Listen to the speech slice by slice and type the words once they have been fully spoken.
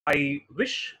I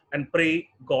wish and pray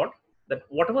God that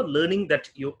whatever learning that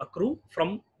you accrue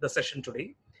from the session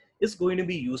today is going to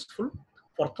be useful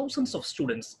for thousands of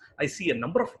students. I see a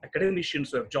number of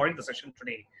academicians who have joined the session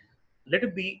today. Let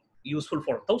it be useful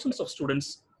for thousands of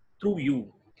students through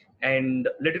you, and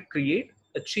let it create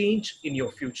a change in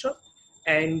your future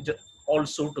and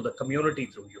also to the community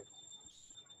through you.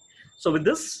 So with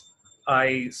this,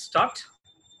 I start.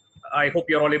 I hope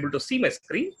you're all able to see my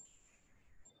screen.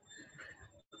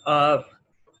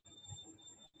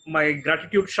 My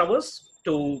gratitude showers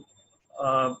to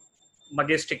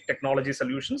Magestic Technology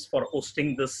Solutions for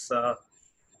hosting this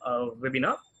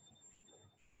webinar.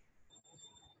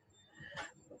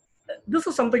 This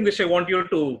is something which I want you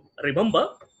to remember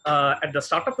at the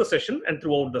start of the session and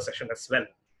throughout the session as well.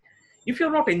 If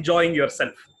you're not enjoying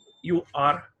yourself, you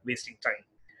are wasting time.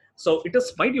 So it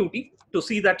is my duty to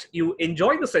see that you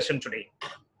enjoy the session today.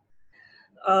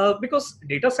 Because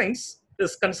data science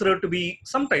is considered to be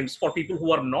sometimes for people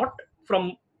who are not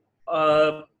from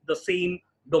the same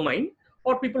domain,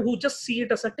 or people who just see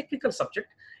it as a technical subject,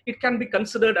 it can be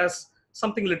considered as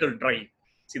something little dry.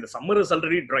 See, the summer is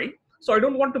already dry, so I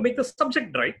don't want to make the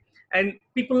subject dry. And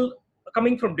people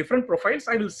coming from different profiles,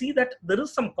 I will see that there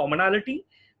is some commonality,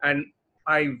 and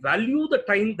I value the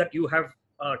time that you have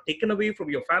taken away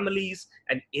from your families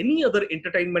and any other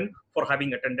entertainment for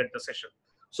having attended the session.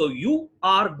 So you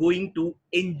are going to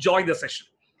enjoy the session.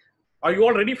 Are you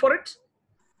all ready for it?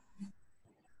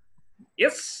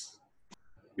 Yes.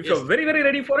 If you're very, very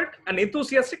ready for it and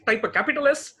enthusiastic, type a capital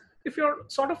S. If you're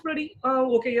sort of ready,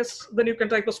 okay, yes, then you can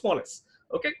type a small s.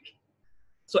 Okay.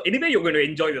 So anyway, you're going to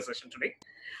enjoy the session today.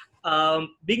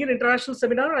 Being an international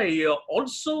seminar, I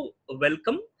also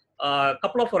welcome a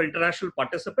couple of our international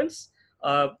participants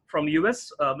from US,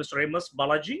 Mr. Amos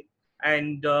Balaji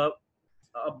and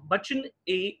Bachin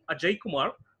A. Ajay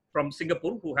Kumar from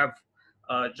Singapore, who have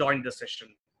joined the session.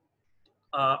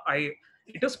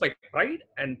 It is my pride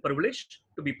and privilege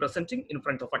to be presenting in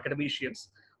front of academicians.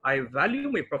 I value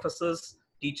my professors,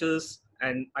 teachers,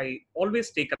 and I always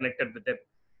stay connected with them.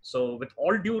 So with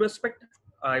all due respect,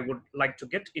 I would like to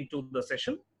get into the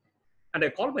session, and I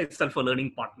call myself a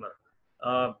learning partner.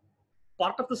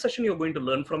 Part of the session you're going to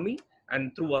learn from me,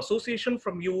 and through association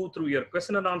from you, through your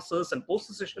question and answers and post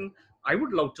the session, I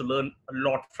would love to learn a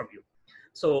lot from you.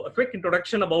 So a quick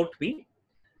introduction about me.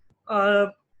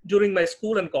 During my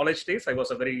school and college days, I was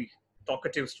a very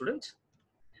talkative student.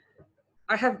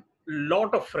 I have a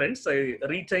lot of friends. I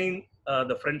retain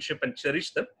the friendship and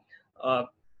cherish them.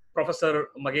 Professor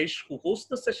Magesh, who hosts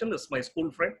the session, is my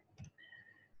school friend.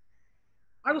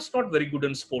 I was not very good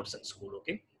in sports in school,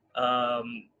 okay?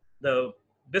 The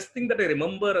best thing that I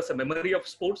remember as a memory of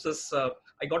sports is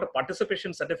I got a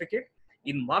participation certificate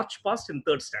in March past in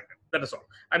 3rd standard. That is all.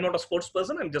 I'm not a sports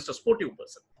person, I'm just a sportive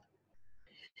person.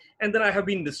 And then I have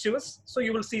been mischievous. So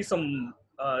you will see some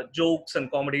jokes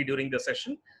and comedy during the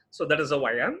session. So that is how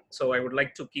I am. So I would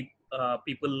like to keep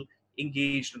people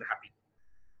engaged and happy.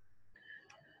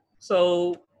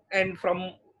 So, and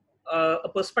from a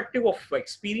perspective of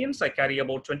experience, I carry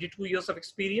about 22 years of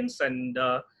experience and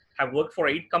have worked for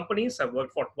 8 companies. I've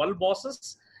worked for 12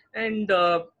 bosses. And,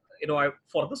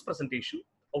 for this presentation,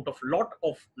 out of a lot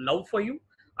of love for you,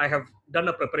 I have done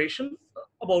a preparation,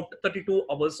 about 32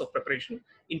 hours of preparation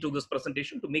into this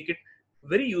presentation to make it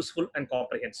very useful and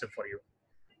comprehensive for you.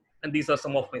 And these are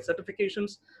some of my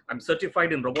certifications. I'm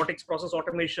certified in robotics process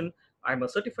automation. I'm a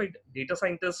certified data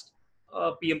scientist,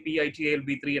 PMP, ITIL,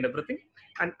 B3 and everything.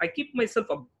 And I keep myself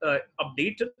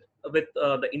updated with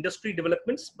the industry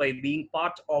developments by being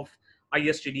part of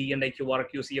ISTD and IQR,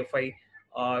 QCFI,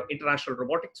 International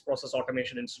Robotics Process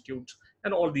Automation Institute,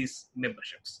 and all these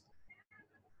memberships.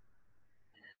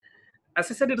 As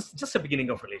I said, it is just a beginning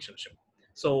of relationship.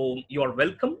 So you are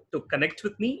welcome to connect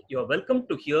with me. You are welcome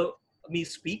to hear me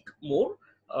speak more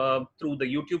through the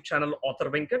YouTube channel Author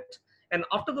Venkat. And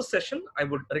after the session, I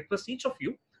would request each of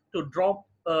you to drop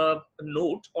a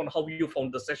note on how you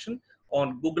found the session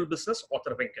on Google Business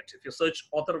Author Venkat. If you search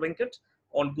Author Venkat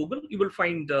on Google, you will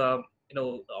find on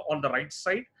the right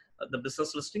side the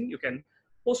business listing. You can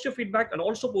post your feedback and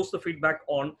also post the feedback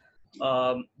on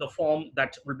the form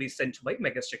that will be sent by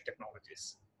Magestic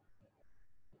Technologies.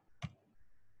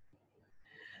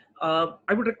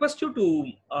 I would request you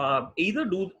to either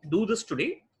do this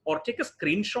today or take a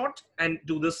screenshot and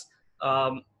do this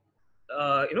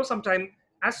sometime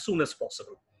as soon as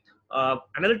possible.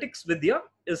 Analytics Vidya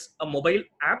is a mobile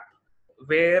app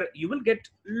where you will get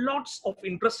lots of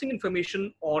interesting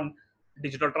information on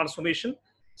digital transformation.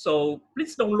 So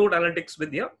please download Analytics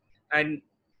Vidya, and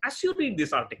as you read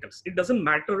these articles, it doesn't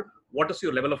matter what is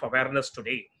your level of awareness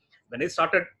today. When I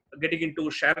started getting into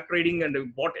share trading and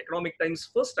bought Economic Times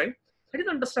first time, I didn't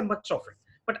understand much of it.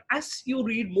 But as you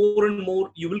read more and more,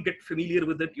 you will get familiar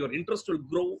with it. Your interest will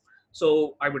grow.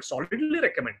 So I would solidly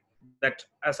recommend that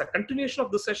as a continuation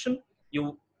of the session,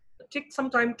 you take some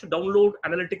time to download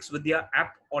Analytics Vidya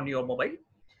app on your mobile.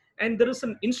 And there is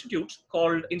an institute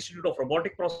called Institute of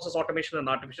Robotic Process Automation and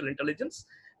Artificial Intelligence.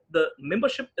 The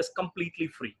membership is completely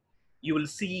free. You will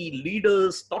see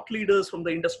leaders, thought leaders from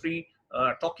the industry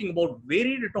talking about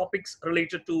varied topics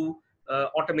related to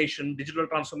automation, digital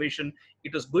transformation.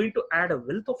 It is going to add a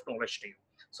wealth of knowledge to you.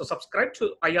 So subscribe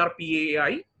to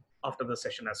IRPAI after the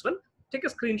session as well. Take a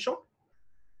screenshot,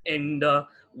 and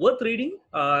worth reading.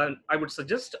 I would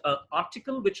suggest an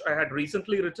article which I had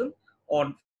recently written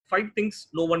on 5 things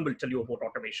no one will tell you about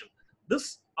automation.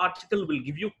 This article will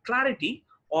give you clarity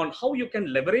on how you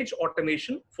can leverage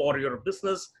automation for your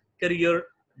business career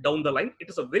down the line. It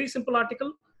is a very simple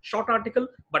article, short article,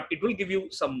 but it will give you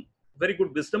some very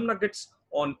good wisdom nuggets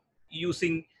on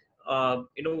using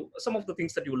some of the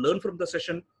things that you learn from the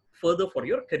session further for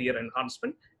your career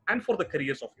enhancement and for the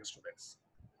careers of your students.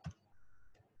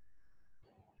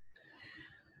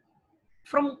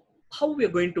 From how we are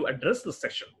going to address this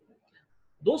session,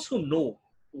 those who know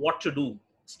what to do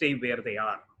stay where they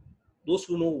are. Those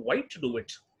who know why to do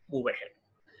it move ahead.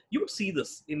 You would see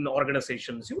this in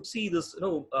organizations. You would see this,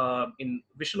 in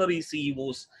visionary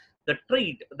CEOs. The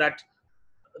trait that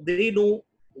they know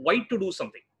why to do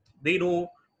something. They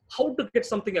know how to get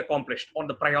something accomplished on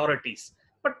the priorities.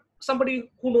 But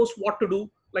somebody who knows what to do,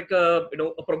 like a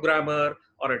programmer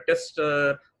or a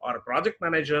tester or a project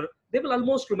manager, they will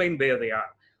almost remain where they are.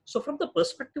 So from the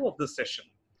perspective of this session,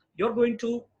 you're going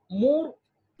to more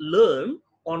learn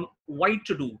on why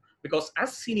to do, because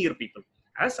as senior people,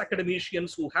 as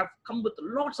academicians who have come with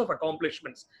lots of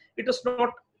accomplishments, it is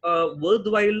not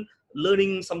worthwhile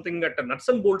learning something at a nuts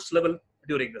and bolts level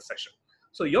during the session.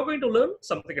 So you're going to learn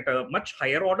something at a much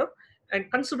higher order. And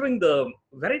considering the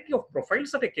variety of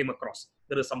profiles that I came across,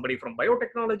 there is somebody from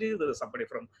biotechnology, there is somebody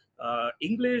from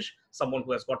English, someone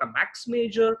who has got a Max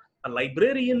major, a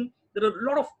librarian. There are a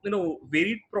lot of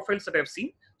varied profiles that I've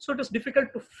seen. So it is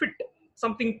difficult to fit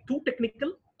something too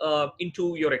technical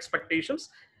into your expectations,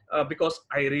 because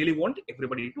I really want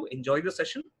everybody to enjoy the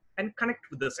session and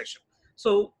connect with the session.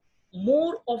 So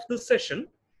more of the session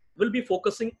will be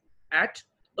focusing at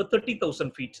a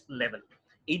 30,000 feet level.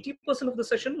 80% of the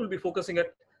session will be focusing at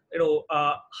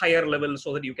higher level,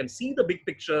 so that you can see the big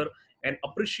picture and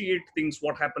appreciate things,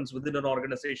 what happens within an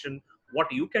organization,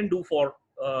 what you can do for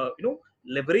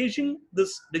leveraging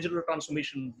this digital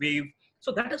transformation wave.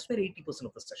 So that is where 80%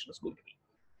 of the session is going to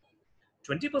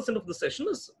be. 20% of the session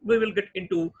is we will get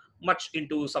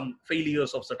into some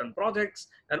failures of certain projects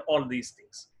and all these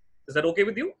things. Is that okay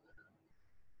with you?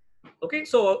 Okay,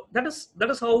 so that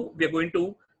is how we are going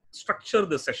to structure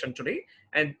the session today,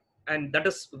 and that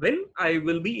is when I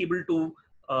will be able to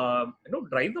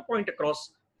drive the point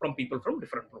across from people from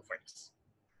different profiles.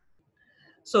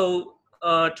 So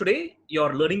today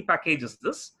your learning package is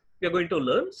this. We are going to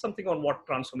learn something on what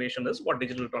transformation is, what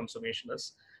digital transformation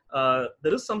is.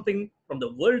 There is something from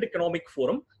the World Economic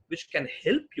Forum which can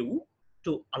help you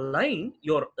to align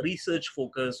your research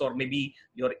focus or maybe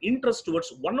your interest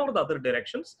towards one or the other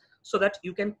directions, so that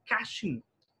you can cash in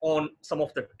on some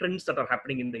of the trends that are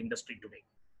happening in the industry today.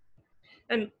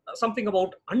 And something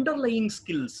about underlying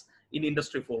skills in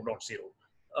Industry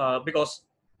 4.0, because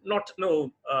not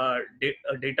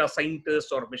data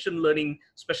scientists or machine learning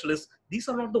specialists, these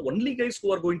are not the only guys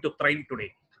who are going to thrive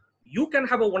today. You can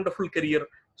have a wonderful career.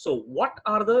 So what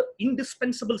are the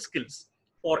indispensable skills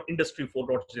for Industry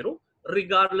 4.0,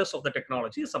 regardless of the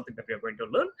technology, is something that we are going to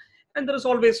learn. And there is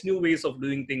always new ways of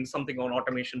doing things, something on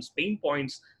automation's pain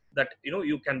points that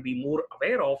you can be more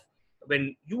aware of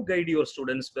when you guide your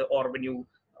students, or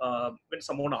when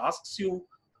someone asks you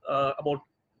about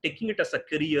taking it as a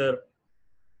career,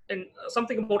 and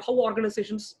something about how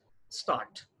organizations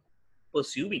start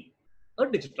pursuing a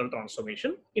digital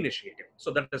transformation initiative.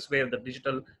 So that is where the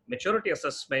digital maturity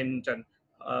assessment, and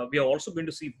we are also going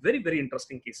to see very, very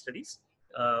interesting case studies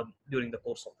during the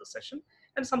course of the session,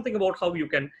 and something about how you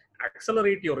can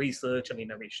accelerate your research and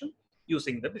innovation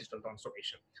using the digital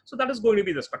transformation. So that is going to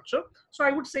be the structure. So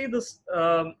I would say this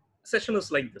session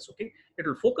is like this, okay? It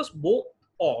will focus both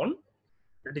on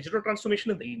digital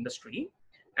transformation in the industry,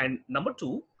 and number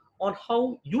two, on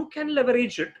how you can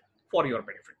leverage it for your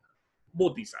benefit.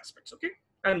 Both these aspects, okay?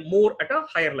 And more at a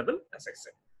higher level, as I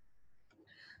said.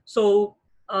 So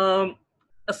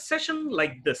a session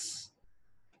like this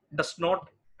does not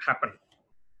happen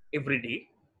every day,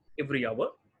 every hour,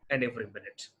 and every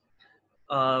minute.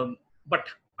 But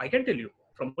I can tell you,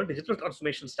 from a digital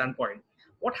transformation standpoint,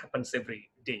 what happens every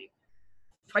day?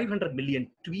 500 million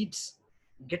tweets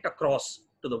get across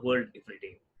to the world every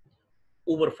day.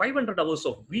 Over 500 hours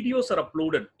of videos are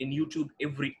uploaded in YouTube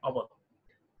every hour.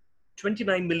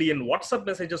 29 million WhatsApp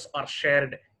messages are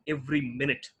shared every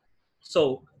minute.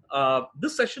 So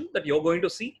this session that you're going to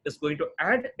see is going to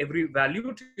add every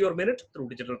value to your minute through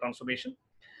digital transformation.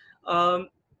 Um,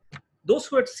 those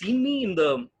who had seen me in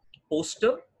the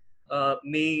poster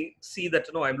may see that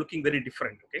I'm looking very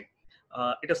different. Okay,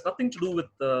 it has nothing to do with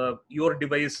your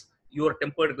device, your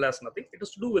tempered glass, nothing. It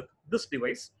has to do with this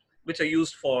device, which I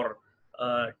used for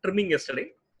trimming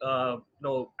yesterday.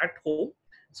 At home.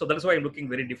 So that is why I'm looking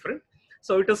very different.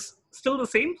 So it is still the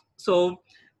same. So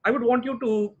I would want you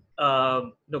to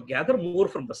gather more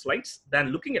from the slides than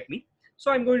looking at me.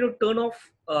 So I'm going to turn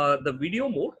off the video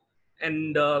mode,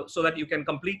 and so that you can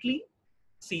completely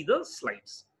see the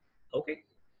slides. Okay.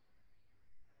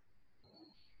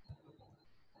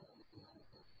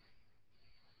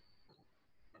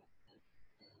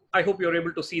 I hope you're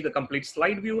able to see the complete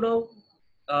slide view now.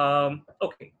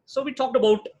 Okay, so we talked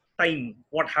about time,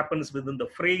 what happens within the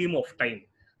frame of time.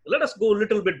 Let us go a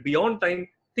little bit beyond time.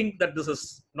 Think that this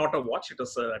is not a watch, it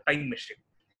is a time machine.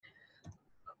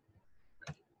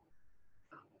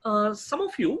 Some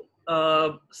of you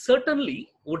certainly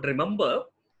would remember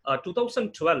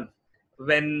 2012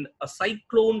 when a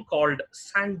cyclone called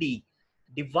Sandy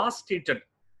devastated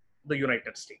the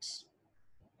United States.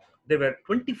 There were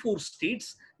 24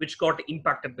 states which got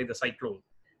impacted by the cyclone.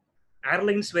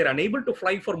 Airlines were unable to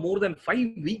fly for more than 5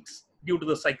 weeks due to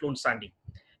the cyclone Sandy.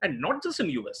 And not just in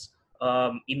US,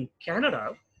 in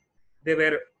Canada, there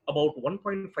were about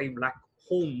 1.5 lakh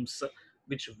homes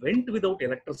which went without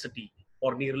electricity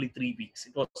for nearly 3 weeks.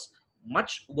 It was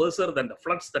much worse than the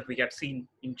floods that we had seen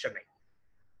in Chennai.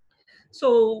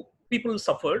 So people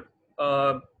suffered.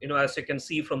 As you can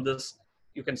see from this,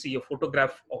 you can see a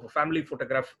photograph of a family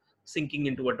photograph sinking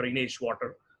into a drainage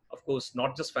water. Of course,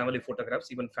 not just family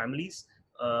photographs, even families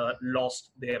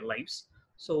lost their lives.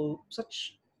 So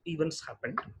such events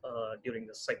happened during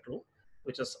the cyclone,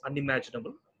 which is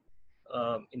unimaginable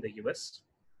in the US.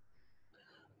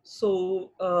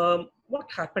 So what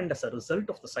happened as a result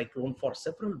of the cyclone for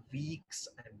several weeks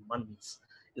and months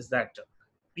is that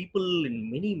people in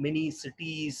many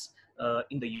cities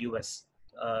in the US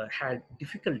had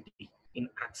difficulty in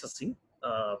accessing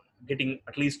getting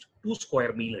at least 2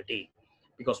 square meal a day,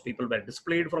 because people were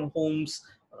displaced from homes,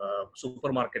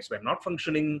 supermarkets were not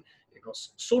functioning. It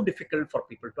was so difficult for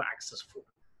people to access food.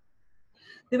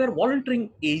 They were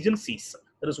volunteering agencies.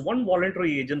 There is one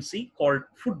voluntary agency called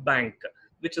Food Bank,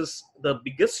 which is the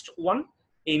biggest one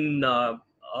in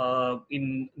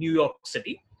New York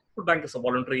City. Food Bank is a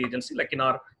voluntary agency. Like in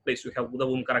our place, we have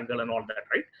Udavum Karangal and all that,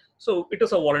 right? So it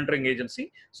is a volunteering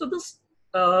agency. So this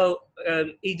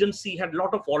agency had a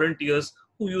lot of volunteers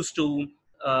who used to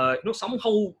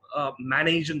somehow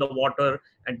manage in the water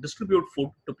and distribute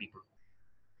food to people.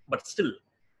 But still,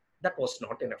 that was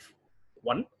not enough.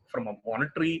 One, from a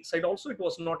monetary side also, it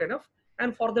was not enough.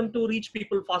 And for them to reach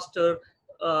people faster,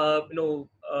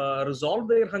 resolve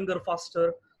their hunger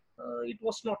faster, it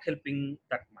was not helping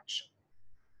that much.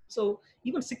 So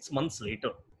even 6 months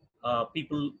later,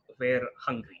 people were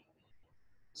hungry.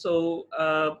 So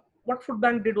what Food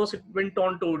Bank did was it went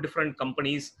on to different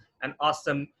companies and asked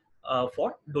them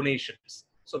for donations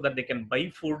so that they can buy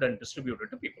food and distribute it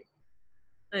to people.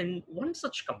 And one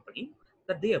such company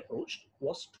that they approached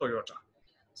was Toyota.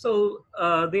 So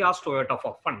they asked Toyota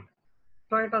for fund.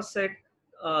 Toyota said,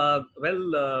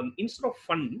 instead of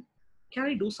fund, can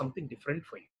I do something different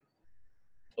for you?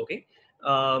 Okay.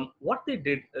 What they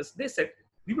did is they said,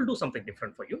 we will do something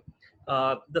different for you.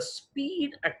 The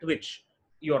speed at which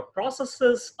your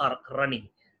processes are running,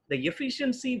 the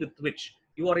efficiency with which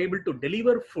you are able to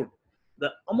deliver food,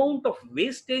 the amount of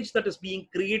wastage that is being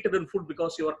created in food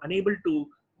because you are unable to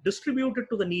distribute it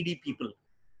to the needy people,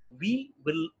 we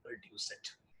will reduce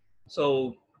it.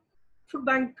 So Food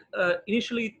Bank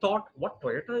initially thought, what,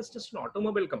 Toyota is just an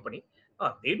automobile company.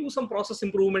 They do some process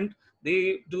improvement.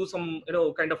 They do some,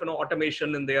 kind of,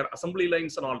 automation in their assembly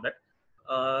lines and all that.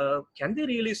 Can they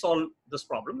really solve this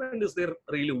problem? And is there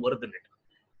really worth in it?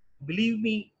 Believe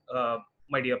me,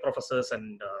 my dear professors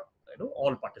and,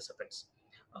 all participants,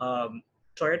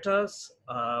 Toyota's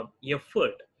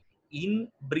effort in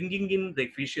bringing in the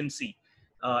efficiency,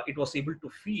 it was able to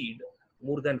feed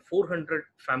more than 400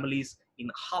 families in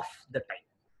half the time.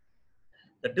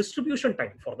 The distribution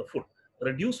time for the food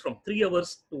reduced from 3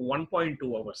 hours to 1.2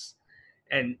 hours.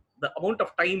 And the amount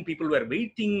of time people were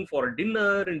waiting for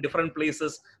dinner in different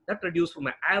places, that reduced from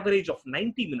an average of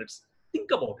 90 minutes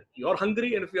think about it. You're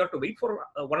hungry, and if you have to wait for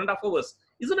 1.5 hours,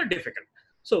 isn't it difficult?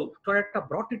 So Toyota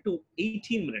brought it to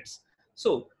 18 minutes.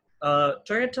 So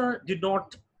Toyota did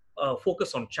not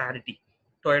focus on charity.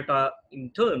 Toyota, in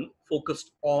turn,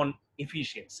 focused on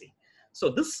efficiency. So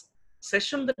this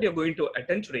session that you're going to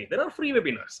attend today, there are free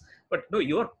webinars, but no,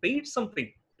 you are paid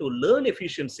something to learn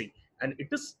efficiency, and it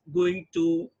is going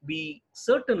to be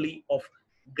certainly of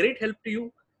great help to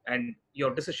you, and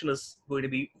your decision is going to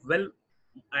be well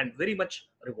and very much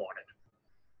rewarded.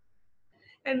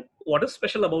 And what is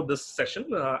special about this session?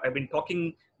 I've been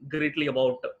talking greatly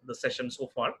about the session so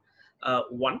far.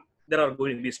 One, there are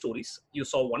going to be stories. You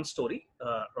saw one story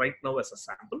right now as a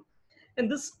sample. And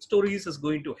this stories is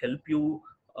going to help you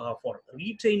for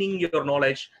retaining your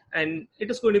knowledge, and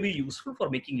it is going to be useful for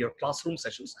making your classroom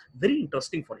sessions very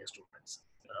interesting for your students.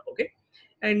 Okay,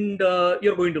 and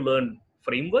you're going to learn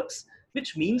frameworks,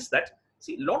 which means that,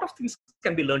 see, a lot of things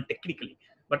can be learned technically,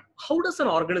 but how does an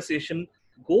organization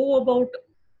go about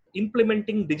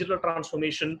implementing digital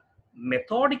transformation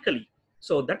methodically?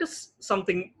 So that is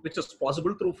something which is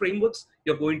possible through frameworks.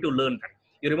 You're going to learn that.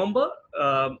 You remember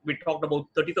we talked about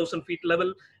 30,000 feet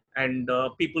level and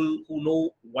people who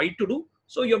know why to do.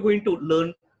 So you're going to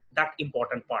learn that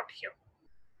important part here.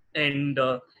 And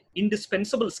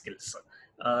indispensable skills.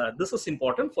 This is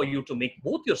important for you to make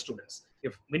both your students.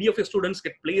 If many of your students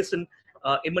get placed in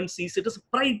MNCs, it is a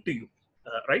pride to you,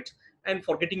 right? And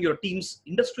for getting your teams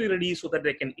industry ready so that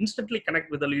they can instantly connect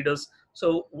with the leaders.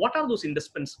 So what are those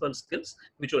indispensable skills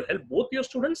which will help both your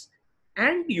students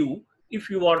and you if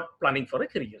you are planning for a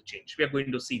career change? We are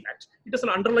going to see that. It is an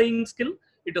underlying skill.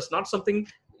 It is not something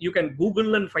you can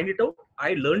Google and find it out.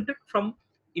 I learned it from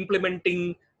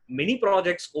implementing many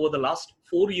projects over the last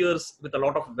 4 years with a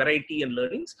lot of variety and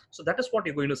learnings. So that is what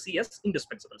you're going to see as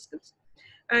indispensable skills.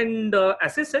 And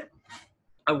as I said,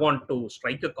 I want to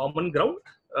strike a common ground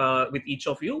with each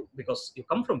of you because you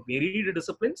come from varied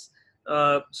disciplines.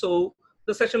 So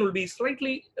the session will be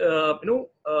slightly,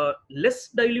 less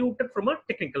diluted from a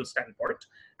technical standpoint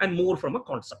and more from a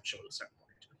conceptual standpoint.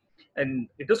 And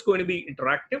it is going to be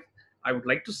interactive. I would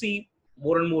like to see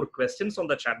more and more questions on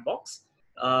the chat box.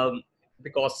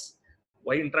 Because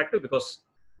why interactive? Because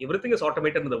everything is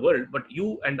automated in the world, but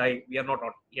you and I, we are not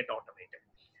yet automated.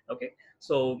 Okay.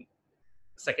 So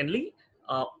secondly,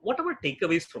 whatever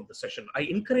takeaways from the session, I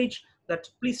encourage that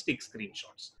please take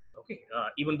screenshots. Okay.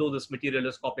 Even though this material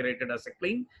is copyrighted as a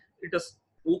claim, it is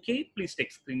okay. Please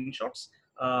take screenshots,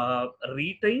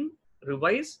 retain,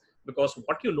 revise, because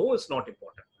what you know is not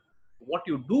important. What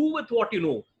you do with what you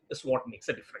know is what makes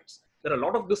a difference. There are a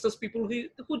lot of business people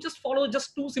who just follow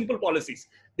just 2 simple policies.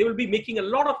 They will be making a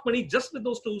lot of money just with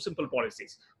those 2 simple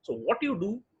policies. So what you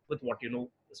do with what you know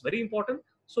is very important.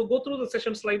 So go through the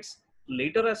session slides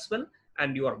later as well.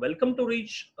 And you are welcome to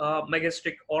reach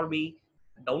Magestic or me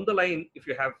down the line if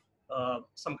you have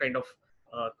some kind of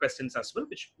questions as well,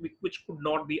 which could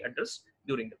not be addressed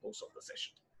during the course of the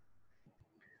session.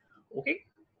 Okay.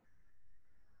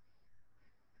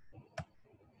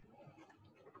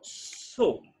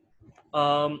 So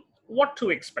what to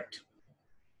expect?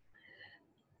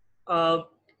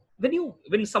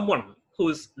 When someone who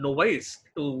is novice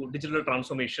to digital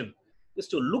transformation is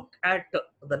to look at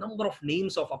the number of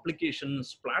names of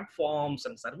applications, platforms,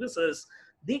 and services,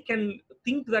 they can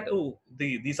think that, oh,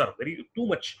 these are very too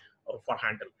much for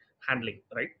handling,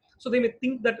 right? So they may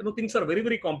think that things are very,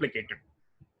 very complicated,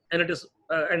 and it is,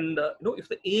 if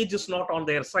the age is not on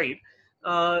their side,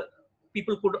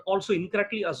 people could also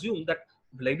incorrectly assume that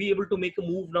will I be able to make a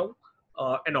move now,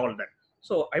 and all that.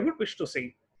 So I would wish to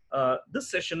say, this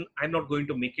session, I'm not going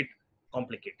to make it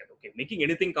complicated. Okay, making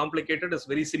anything complicated is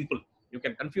very simple. You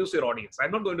can confuse your audience.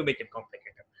 I'm not going to make it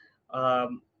complicated.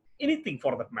 Anything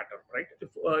for that matter, right?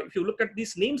 If you look at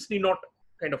these names, need not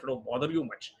kind of bother you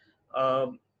much.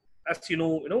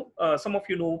 As some of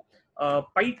you know,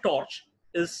 PyTorch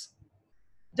is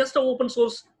just an open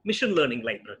source machine learning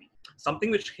library,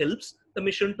 something which helps the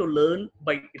machine to learn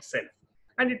by itself.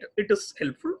 And it is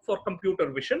helpful for computer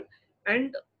vision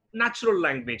and natural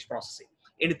language processing,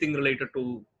 anything related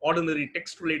to ordinary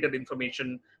text related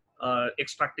information,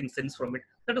 extracting sense from it.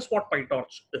 That is what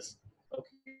PyTorch is.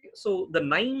 Okay. So the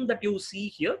 9 that you see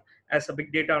here as a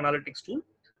big data analytics tool,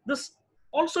 this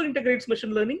also integrates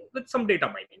machine learning with some data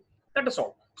mining. That is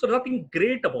all. So nothing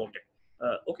great about it.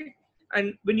 Okay.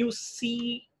 And when you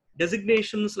see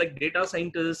designations like data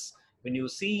scientists, when you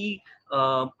see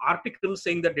articles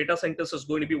saying that data scientist is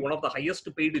going to be one of the highest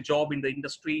paid job in the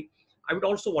industry, I would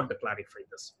also want to clarify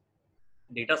this.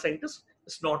 Data scientist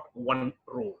is not one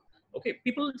role. Okay,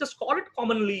 people just call it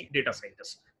commonly data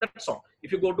scientist. That's all.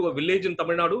 If you go to a village in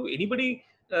Tamil Nadu, anybody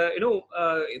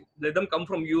let them come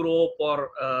from Europe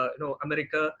or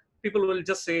America, people will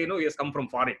just say, he has come from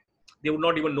foreign. They would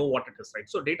not even know what it is, right?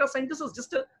 So data scientist is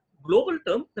just a global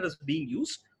term that is being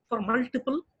used for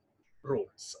multiple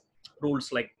roles.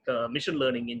 Roles like machine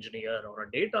learning engineer or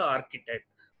a data architect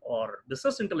or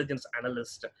business intelligence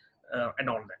analyst and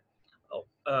all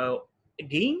that.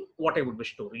 Again, what I would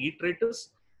wish to reiterate is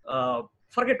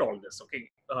forget all this, okay?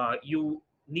 You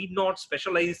need not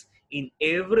specialize in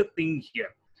everything here.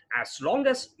 As long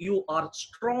as you are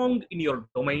strong in your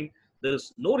domain, there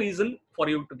is no reason for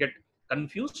you to get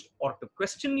confused or to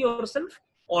question yourself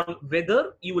on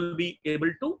whether you will be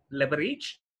able to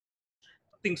leverage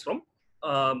things from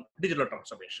digital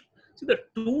transformation. See, the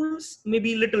tools may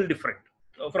be little different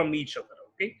from each other.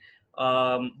 Okay,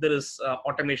 there is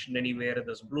automation anywhere.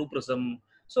 There's Blue Prism.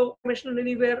 So automation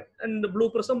anywhere and the Blue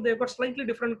Prism, they've got slightly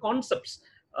different concepts,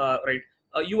 right?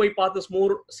 UiPath is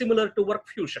more similar to Work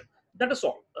Fusion. That is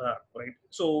all, right?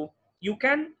 So you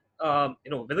can,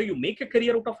 whether you make a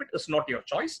career out of it is not your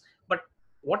choice. But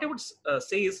what I would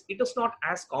say is it is not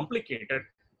as complicated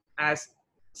as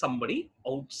somebody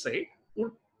outside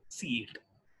would see it.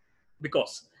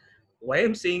 Because why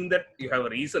I'm saying that, you have a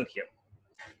reason here.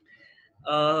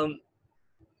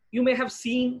 You may have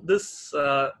seen this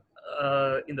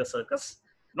in the circus.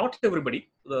 Not everybody,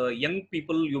 the young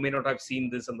people, you may not have seen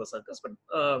this in the circus,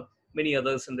 but many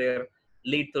others in their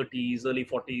late 30s, early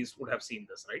 40s would have seen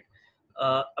this, right?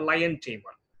 A lion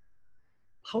tamer.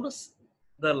 How does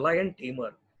the lion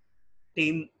tamer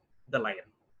tame the lion?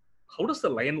 How does the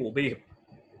lion obey him?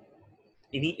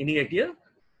 Any idea?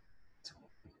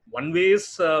 One way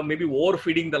is maybe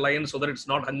overfeeding the lion so that it's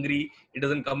not hungry, it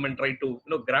doesn't come and try to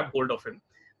grab hold of him.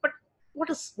 But what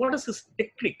is his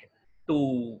technique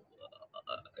to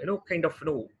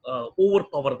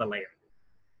overpower the lion?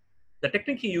 The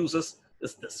technique he uses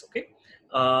is this. Okay,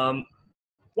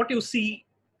 what you see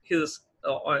his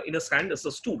in his hand is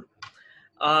a stool.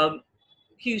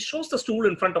 He shows the stool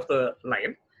in front of the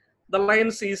lion. The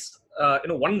lion sees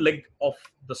one leg of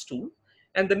the stool,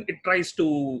 and then it tries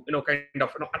to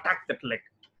attack that leg.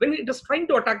 When it is trying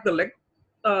to attack the leg,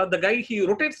 the guy, he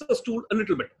rotates the stool a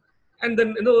little bit, and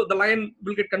then the lion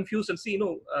will get confused and see,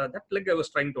 that leg I was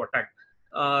trying to attack.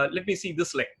 Let me see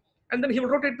this leg, and then he will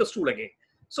rotate the stool again.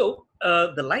 So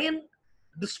the lion,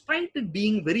 despite it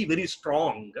being very, very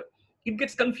strong, it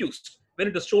gets confused when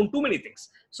it is shown too many things.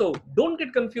 So don't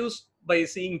get confused by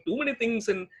seeing too many things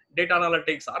in data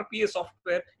analytics, RPA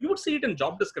software. You would see it in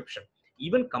job description.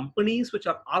 Even companies which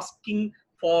are asking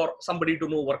for somebody to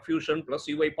know Work Fusion plus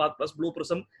UiPath plus Blue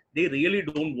Prism, they really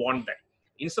don't want that.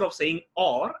 Instead of saying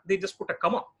or, they just put a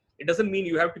comma. It doesn't mean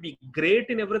you have to be great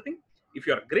in everything. If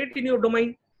you are great in your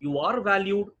domain, you are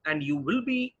valued and you will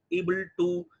be able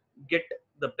to get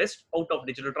the best out of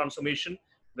digital transformation.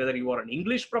 Whether you are an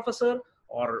English professor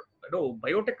or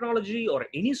biotechnology or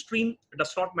any stream, it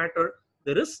does not matter.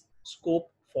 There is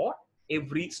scope for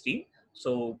every stream.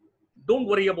 So don't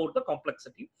worry about the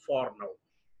complexity for now.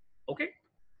 Okay?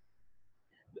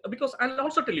 Because I'll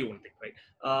also tell you one thing,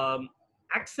 right?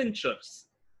 Accenture's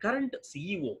current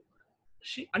CEO,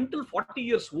 she, until 40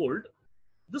 years old,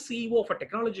 the CEO of a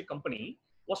technology company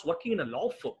was working in a law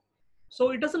firm.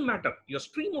 So it doesn't matter. Your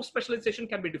stream of specialization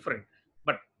can be different.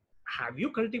 But have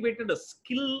you cultivated a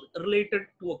skill related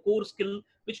to a core skill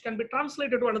which can be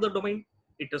translated to another domain?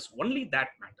 It is only that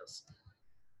matters.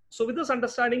 So with this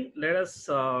understanding, let us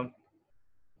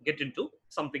get into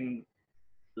something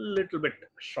little bit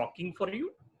shocking for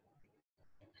you.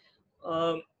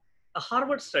 A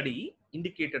Harvard study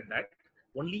indicated that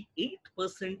only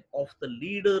 8% of the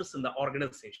leaders in the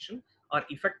organization are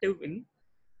effective in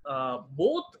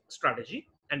both strategy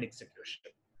and execution.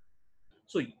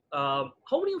 So, how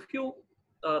many of you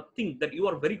think that you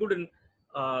are very good in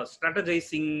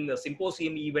strategizing a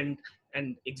symposium event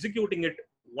and executing it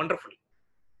wonderfully?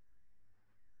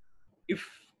 If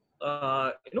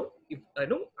I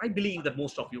believe that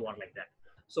most of you are like that.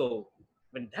 So,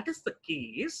 when that is the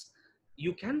case,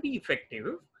 you can be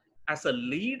effective as a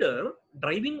leader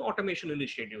driving automation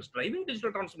initiatives, driving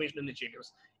digital transformation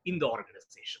initiatives in the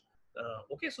organization.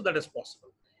 Okay, so that is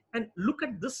possible. And look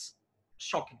at this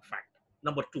shocking fact.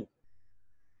 Number 2,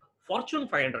 Fortune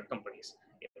 500 companies.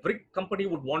 Every company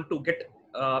would want to get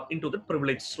into the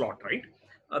privileged slot, right?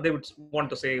 They would want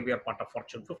to say we are part of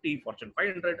Fortune 50, Fortune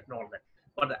 500, and all that.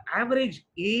 But the average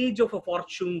age of a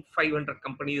Fortune 500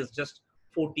 company is just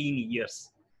 14 years.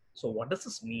 So what does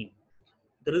this mean?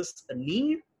 There is a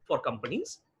need for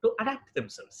companies to adapt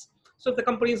themselves. So if the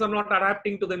companies are not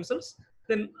adapting to themselves,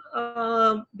 then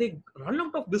they run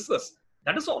out of business.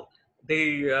 That is all.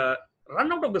 They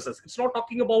run out of business. It's not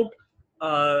talking about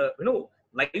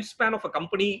lifespan of a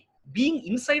company being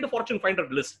inside a Fortune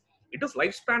 500 list. It is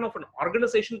lifespan of an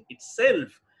organization itself.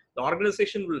 The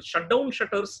organization will shut down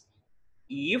shutters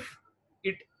if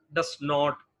it does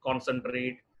not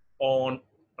concentrate on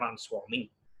transforming.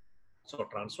 So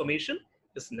transformation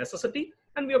is necessity,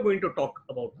 and we are going to talk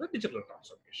about the digital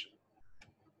transformation.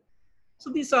 So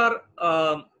these are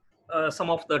some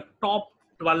of the top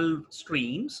 12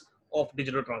 streams of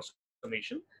digital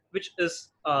transformation, which is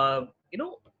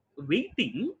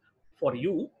waiting for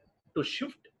you to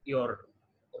shift your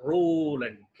role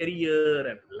and career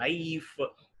and life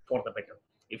for the better.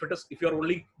 If you're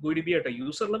only going to be at a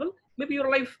user level, maybe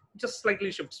your life just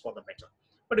slightly shifts for the better.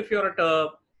 But if you're at a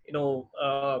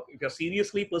if you're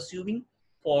seriously pursuing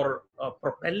for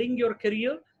propelling your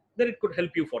career, then it could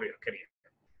help you for your career.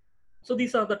 So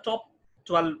these are the top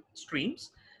 12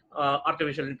 streams,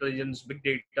 artificial intelligence, big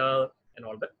data, and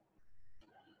all that.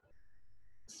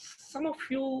 Some of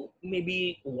you may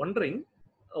be wondering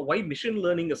why machine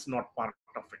learning is not part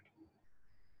of it.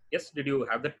 Yes, did you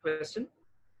have that question?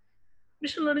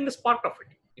 Machine learning is part of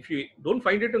it. If you don't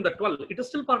find it in the 12, it is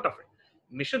still part of it.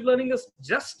 Machine learning is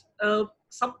just a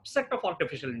subset of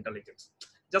artificial intelligence.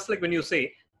 Just like when you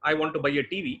say, I want to buy a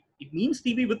TV, it means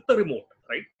TV with the remote,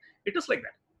 right? It is like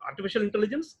that. Artificial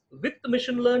intelligence with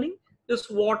machine learning is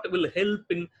what will help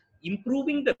in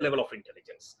improving the level of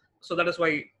intelligence. So that is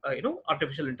why,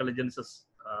 artificial intelligence is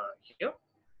here.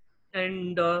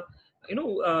 And,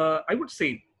 I would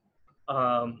say,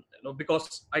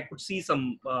 because I could see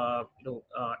some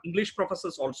English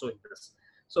professors also in this.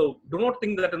 So do not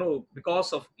think that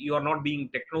because of you are not being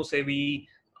techno savvy,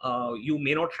 you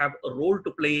may not have a role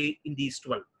to play in these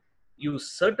 12. You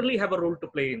certainly have a role to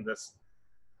play in this.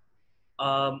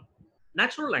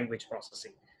 Natural language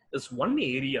processing is one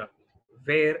area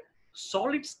where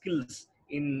solid skills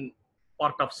in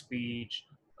part of speech,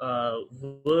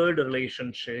 word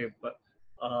relationship,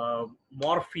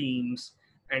 morphemes,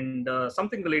 and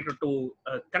something related to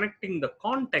connecting the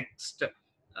context.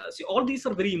 See, all these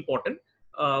are very important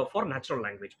for natural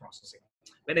language processing.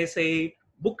 When I say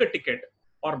book a ticket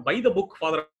or buy the book,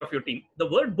 father of your team, the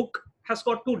word book has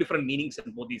got two different meanings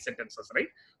in both these sentences, right?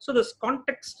 So this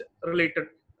context related,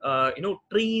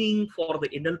 training for the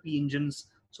NLP engines.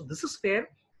 So this is where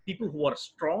people who are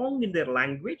strong in their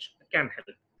language can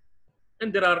help.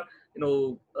 And there are,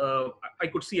 I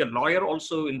could see a lawyer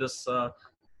also in this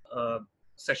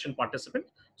session participant.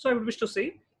 So I would wish to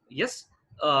say, yes,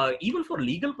 even for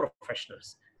legal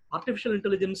professionals, artificial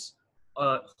intelligence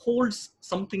holds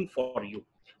something for you.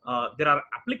 There are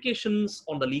applications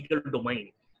on the legal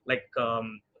domain, like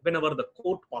whenever the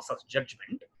court passes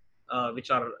judgment,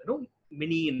 which are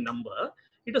many in number,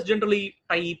 it is generally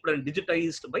typed and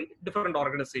digitized by different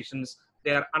organizations.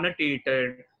 They are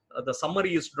annotated. The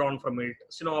summary is drawn from it,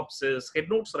 synopsis, head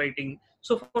notes writing.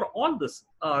 So for all this,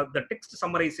 the text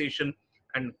summarization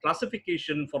and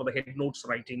classification for the head notes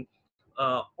writing,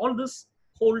 all this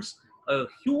holds a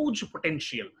huge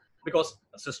potential, because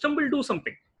a system will do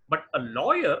something, but a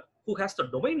lawyer who has the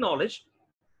domain knowledge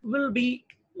will be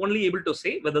only able to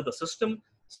say whether the system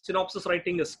synopsis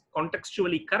writing is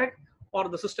contextually correct or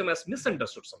the system has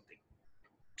misunderstood something.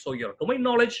 So your domain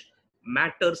knowledge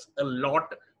matters a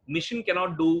lot. Machine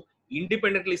cannot do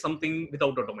independently something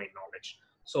without a domain knowledge.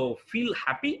 So feel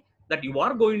happy that you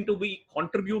are going to be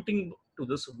contributing to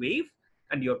this wave,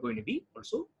 and you're going to be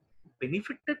also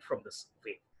benefited from this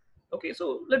wave. Okay,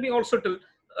 so let me also tell,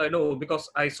 because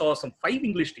I saw some 5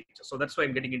 English teachers, so that's why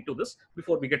I'm getting into this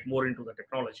before we get more into the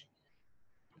technology.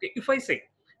 Okay, if I say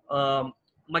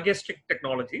Magestic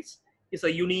Technologies is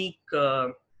a unique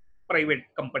private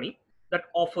company that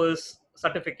offers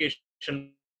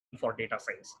certification for data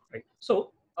science, right?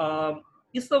 So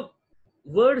is the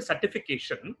word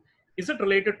certification, is it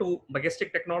related to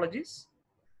Magestic Technologies?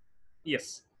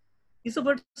 Yes. Is the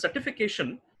word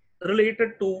certification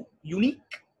related to unique?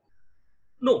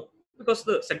 No, because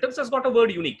the sentence has got a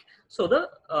word unique. So the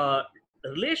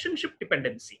relationship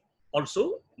dependency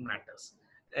also matters.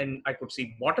 And I could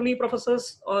see botany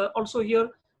professors also here.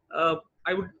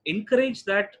 I would encourage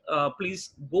that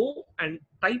please go and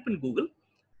type in Google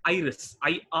IRIS,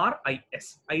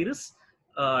 IRIS, IRIS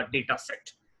data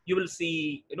set. You will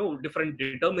see different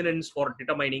determinants for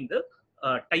determining the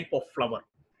type of flower.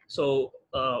 So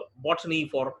botany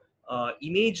for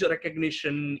image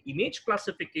recognition, image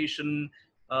classification,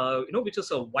 which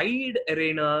is a wide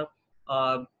arena.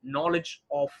 Knowledge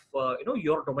of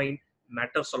your domain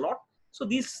matters a lot. So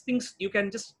these things you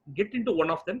can just get into one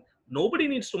of them. Nobody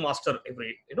needs to master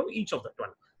every each of the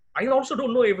 12. I also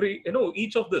don't know every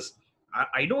each of this.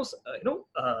 I know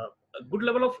a good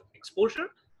level of exposure,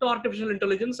 to artificial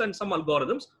intelligence and some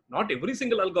algorithms. Not every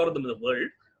single algorithm in the world,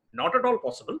 not at all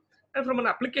possible. And from an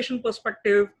application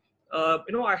perspective,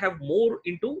 I have more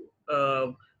into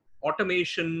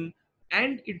automation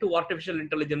and into artificial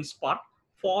intelligence part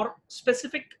for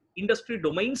specific industry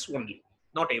domains only,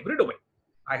 not every domain.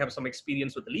 I have some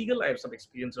experience with legal, I have some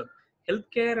experience with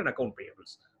healthcare and account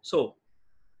payables. So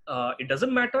it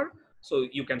doesn't matter. So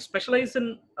you can specialize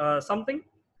in something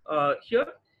here.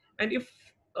 And if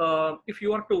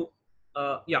you are to,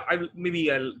 yeah,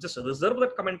 I'll just reserve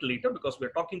that comment later because we're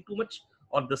talking too much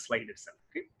on this slide itself.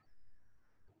 Okay.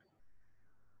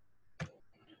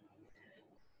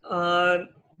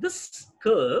 This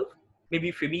curve may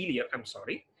be familiar. I'm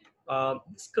sorry.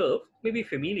 This curve may be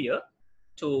familiar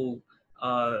to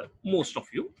most of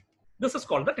you. This is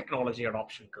called the technology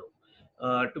adoption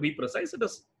curve. To be precise, it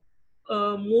is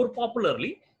more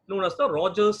popularly known as the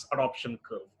Rogers adoption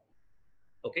curve.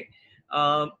 Okay,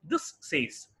 this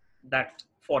says that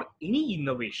for any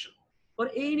innovation, for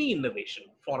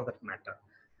that matter,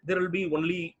 there will be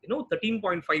only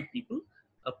 13.5 people,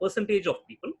 a percentage of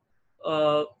people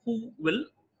who will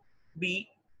be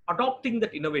adopting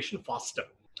that innovation faster.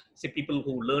 Say people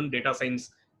who learn data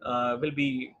science will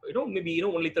be maybe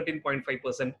only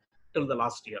 13.5% till the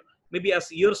last year. Maybe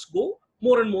as years go,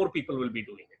 more and more people will be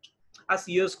doing it. As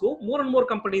years go, more and more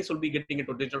companies will be getting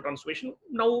into digital transformation.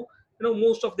 Now,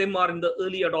 most of them are in the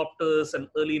early adopters and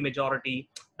early majority.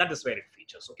 That is where it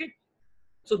features. Okay,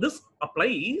 so this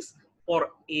applies for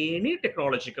any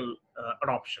technological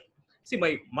adoption. See,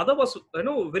 my mother was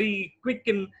very quick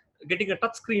in getting a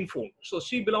touchscreen phone, so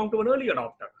she belonged to an early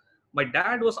adopter. My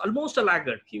dad was almost a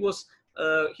laggard. He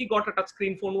got a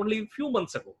touchscreen phone only a few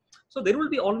months ago. So there will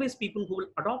be always people who will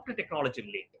adopt a technology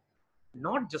late.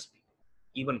 Not just people,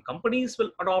 even companies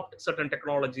will adopt certain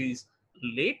technologies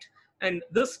late, and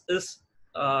this is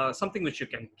something which you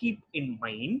can keep in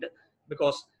mind,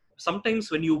 because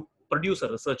sometimes when you produce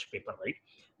a research paper, right,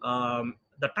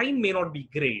 the time may not be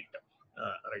great.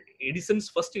 Right. Edison's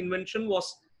first invention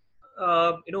was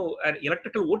an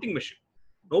electrical voting machine.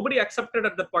 Nobody accepted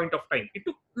at that point of time. It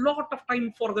took a lot of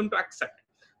time for them to accept.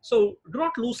 So do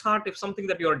not lose heart if something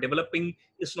that you are developing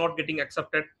is not getting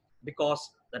accepted, because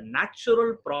the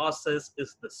natural process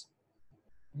is this.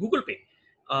 Google Pay.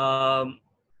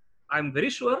 I'm very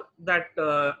sure that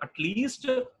at least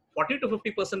 40 to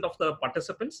 50% of the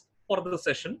participants for the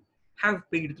session have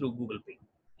paid through Google Pay.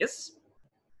 Yes.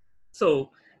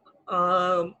 So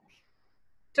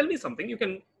tell me something. You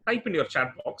can type in your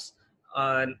chat box.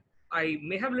 I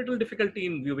may have a little difficulty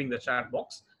in viewing the chat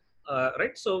box.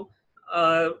 Right. So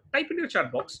type in your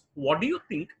chat box. What do you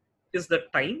think is the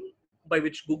time by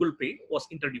which Google Pay was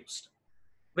introduced?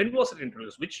 When was it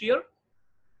introduced? Which year?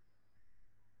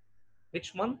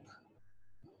 Which month?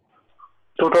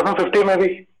 2015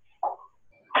 maybe.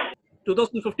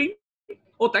 2015?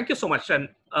 Oh, thank you so much. And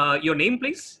your name,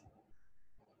 please?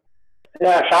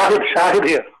 Yeah, Shahid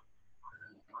here.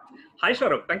 Hi,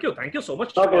 Shahrukh. Thank you. Thank you so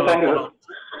much. Okay, thank you.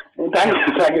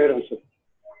 Thank you very much.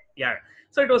 Yeah.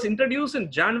 So it was introduced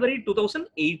in January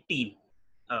 2018.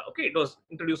 Okay, it was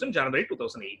introduced in January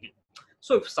 2018.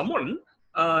 So if someone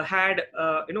had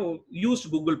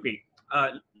used Google Pay,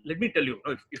 let me tell you,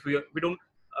 if we don't,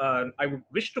 I would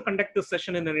wish to conduct this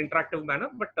session in an interactive manner,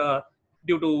 but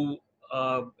due to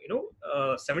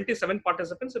 77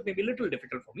 participants, it may be a little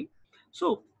difficult for me.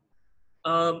 So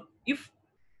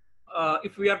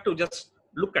if we are to just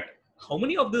look at how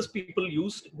many of these people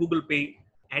used Google Pay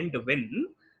and when,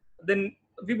 then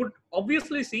we would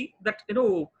obviously see that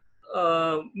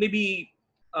maybe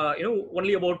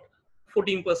only about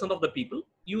 14% of the people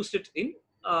used it in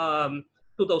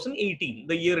 2018,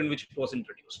 the year in which it was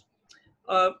introduced.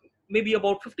 Maybe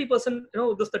about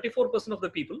 50%, this 34% of the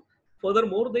people,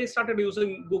 furthermore, they started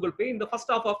using Google Pay in the first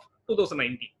half of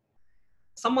 2019.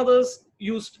 Some others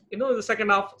used, the second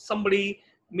half. Somebody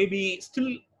maybe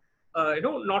still,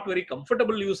 not very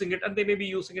comfortable using it, and they may be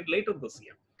using it later this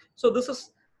year. So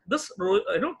this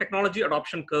technology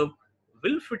adoption curve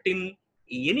will fit in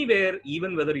anywhere,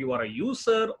 even whether you are a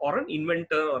user or an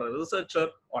inventor or a researcher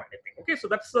or anything. Okay, so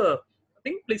that's the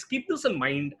thing. Please keep this in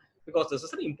mind, because this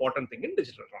is an important thing in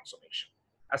digital transformation.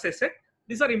 As I said,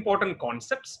 these are important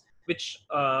concepts which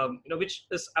which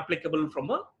is applicable from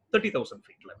a 30,000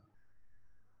 feet level.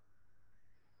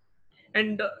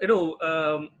 And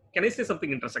can I say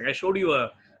something interesting? I showed you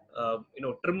a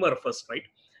trimmer first, right?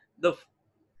 The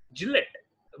Gillette,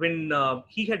 when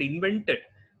he had invented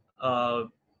a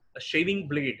shaving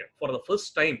blade for the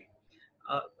first time,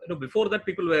 before that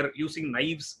people were using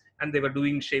knives and they were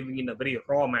doing shaving in a very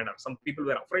raw manner. Some people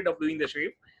were afraid of doing the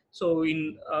shave. So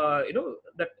in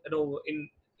in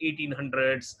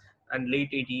 1800s and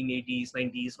late 1880s,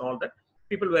 90s, and all that,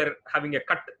 people were having a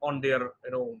cut on their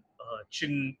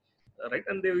chin, right,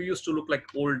 and they used to look like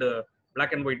old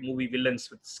black and white movie villains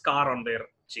with scar on their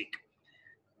cheek.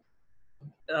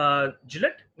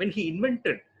 Gillette, when he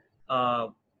invented a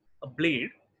blade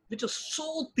which is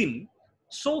so thin,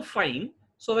 so fine,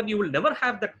 so that you will never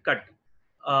have that cut,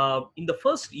 in the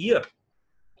first year,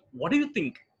 what do you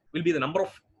think will be the number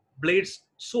of blades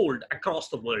sold across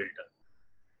the world?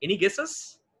 Any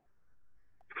guesses?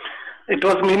 It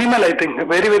was minimal, I think.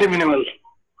 Very, very minimal.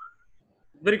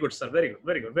 Very good, sir. Very good.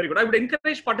 Very good. Very good. I would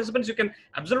encourage participants. You can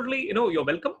absolutely, you're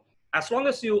welcome. As long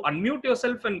as you unmute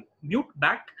yourself and mute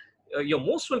back, you're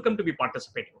most welcome to be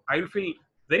participating. I will feel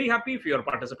very happy if you are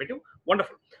participating.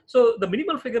 Wonderful. So the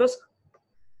minimal figure is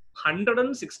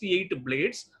 168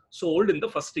 blades sold in the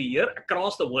first year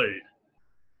across the world.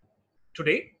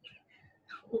 Today,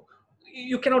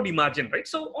 you cannot imagine, right?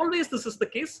 So always this is the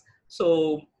case.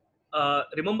 So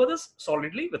remember this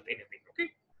solidly with anything.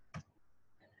 Okay.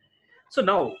 So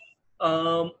now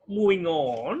moving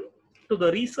on to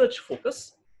the research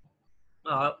focus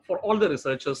for all the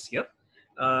researchers here.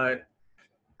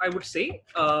 I would say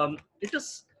it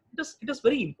is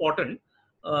very important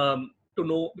to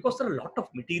know, because there are a lot of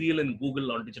material in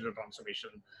Google on digital transformation,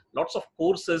 lots of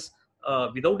courses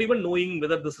without even knowing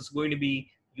whether this is going to be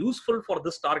useful for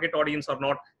this target audience or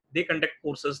not. They conduct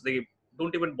courses, they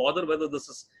don't even bother whether this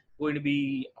is going to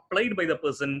be applied by the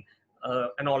person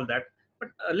and all that. But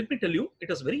let me tell you, it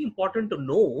is very important to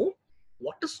know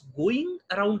what is going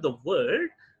around the world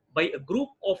by a group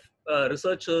of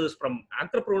researchers from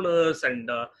entrepreneurs and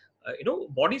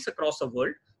bodies across the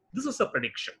world. This is a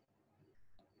prediction.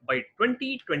 By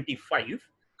 2025,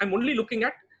 I'm only looking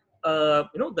at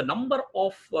the number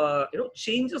of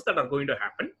changes that are going to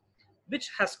happen, which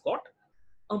has got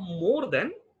a more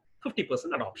than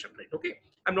 50% adoption rate. Okay,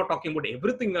 I'm not talking about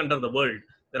everything under the world.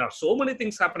 There are so many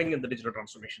things happening in the digital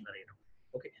transformation arena.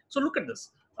 Okay, so look at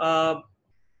this.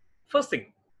 First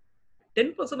thing,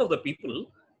 10% of the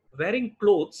people wearing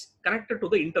clothes connected to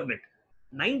the internet.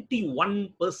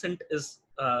 91% is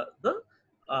the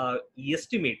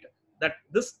estimate that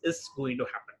this is going to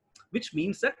happen, which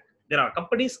means that there are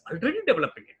companies already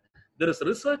developing it. There is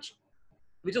research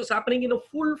which is happening in a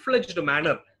full-fledged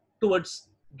manner towards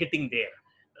getting there,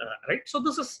 right? So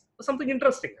this is something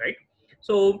interesting, right?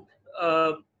 So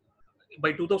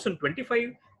by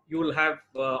 2025, you will have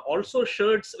also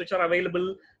shirts which are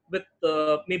available with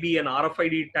maybe an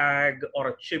RFID tag or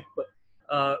a chip,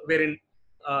 wherein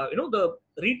the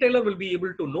retailer will be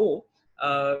able to know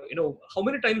how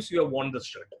many times you have worn this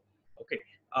shirt. Okay,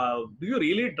 do you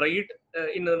really dry it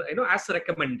in as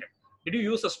recommended? Did you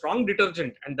use a strong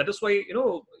detergent, and that is why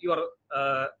you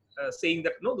are saying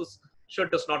that this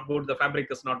shirt is not good, the fabric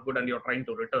is not good, and you're trying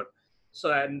to return.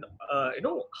 So, and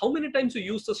how many times you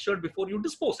use this shirt before you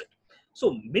dispose it.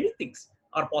 So many things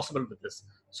are possible with this.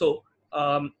 So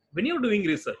when you're doing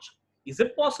research, is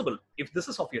it possible, if this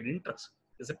is of your interest,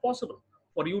 is it possible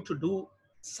for you to do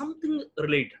something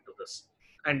related to this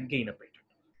and gain a patent?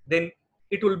 Then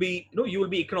it will be, you will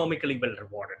be economically well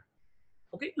rewarded.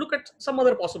 Okay, look at some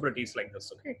other possibilities like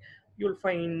this. Okay, you'll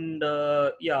find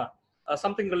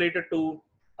something related to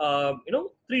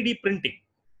 3D printing,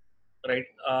 right?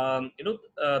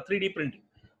 3D printing.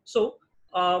 So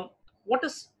what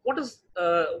is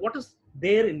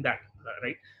there in that,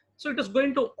 right? So it is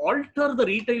going to alter the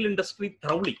retail industry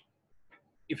thoroughly.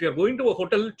 If you're going to a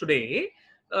hotel today,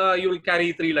 you will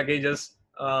carry 3 luggages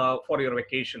for your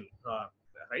vacation,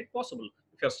 right? Possible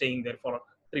if you're staying there for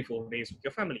 3-4 days with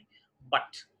your family.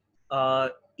 But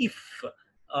if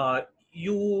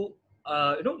you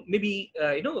maybe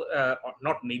or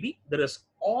not maybe, there is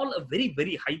all a very,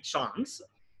 very high chance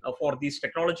for these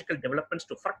technological developments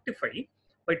to fructify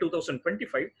by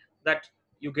 2025, that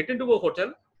you get into a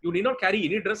hotel, you need not carry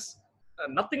any dress,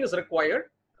 nothing is required,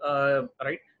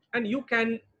 right? And you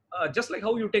can just like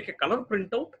how you take a color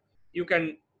printout, you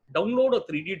can download a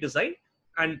 3D design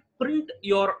and print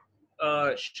your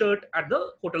shirt at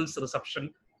the hotel's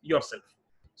reception yourself.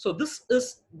 So this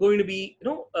is going to be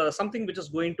something which is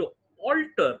going to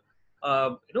alter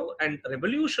and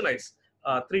revolutionize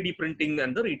 3D printing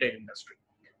and the retail industry.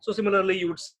 So similarly, you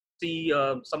would see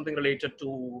something related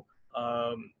to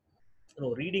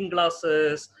reading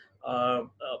glasses,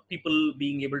 people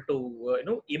being able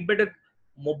to embedded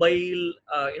mobile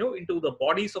into the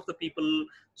bodies of the people.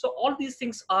 So all these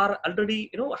things are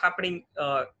already happening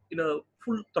in a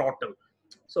full throttle.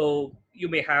 So you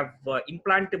may have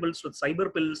implantables with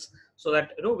cyber pills, so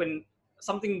that when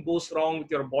something goes wrong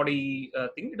with your body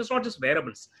thing, it is not just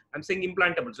wearables. I'm saying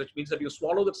implantables, which means that you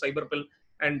swallow the cyber pill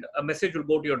and a message will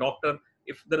go to your doctor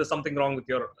if there is something wrong with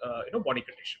your body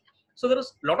condition. So there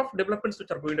is a lot of developments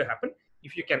which are going to happen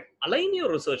if you can align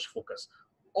your research focus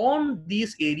on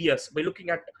these areas by looking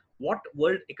at what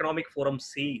World Economic Forum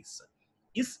says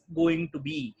is going to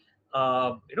be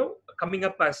coming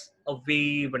up as a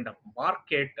wave and a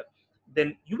market,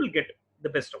 then you will get the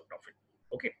best out of it.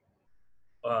 Okay.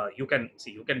 You can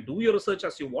do your research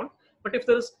as you want, but if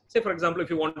there is, say for example, if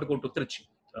you want to go to Trichy,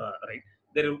 right,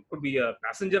 there could be a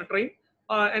passenger train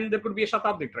and there could be a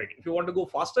Shatabdi train. If you want to go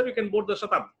faster, you can board the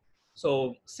Shatabdi.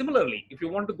 So similarly, if you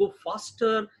want to go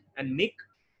faster and make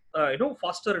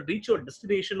faster and reach your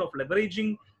destination of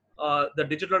leveraging the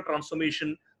digital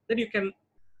transformation, then you can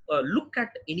look at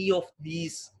any of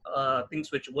these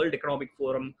things which World Economic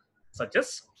Forum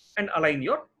suggests and align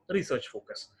your research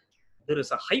focus. There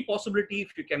is a high possibility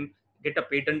if you can get a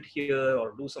patent here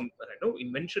or do some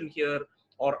invention here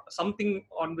or something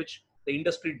on which the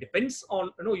industry depends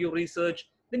on your research,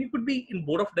 then you could be in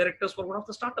board of directors for one of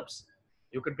the startups.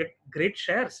 You could get great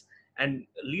shares and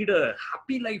lead a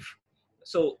happy life.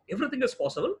 So everything is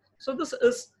possible. So this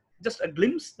is just a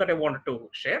glimpse that I wanted to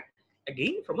share,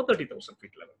 again from a 30,000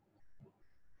 feet level.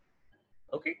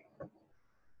 Okay.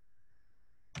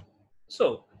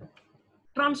 So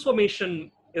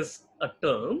transformation is a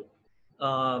term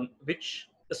which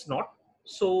is not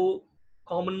so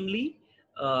commonly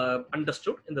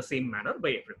understood in the same manner by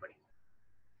everybody.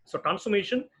 So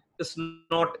transformation is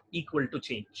not equal to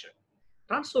change.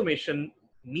 Transformation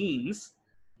means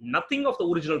nothing of the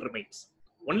original remains.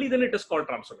 Only then it is called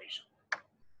transformation.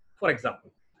 For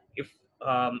example, if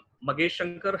Magesh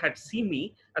Shankar had seen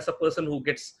me as a person who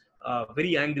gets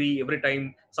very angry every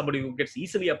time, somebody who gets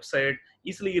easily upset,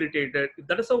 easily irritated, if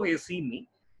that is how he has seen me,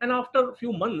 and after a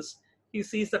few months, he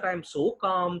sees that I am so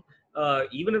calm.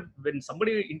 Even if when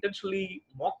somebody intentionally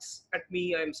mocks at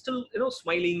me, I am still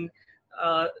smiling.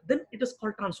 Then it is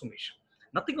called transformation.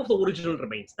 Nothing of the original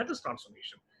remains. That is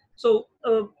transformation. So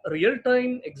a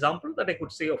real-time example that I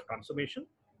could say of transformation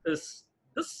is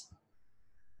this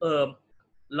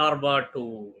larva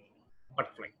to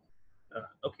butterfly.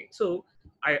 Okay, so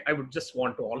I would just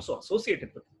want to also associate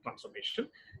it with transformation,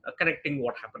 connecting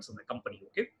what happens in the company.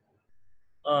 Okay,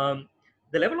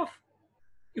 the level of,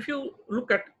 if you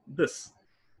look at this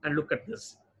and look at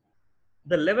this,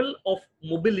 the level of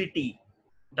mobility,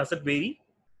 does it vary?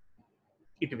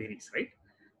 It varies, right?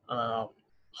 Uh,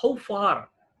 how far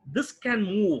this can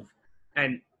move,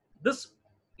 and this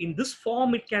in this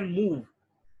form it can move,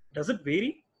 does it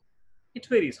vary? It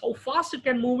varies. How fast it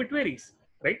can move, it varies,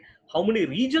 right? How many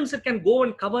regions it can go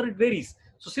and cover, it varies.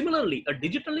 So similarly, a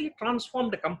digitally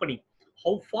transformed company,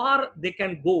 how far they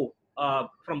can go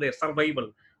from their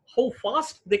survival, how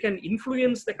fast they can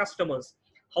influence the customers,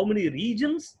 how many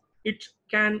regions it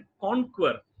can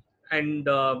conquer, and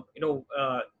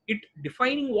it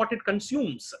defining what it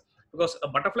consumes, because a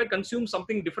butterfly consumes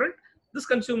something different, this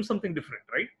consumes something different,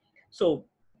 right? So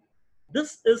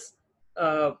this is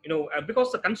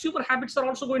because the consumer habits are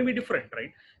also going to be different,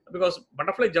 right? Because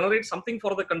butterfly generates something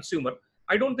for the consumer,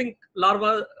 I don't think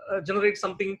larva generates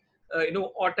something at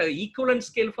an equivalent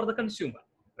scale for the consumer,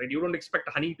 right? You don't expect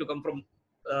honey to come from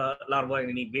larva in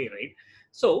any way, right?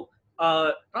 So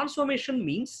transformation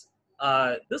means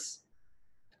this.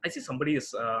 I see somebody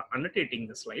is annotating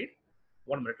the slide.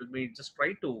 1 minute, let me just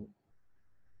try to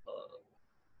uh,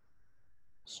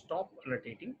 stop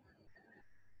annotating.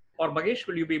 Or Magesh,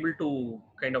 will you be able to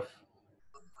kind of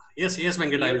Yes, Venkat,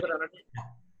 I clear will. the annotation?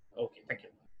 Okay, thank you.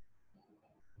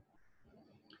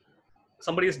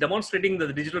 Somebody is demonstrating that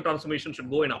the digital transformation should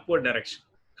go in upward direction.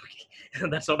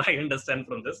 That's what I understand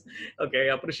from this. Okay,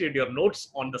 I appreciate your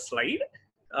notes on the slide.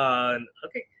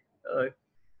 Okay, uh,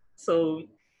 so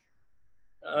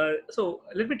so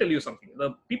let me tell you something.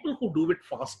 The people who do it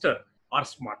faster are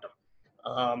smarter.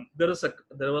 There was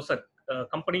a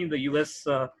company in the US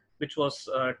which was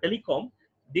telecom.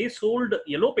 They sold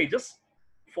Yellow Pages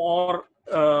for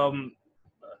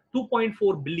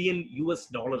 2.4 billion US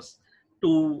dollars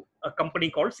to a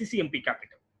company called CCMP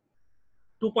Capital.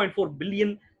 2.4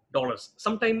 billion dollars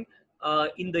sometime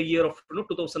in the year of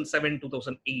 2007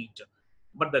 2008.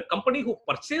 But the company who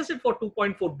purchased it for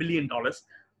 2.4 billion dollars,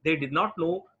 they did not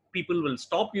know people will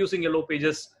stop using Yellow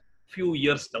Pages few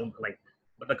years down the line.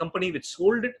 But the company which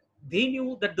sold it, they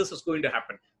knew that this is going to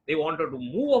happen. They wanted to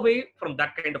move away from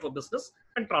that kind of a business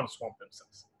and transform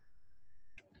themselves.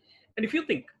 And if you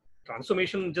think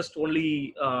transformation just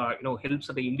only helps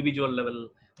at the individual level,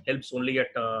 helps only at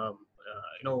at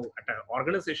an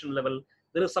organization level,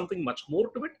 there is something much more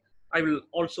to it. I will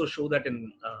also show that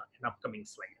in an upcoming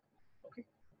slide. Okay.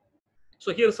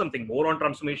 So here's something more on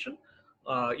transformation.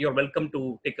 You're welcome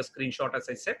to take a screenshot, as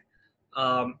I said.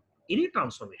 Any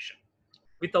transformation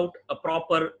without a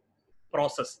proper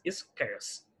process is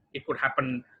chaos. It could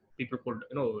happen. People could,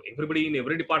 everybody in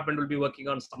every department will be working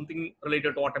on something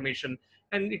related to automation,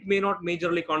 and it may not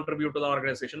majorly contribute to the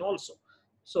organization also.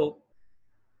 So,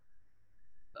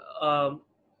 um,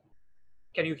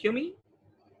 can you hear me?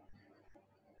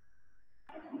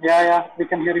 Yeah, we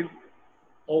can hear you.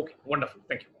 Okay, wonderful.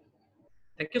 Thank you.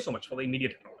 Thank you so much for the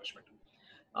immediate acknowledgement.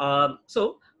 Um,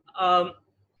 so, um,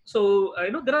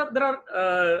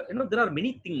 there are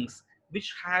many things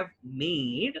which have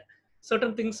made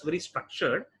certain things very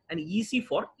structured and easy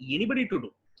for anybody to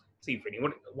do. See, if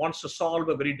anyone wants to solve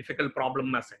a very difficult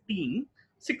problem as a team,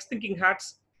 six thinking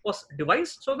hats was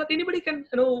devised so that anybody can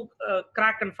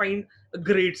crack and find a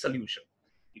great solution.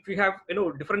 If you have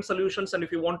different solutions and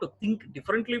if you want to think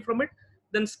differently from it,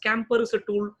 then Scamper is a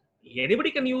tool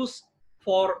anybody can use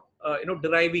for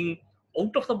deriving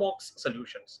out of the box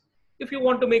solutions. If you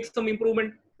want to make some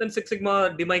improvement, then Six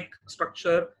Sigma DMIC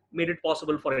structure made it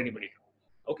possible for anybody.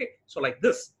 Okay, so like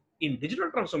this in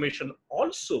digital transformation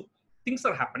also things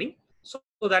are happening so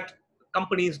that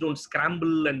companies don't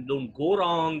scramble and don't go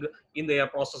wrong in their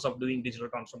process of doing digital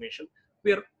transformation.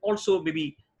 We are also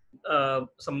maybe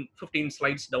some 15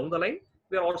 slides down the line,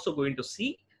 we are also going to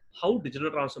see how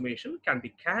digital transformation can be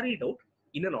carried out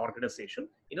in an organization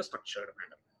in a structured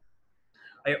manner.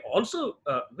 I also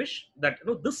wish that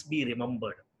this be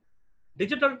remembered.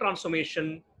 Digital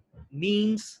transformation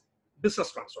means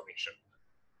business transformation.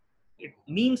 It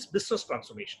means business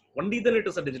transformation. Only then it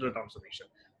is a digital transformation.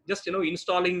 Just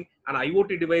installing an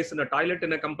IoT device in a toilet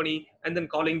in a company and then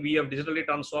calling we have digitally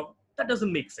transformed, that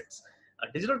doesn't make sense.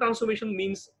 A digital transformation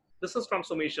means business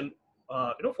transformation,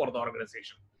 for the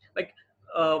organization. Like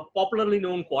popularly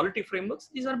known quality frameworks,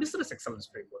 these are business excellence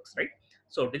frameworks, right?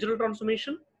 So digital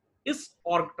transformation is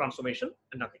org transformation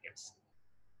and nothing else.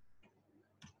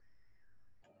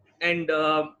 And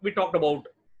we talked about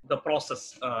the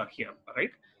process here,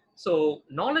 right? So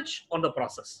knowledge on the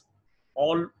process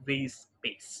always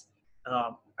pays.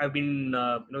 I've been,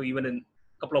 even in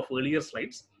a couple of earlier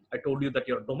slides, I told you that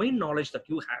your domain knowledge that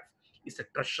you have is a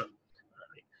treasure.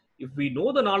 If we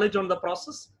know the knowledge on the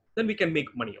process, then we can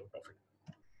make money out of it.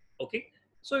 Okay,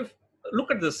 so if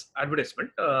look at this advertisement,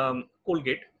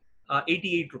 Colgate,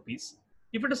 88 rupees.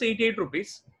 If it is 88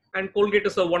 rupees and Colgate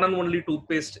is the one and only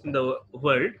toothpaste in the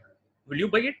world, will you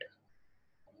buy it?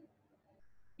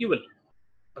 You will,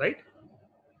 right?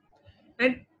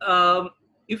 And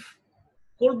if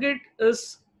Colgate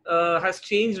has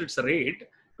changed its rate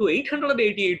to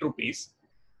 888 rupees,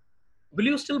 will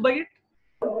you still buy it?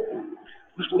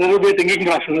 There will be a thinking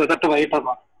process that to buy it or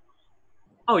not.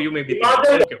 Oh, you may be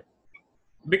thinking, okay.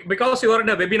 Because you are in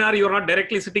a webinar, you are not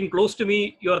directly sitting close to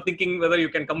me. You are thinking whether you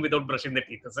can come without brushing the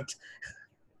teeth, is it?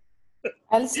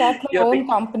 I'll start my own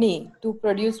company to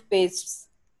produce pastes.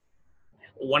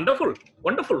 Wonderful,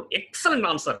 wonderful, excellent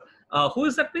answer. Who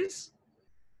is that, please?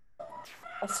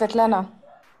 Svetlana.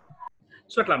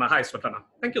 Svetlana, hi Svetlana.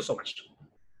 Thank you so much.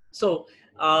 So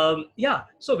yeah,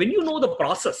 so when you know the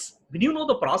process,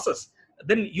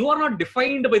 then you are not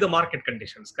defined by the market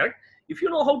conditions, correct? If you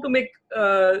know how to make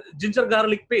ginger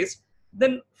garlic paste,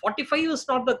 then 45 is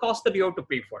not the cost that you have to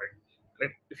pay for it,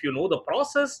 right? If you know the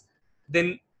process,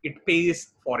 then it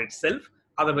pays for itself.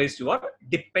 Otherwise, you are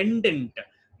dependent.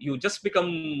 You just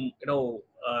become,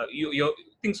 your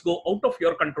things go out of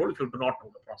your control if you do not know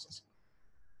the process.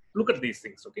 Look at these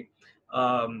things, okay?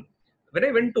 When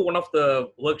I went to one of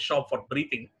the workshop for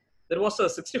breathing, there was a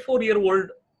 64-year-old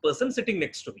person sitting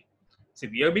next to me. See,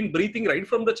 we have been breathing right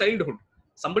from the childhood.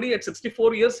 Somebody at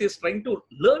 64 years is trying to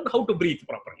learn how to breathe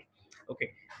properly. Okay,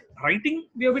 writing,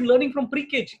 we have been learning from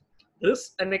pre-KG. There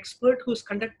is an expert who is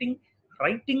conducting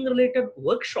writing-related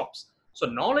workshops. So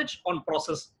knowledge on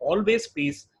process always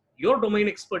pays. Your domain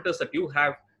expertise that you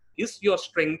have is your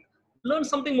strength. Learn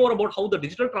something more about how the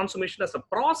digital transformation as a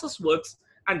process works,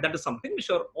 and that is something which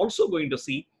you are also going to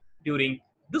see during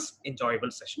this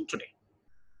enjoyable session today.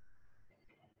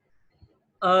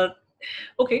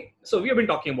 Okay, so we have been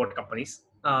talking about companies.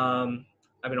 I've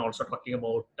been also talking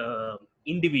about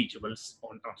individuals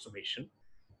on transformation.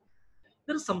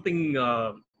 There is something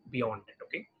beyond it,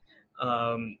 okay?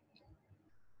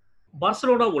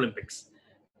 Barcelona Olympics.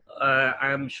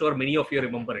 I am sure many of you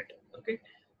remember it, okay?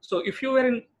 So if you were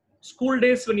in school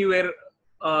days when you were,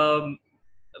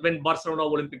 when Barcelona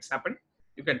Olympics happened,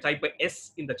 you can type a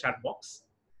S in the chat box.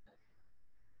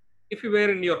 If you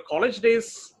were in your college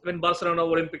days when Barcelona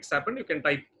Olympics happened, you can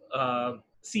type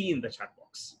C in the chat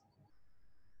box.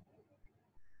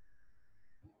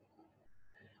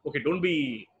 Okay, don't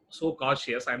be so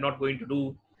cautious. I'm not going to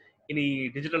do any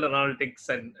digital analytics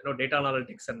and data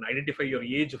analytics and identify your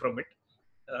age from it.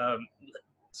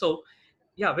 So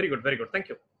Yeah, very good, very good. Thank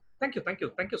you. Thank you, thank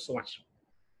you, thank you so much.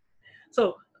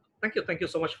 So thank you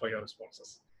so much for your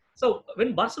responses. So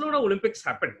when Barcelona Olympics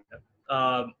happened,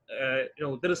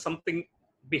 there is something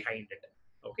behind it.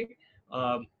 Okay,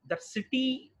 that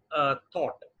city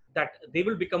thought that they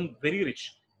will become very rich,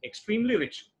 extremely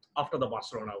rich after the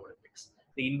Barcelona Olympics.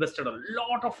 They invested a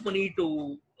lot of money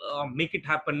to make it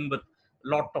happen with a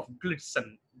lot of glitz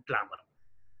and glamour.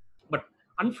 But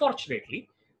unfortunately,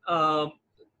 uh,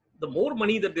 the more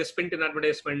money that they spent in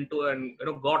advertisement to, and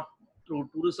got through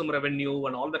tourism revenue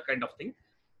and all that kind of thing,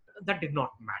 that did not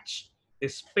match. They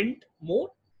spent more,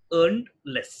 earned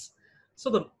less. So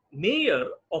the mayor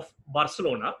of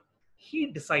Barcelona,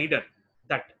 he decided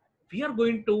that we are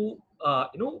going to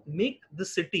make the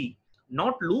city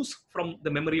not lose from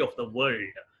the memory of the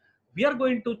world. We are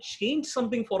going to change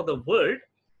something for the world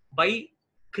by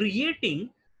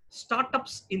creating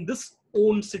startups in this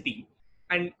own city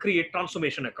and create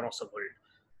transformation across the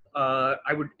world.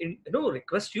 I would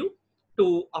request you to,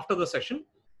 after the session,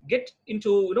 get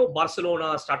into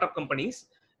Barcelona startup companies.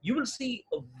 You will see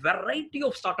a variety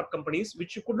of startup companies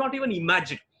which you could not even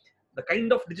imagine. The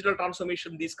kind of digital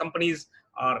transformation these companies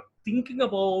are thinking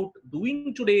about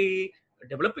doing today,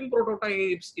 developing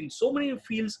prototypes in so many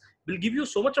fields, will give you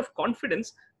so much of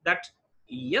confidence that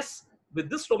yes, with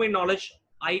this domain knowledge,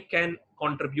 I can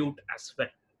contribute as well.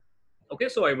 Okay,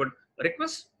 so I would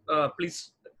request,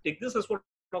 please take this as one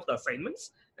of the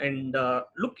assignments and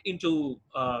look into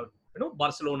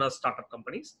Barcelona startup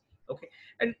companies. Okay,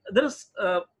 and there is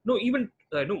no even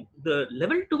the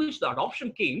level to which the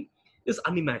adoption came is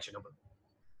unimaginable.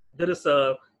 There is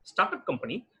a startup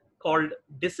company called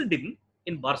Decidim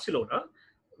in Barcelona,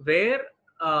 where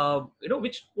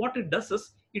which what it does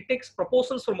is it takes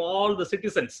proposals from all the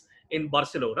citizens in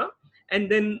Barcelona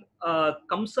and then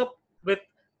comes up with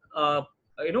uh,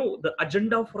 the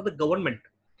agenda for the government.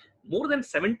 More than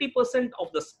 70%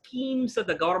 of the schemes that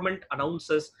the government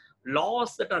announces,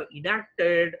 laws that are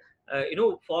enacted,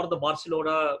 for the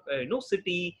Barcelona,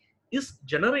 city, is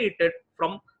generated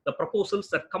from the proposals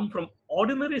that come from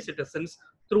ordinary citizens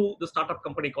through the startup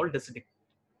company called Decidic.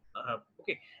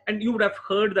 Okay, and you would have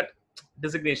heard that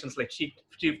designations like chief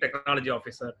technology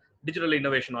officer, digital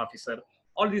innovation officer,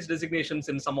 all these designations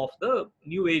in some of the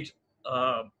new age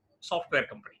software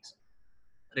companies.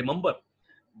 Remember,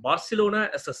 Barcelona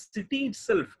as a city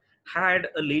itself had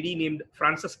a lady named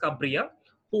Francesca Bria,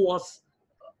 who was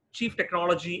chief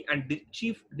technology and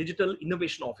chief digital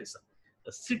innovation officer.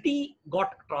 The city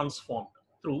got transformed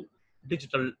through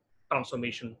digital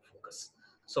transformation focus.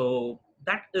 So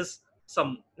that is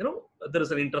some, there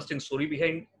is an interesting story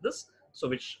behind this. So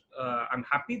which I'm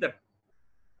happy that,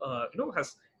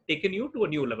 has taken you to a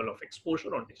new level of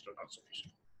exposure on digital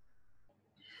transformation.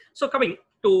 So coming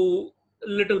to a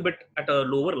little bit at a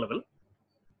lower level,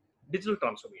 digital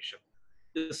transformation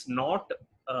is not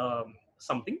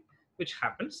something which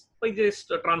happens by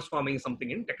just transforming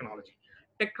something in technology.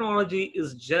 Technology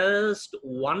is just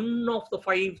one of the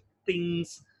 5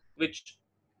 things which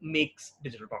makes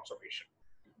digital transformation.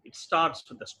 It starts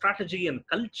with the strategy and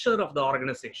culture of the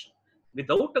organization.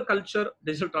 Without a culture,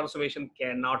 digital transformation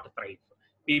cannot thrive.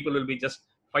 People will be just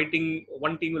fighting,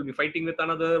 one team will be fighting with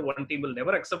another, one team will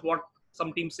never accept what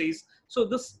some team says. So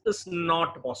this is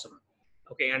not possible.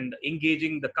 Okay, and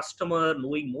engaging the customer,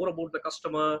 knowing more about the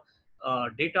customer,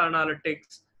 data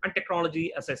analytics and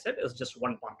technology, as I said, is just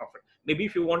one part of it. Maybe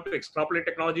if you want to extrapolate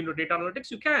technology into data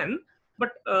analytics, you can,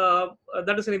 but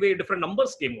that is anyway a different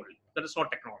numbers game only. That is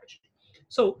not technology.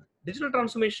 So digital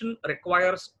transformation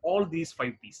requires all these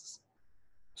 5 pieces.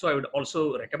 So I would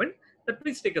also recommend that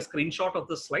please take a screenshot of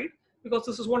this slide, because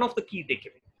this is one of the key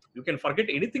takeaways. You can forget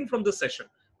anything from this session,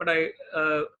 but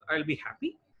I'll be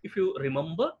happy if you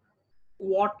remember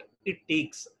what it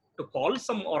takes to call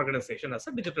some organization as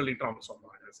a digitally transformed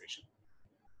organization.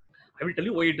 I will tell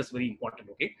you why it is very important.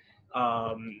 Okay,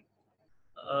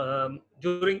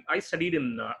 during I studied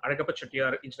in Aragappa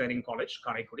Chettiar Engineering College,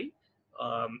 Karaikudi.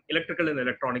 Electrical and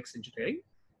electronics engineering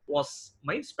was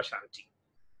my specialty.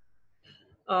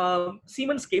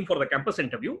 Siemens came for the campus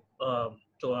interview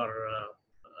to our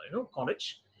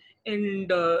college,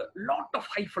 and a lot of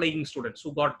high-flying students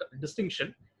who got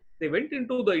distinction. They went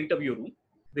into the interview room.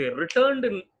 They returned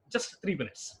in just 3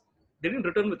 minutes. They didn't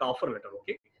return with offer letter.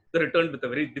 Okay, they returned with a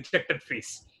very dejected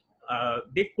face.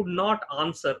 They could not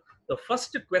answer the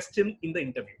first question in the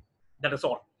interview. That is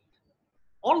all.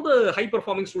 All the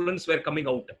high-performing students were coming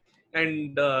out,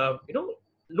 and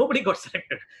nobody got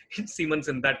selected in Siemens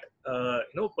in that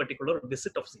particular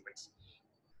visit of Siemens.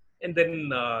 And then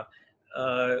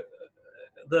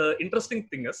the interesting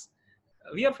thing is,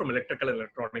 we are from electrical and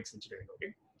electronics engineering.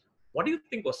 Okay, What do you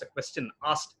think was the question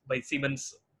asked by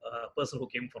Siemens person who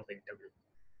came for the interview?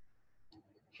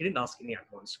 He didn't ask any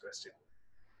advanced question.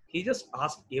 He just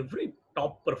asked every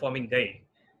top performing guy,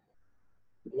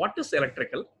 what is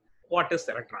electrical? What is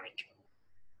electronic?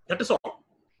 That is all.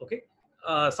 Okay.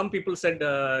 Some people said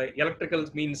electrical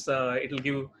means it will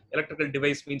give, electrical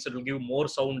device means it will give more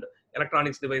sound.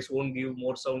 Electronics device won't give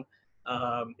more sound.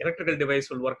 Electrical device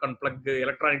will work on plug.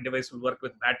 Electronic device will work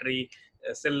with battery,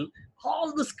 cell.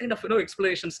 All this kind of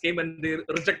explanations came and they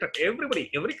rejected everybody.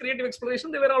 Every creative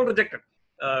explanation they were all rejected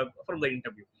from the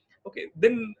interview. Okay,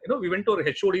 then we went to our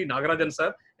HOD Nagarajan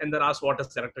sir and then asked, what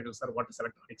is electrical sir, what is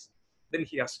electronics? Then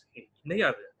he asked, hey,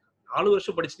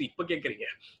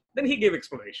 then he gave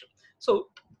explanation. So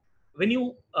when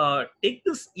you take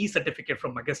this e-certificate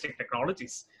from Magestic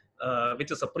Technologies,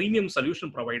 which is a premium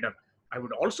solution provider, I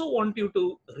would also want you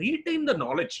to retain the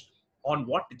knowledge on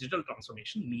what digital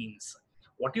transformation means.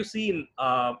 What you see in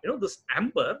this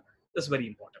amber is very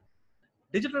important.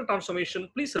 Digital transformation,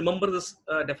 please remember this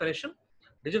definition.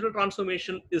 Digital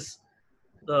transformation is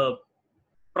the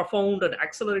profound and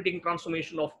accelerating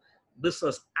transformation of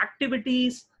business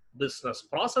activities, business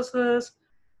processes,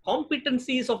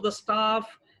 competencies of the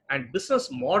staff, and business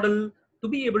model to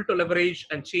be able to leverage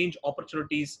and change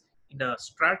opportunities in a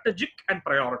strategic and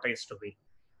prioritized way.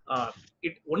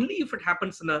 It only if it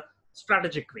happens in a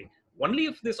strategic way, only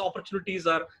if these opportunities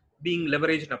are being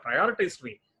leveraged in a prioritized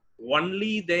way,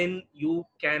 only then you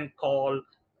can call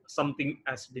something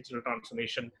as digital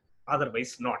transformation,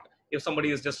 otherwise not. If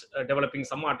somebody is just developing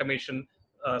some automation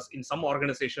in some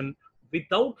organization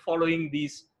without following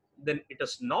these, then it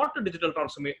is not a digital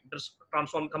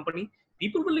transform company.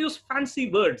 People will use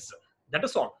fancy words, that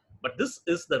is all. But this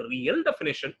is the real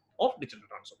definition of digital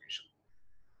transformation.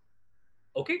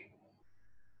 Okay?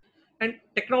 And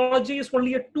technology is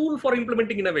only a tool for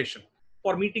implementing innovation,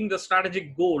 for meeting the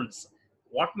strategic goals.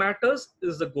 What matters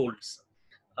is the goals.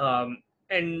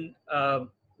 And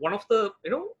one of the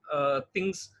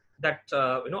things that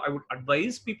I would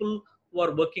advise people who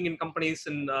are working in companies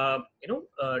and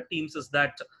teams is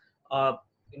that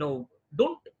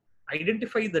don't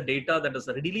identify the data that is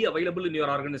readily available in your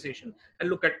organization and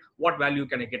look at what value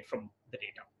can I get from the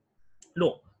data.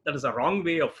 No, that is a wrong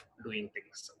way of doing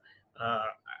things.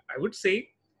 I would say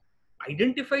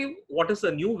identify what is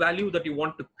the new value that you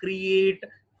want to create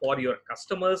for your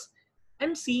customers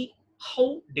and see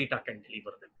how data can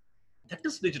deliver them. That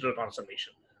is digital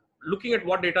transformation. Looking at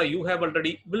what data you have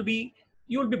already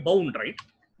you will be bound, right?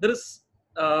 There is,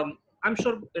 I'm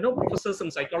sure, professors in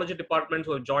psychology departments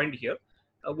who have joined here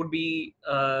would be,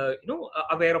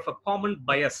 aware of a common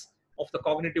bias of the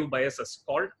cognitive biases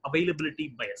called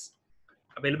availability bias.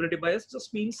 Availability bias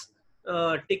just means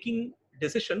taking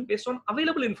decision based on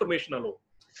available information alone.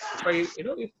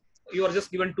 If you are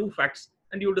just given two facts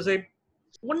and you decide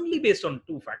only based on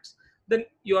two facts, then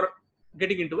you are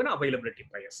getting into an availability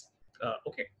bias.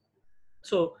 Okay,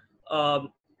 so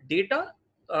data,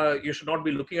 you should not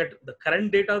be looking at the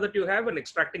current data that you have and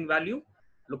extracting value.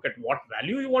 Look at what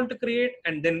value you want to create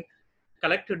and then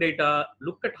collect the data,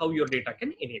 look at how your data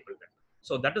can enable that.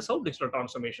 So that is how digital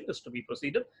transformation is to be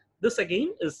proceeded. This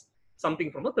again is something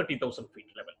from a 30,000 feet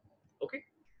level. Okay.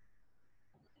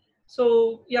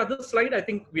 So yeah, this slide, I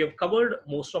think we have covered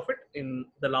most of it in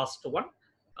the last one.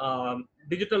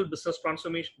 Digital business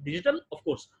transformation. Digital, of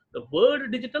course, the word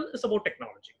digital is about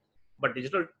technology, but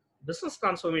digital business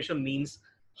transformation means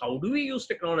how do we use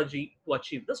technology to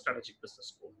achieve the strategic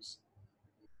business goals.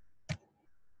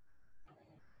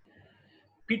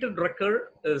 Peter Drucker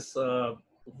is a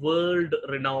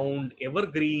world-renowned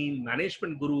evergreen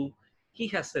management guru. He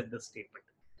has said this statement: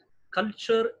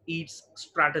 culture eats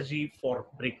strategy for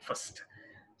breakfast.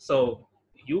 So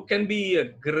you can be a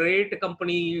great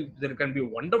company, there can be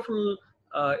wonderful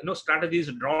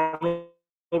strategies drawn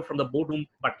out from the boardroom,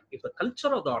 but if the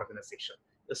culture of the organization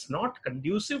is not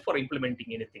conducive for implementing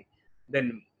anything,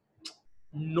 then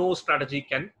no strategy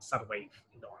can survive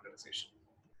in the organization.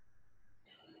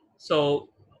 So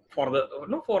for the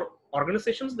for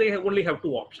organizations, they only have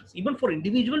two options. Even for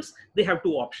individuals, they have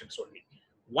two options only.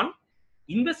 One,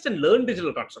 invest and learn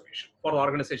digital transformation. For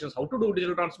organizations, how to do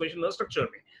digital transformation in a structured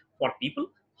way. For people,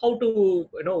 how to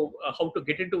how to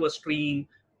get into a stream,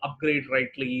 upgrade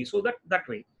rightly, so that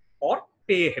way, or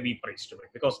pay a heavy price to it,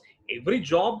 because every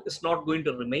job is not going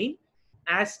to remain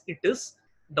as it is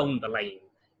down the line.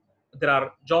 There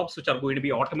are jobs which are going to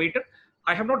be automated.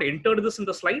 I have not entered this in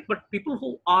the slide, but people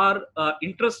who are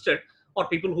interested, or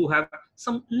people who have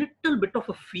some little bit of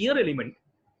a fear element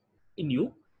in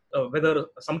you, whether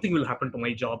something will happen to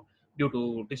my job due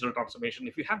to digital transformation.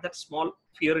 If you have that small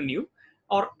fear in you,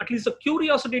 or at least a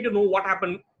curiosity to know what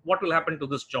happened what will happen to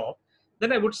this job,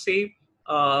 then I would say,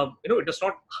 it is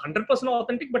not 100%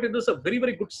 authentic, but it is a very,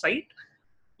 very good site.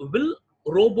 Will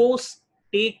robos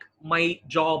take my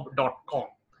job.com?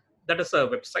 That is a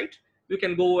website. You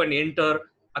can go and enter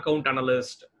account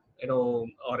analyst, or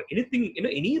anything,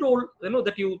 any role,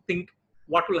 that you think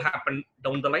what will happen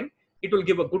down the line. It will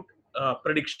give a good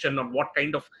prediction on what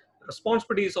kind of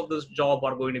responsibilities of this job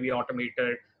are going to be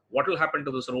automated, what will happen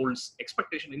to those roles,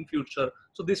 expectation in future.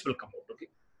 So this will come out. Okay.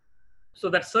 So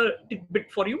that's a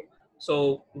tidbit for you.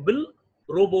 So will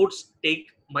robots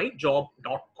take my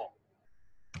job.com?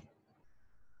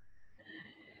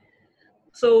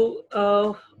 So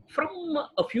from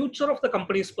a future of the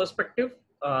company's perspective,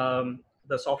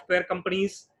 the software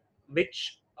companies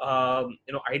which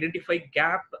identify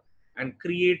gap and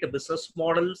create business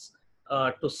models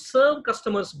to serve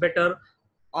customers better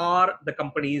are the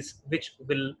companies which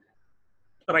will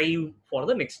thrive for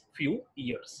the next few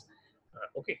years.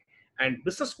 Okay, and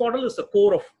business model is the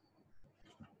core of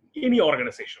any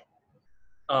organization.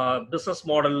 Business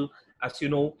model, as you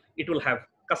know, it will have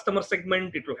customer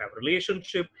segment, it will have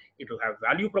relationship, it will have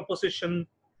value proposition,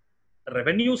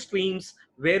 revenue streams,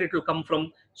 where it will come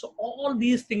from. So all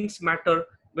these things matter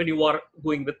when you are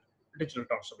going with digital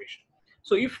transformation.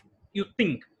 So if you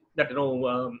think that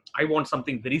I want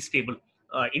something very stable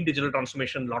in digital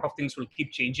transformation, a lot of things will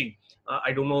keep changing.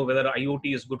 I don't know whether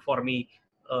IoT is good for me.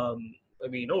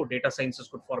 Maybe data science is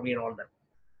good for me and all that.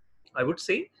 I would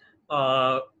say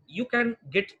you can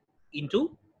get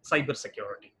into cyber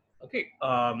security. Okay,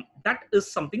 that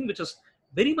is something which is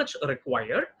very much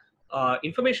required.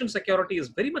 Information security is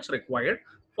very much required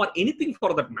for anything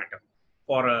for that matter.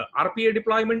 For RPA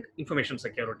deployment, information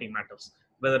security matters.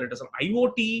 Whether it is an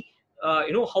IoT,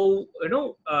 how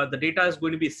the data is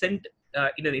going to be sent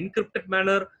in an encrypted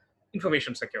manner,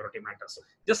 information security matters.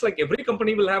 Just like every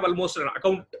company will have almost an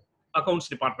accounts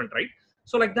department, right?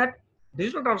 So like that,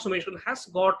 digital transformation has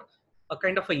got a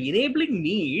kind of an enabling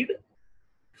need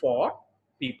for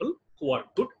people who are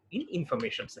good in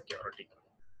information security.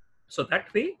 So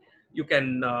that way you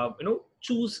can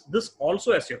choose this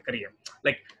also as your career.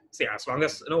 Like say, as long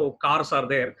as cars are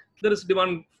there, there is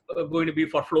demand going to be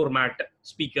for floor mat,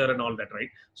 speaker and all that, right?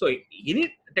 So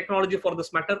any technology for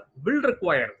this matter will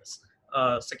require this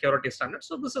security standard.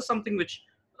 So this is something which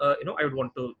I would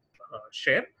want to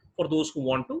share for those who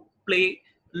want to play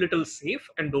little safe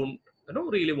and don't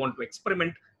really want to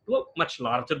experiment to a much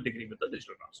larger degree with the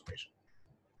digital transformation.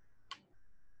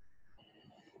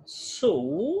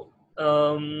 So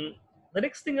the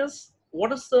next thing is,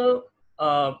 what is the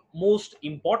most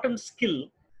important skill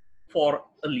for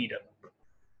a leader,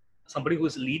 somebody who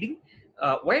is leading?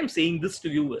 Why I'm saying this to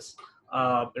you is,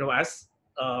 as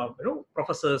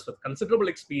professors with considerable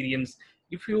experience,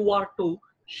 if you are to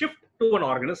shift to an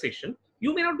organization,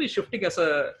 you may not be shifting as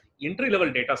a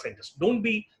entry-level data scientist. Don't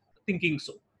be thinking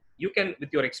so. You can,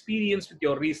 with your experience, with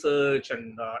your research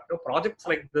and projects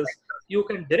like this, you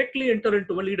can directly enter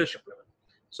into a leadership level.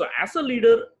 So as a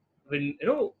leader, when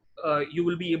you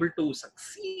will be able to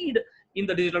succeed in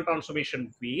the digital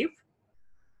transformation wave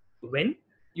when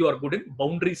you are good in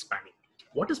boundary spanning.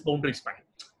 What is boundary spanning?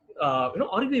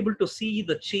 Are you able to see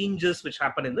the changes which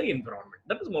happen in the environment?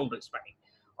 That is boundary spanning.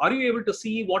 Are you able to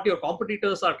see what your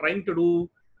competitors are trying to do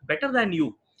better than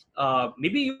you?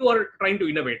 Maybe you are trying to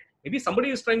innovate. Maybe somebody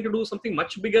is trying to do something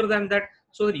much bigger than that,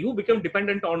 so that you become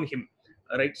dependent on him,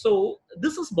 right? So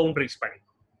this is boundary spanning.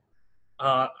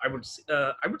 I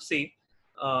would say,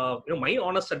 my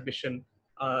honest admission,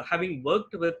 having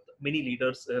worked with many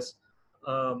leaders, is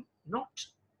not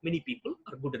many people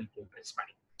are good in boundary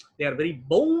spanning. They are very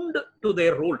bound to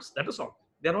their roles. That is all.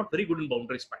 They are not very good in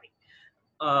boundary spanning.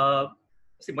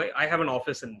 I have an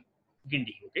office in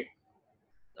Gindi. Okay,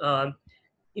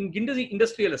 in Gindi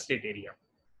industrial estate area,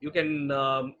 you can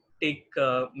take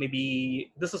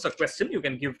maybe this is a question. You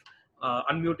can give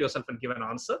unmute yourself and give an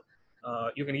answer.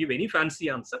 You can give any fancy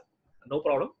answer, no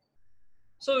problem.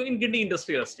 So in Gindi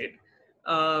industrial estate,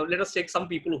 let us take some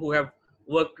people who have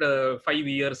worked 5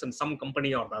 years in some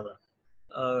company or the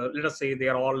other. Let us say they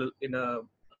are all in a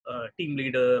team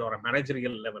leader or a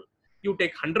managerial level. You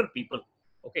take 100 people,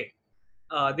 okay?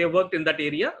 They worked in that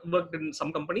area, worked in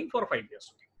some company for 5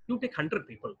 years. Okay? You take 100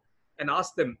 people and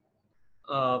ask them,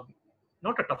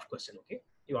 not a tough question, okay?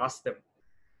 You ask them,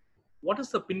 what is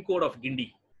the PIN code of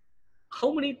Gindi?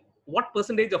 What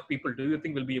percentage of people do you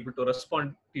think will be able to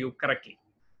respond to you correctly?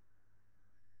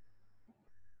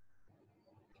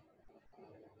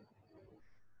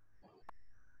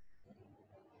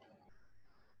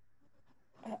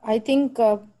 I think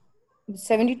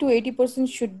 70 to 80%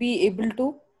 should be able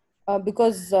to,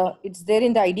 because it's there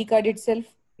in the ID card itself.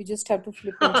 You just have to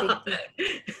flip and check the.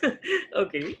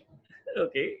 Okay.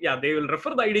 Okay. Yeah, they will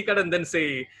refer the ID card and then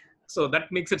say, so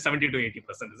that makes it 70 to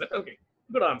 80%. Is it? Okay.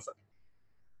 Good answer.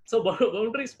 So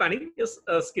boundary spanning is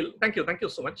a skill. Thank you. Thank you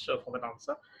so much for that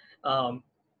answer. Um,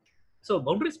 so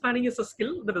boundary spanning is a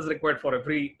skill that is required for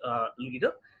every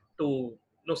leader to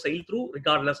sail through,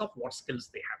 regardless of what skills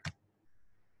they have.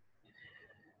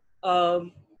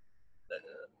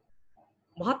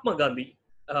 Mahatma Gandhi,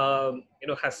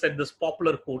 has said this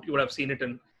popular quote. You would have seen it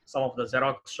in some of the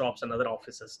Xerox shops and other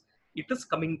offices. It is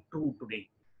coming true today.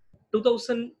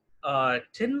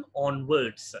 2010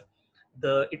 onwards,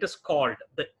 it is called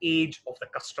the age of the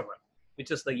customer, which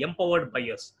is the empowered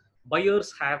buyers.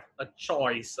 Buyers have a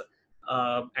choice,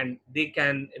 and they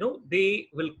can, they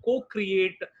will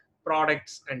co-create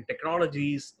products and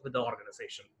technologies with the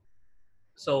organization.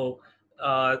 So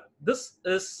this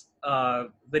is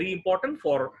very important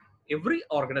for every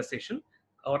organization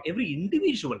or every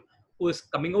individual who is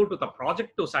coming out with a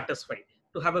project to satisfy,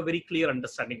 to have a very clear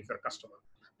understanding of your customer.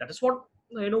 That is what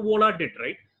Ola did,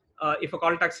 right? If a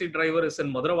call taxi driver is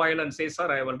in Madurai and says,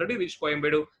 "Sir, I have already reached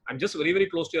Coimbatore. I'm just very very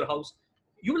close to your house,"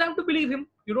 you will have to believe him.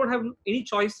 You don't have any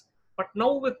choice. But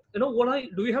now with Ola,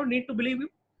 do you have need to believe him?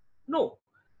 No.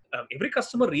 Every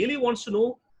customer really wants to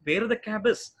know where the cab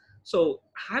is. So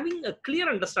having a clear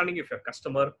understanding of your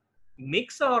customer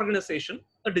makes an organization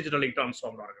a digitally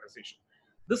transformed organization.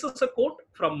 This is a quote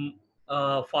from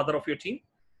father of your team.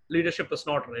 Leadership is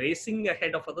not racing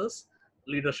ahead of others.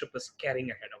 Leadership is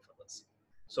caring ahead of others.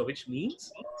 So which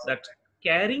means that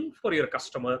caring for your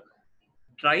customer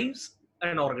drives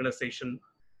an organization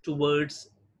towards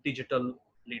digital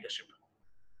leadership.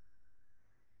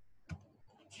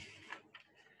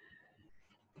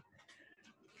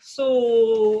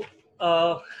 So,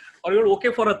 are you all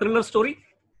okay for a thriller story?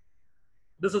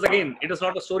 This is again, it is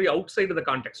not a story outside of the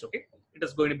context, okay? It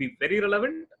is going to be very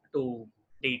relevant to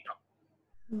data.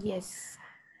 Yes.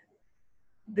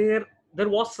 There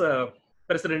was a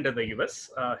president in the US.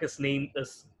 His name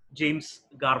is James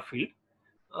Garfield.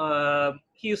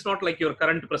 He is not like your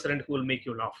current president who will make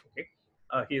you laugh, okay?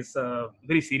 He is a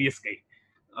very serious guy.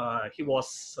 He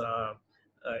was,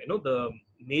 the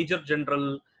major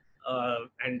general,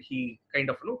 and he kind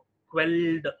of,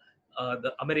 quelled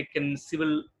the American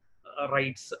civil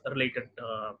rights related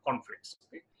conflicts.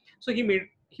 Okay? So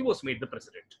he was made the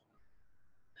president.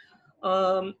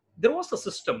 There was a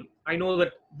system. I know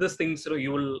that these things,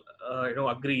 you will,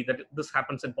 agree that this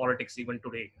happens in politics even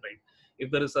today, right? If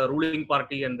there is a ruling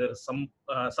party and there is some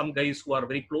guys who are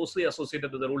very closely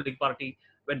associated with the ruling party,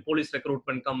 when police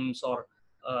recruitment comes or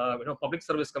public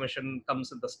service commission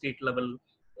comes at the state level,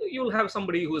 you will have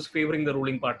somebody who is favoring the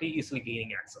ruling party easily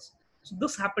gaining access. So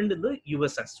this happened in the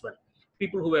US as well.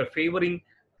 People who were favoring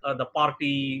the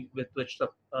party with which the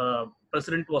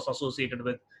president was associated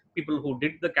with, people who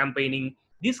did the campaigning,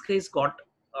 these guys got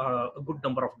a good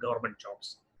number of government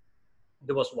jobs.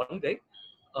 There was one guy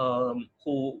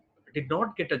who did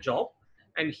not get a job,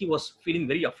 and he was feeling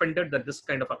very offended that this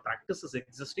kind of a practice is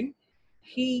existing.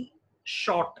 He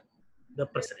shot the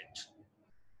president.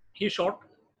 He shot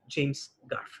James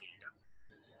Garfield.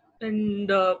 And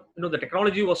the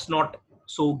technology was not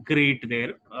so great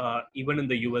there, even in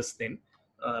the US then.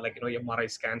 MRI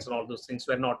scans and all those things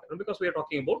were not, because we are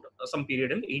talking about some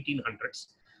period in 1800s.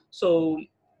 So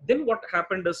then what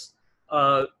happened is,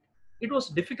 it was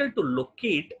difficult to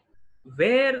locate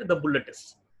where the bullet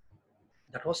is.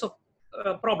 That was a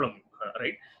problem,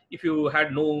 right? If you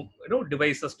had no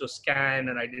devices to scan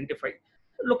and identify,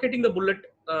 locating the bullet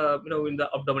in the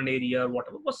abdomen area or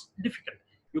whatever was difficult.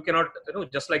 You cannot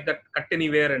just like that cut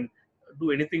anywhere and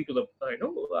do anything to the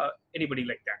anybody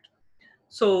like that.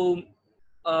 So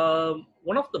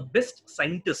one of the best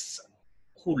scientists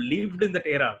who lived in that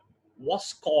era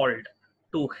was called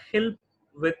to help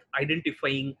with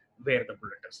identifying where the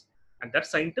bullet is, and that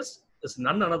scientist is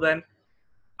none other than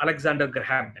Alexander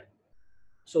Graham Bell.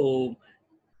 So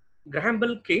Graham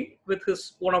Bell came with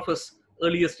one of his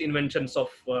earliest inventions of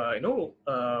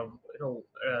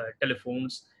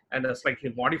telephones, and a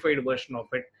slightly modified version of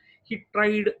it. He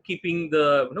tried keeping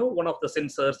the one of the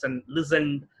sensors and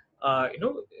listened.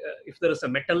 If there is a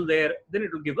metal there, then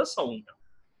it will give a sound.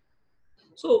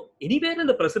 So anywhere in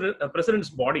the president's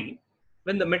body,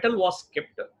 when the metal was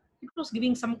kept, it was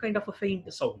giving some kind of a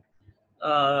faint sound.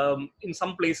 In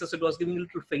some places it was giving a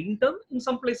little fainter, in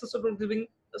some places it was giving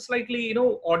a slightly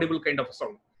audible kind of a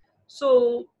sound.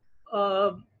 So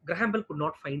Graham Bell could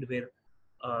not find where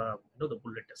the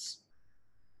bullet is.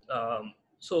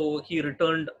 So he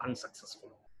returned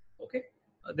unsuccessful. Okay,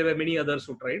 there were many others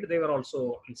who tried, they were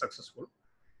also unsuccessful.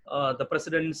 The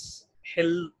president's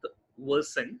health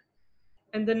worsened,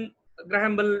 and then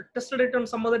Graham Bell tested it on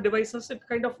some other devices. It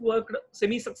kind of worked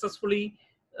semi-successfully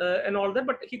and all that,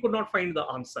 but he could not find the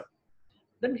answer.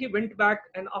 Then he went back,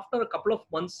 and after a couple of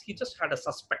months, he just had a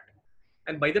suspect.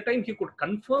 And by the time he could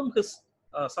confirm his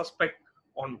suspect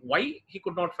on why he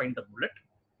could not find the bullet,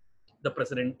 the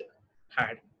president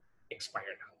had expired.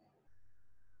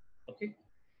 Okay,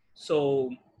 so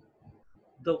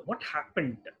what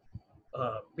happened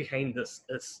behind this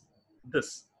is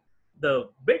this: the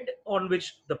bed on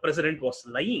which the president was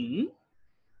lying,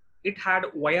 it had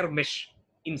wire mesh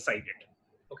inside it.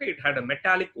 Okay, it had a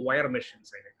metallic wire mesh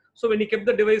inside it. So when he kept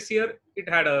the device here, it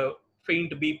had a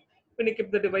faint beep. When he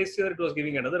kept the device here, it was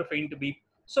giving another faint beep.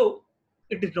 So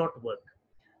it did not work.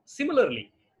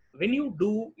 Similarly, when you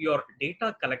do your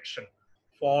data collection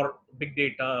for big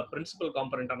data, principal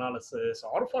component analysis,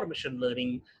 or for machine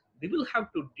learning, we will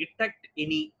have to detect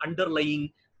any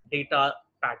underlying data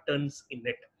patterns in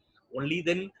it. Only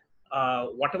then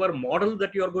whatever model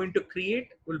that you are going to create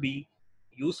will be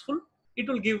useful. It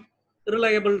will give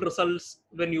reliable results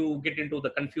when you get into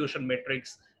the confusion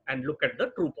matrix and look at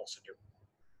the true positive.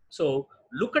 So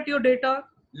look at your data,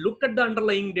 look at the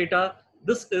underlying data.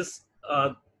 This is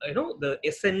the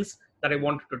essence that I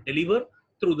wanted to deliver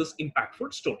through this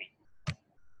impactful story.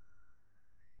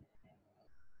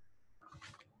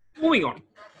 Moving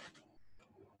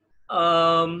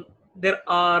on. There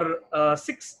are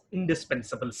 6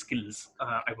 indispensable skills,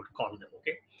 I would call them.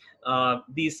 Okay,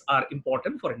 these are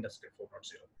important for Industry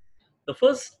 4.0. The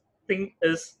first thing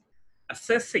is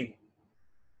assessing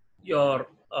your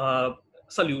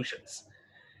solutions.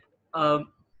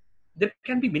 There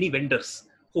can be many vendors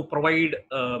who provide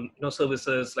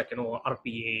services like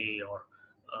RPA,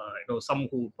 or some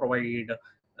who provide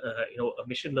a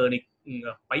machine learning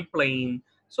pipeline.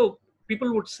 So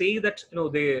people would say that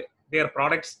their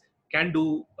products can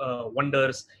do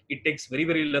wonders. It takes very,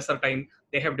 very lesser time.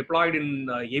 They have deployed in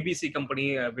ABC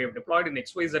company, we have deployed in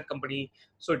XYZ company,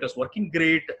 so it is working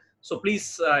great. So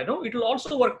please, it will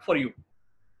also work for you.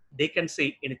 They can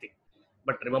say anything,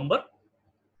 but remember,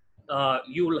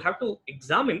 you will have to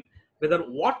examine whether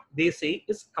what they say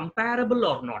is comparable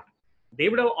or not. They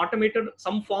would have automated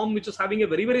some form which is having a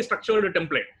very, very structured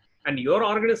template, and your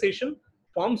organization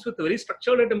forms with a very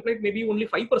structured template, maybe only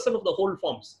 5% of the whole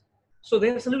forms. So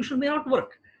their solution may not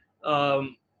work.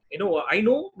 I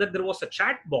know that there was a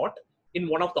chat bot in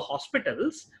one of the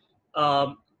hospitals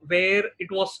where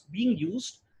it was being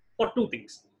used for 2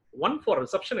 things. One for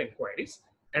reception inquiries,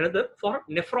 another for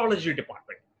nephrology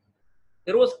department.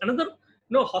 There was another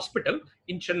hospital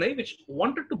in Chennai which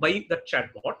wanted to buy that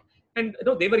chatbot, and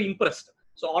they were impressed.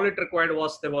 So all it required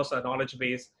was there was a knowledge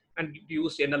base, and it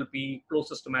used NLP,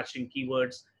 closest matching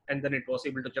keywords, and then it was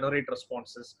able to generate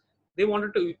responses. They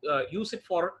wanted to use it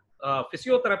for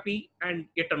physiotherapy and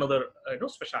yet another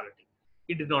specialty.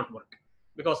 It did not work,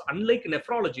 because unlike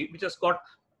nephrology, which has got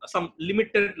some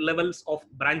limited levels of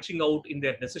branching out in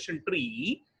their decision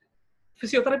tree,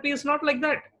 physiotherapy is not like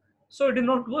that. So it did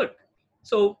not work.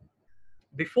 So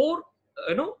before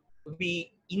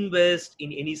we invest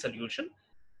in any solution,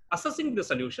 assessing the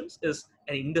solutions is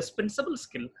an indispensable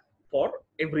skill for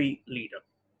every leader.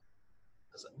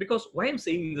 Because why I'm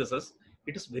saying this is,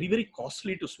 it is very, very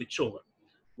costly to switch over.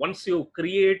 Once you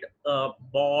create a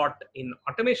bot in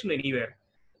Automation Anywhere,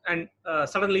 and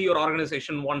suddenly your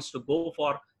organization wants to go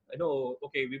for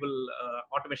okay, we will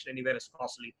Automation Anywhere is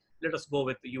costly, let us go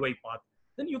with the UiPath.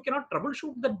 Then you cannot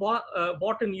troubleshoot the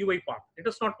bot in UiPath. It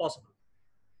is not possible.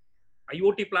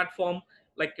 IoT platform,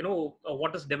 like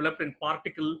what is developed in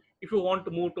Particle, if you want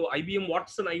to move to IBM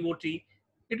Watson IoT,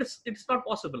 it's not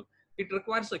possible. It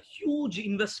requires a huge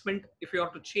investment if you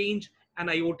are to change an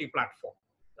IoT platform.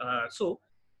 So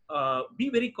be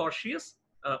very cautious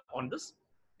on this.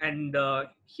 And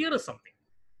here is something.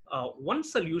 One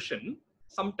solution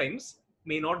sometimes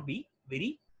may not be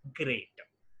very great.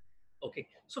 Okay,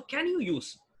 so can you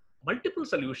use multiple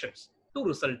solutions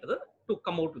to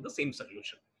come out with the same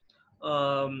solution?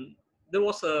 There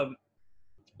was a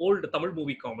old Tamil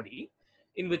movie comedy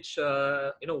in which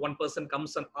one person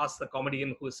comes and asks the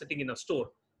comedian who is sitting in a store,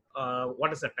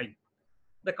 what is the time?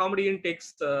 The comedian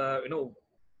takes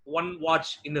one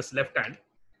watch in his left hand,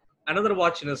 another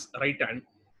watch in his right hand.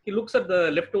 He looks at the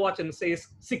left watch and says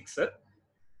 6.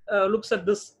 Looks at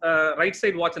this right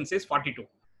side watch and says 42.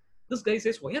 This guy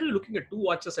says, why are you looking at 2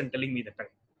 watches and telling me the time?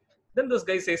 Then this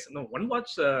guy says, no, one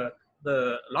watch,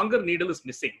 the longer needle is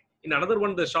missing. In another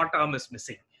one, the short arm is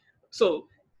missing. So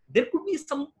there could be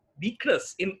some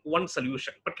weakness in one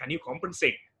solution, but can you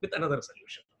compensate with another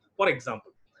solution? For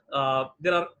example,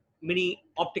 there are many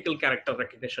optical character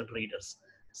recognition readers.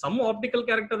 Some optical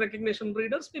character recognition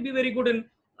readers may be very good in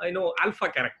alpha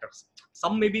characters.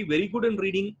 Some may be very good in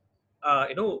reading,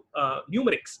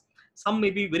 numerics. Some may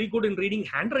be very good in reading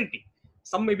handwriting.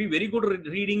 Some may be very good at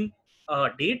reading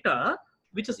data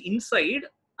which is inside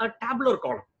a tabular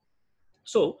column.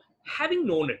 So having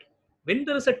known it, when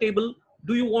there is a table,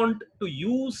 do you want to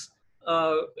use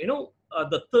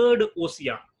the third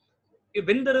OCR?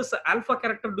 When there is an alpha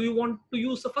character, do you want to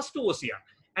use the first OCR?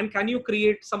 And can you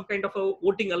create some kind of a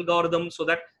voting algorithm so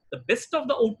that the best of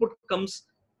the output comes,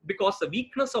 because the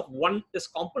weakness of one is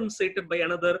compensated by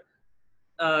another?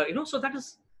 So that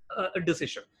is a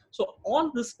decision. So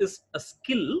all this is a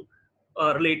skill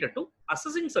related to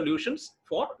assessing solutions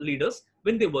for leaders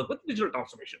when they work with digital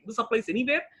transformation. This applies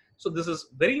anywhere. So this is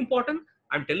very important.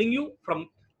 I'm telling you from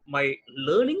my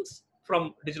learnings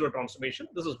from digital transformation,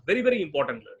 this is very, very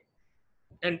important learning.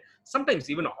 And sometimes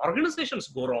even organizations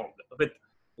go wrong with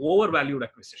overvalued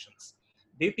acquisitions.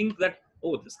 They think that,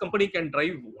 oh, this company can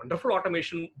drive wonderful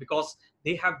automation because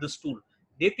they have this tool.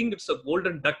 They think it's a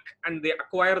golden duck and they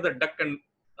acquire the duck and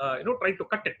try to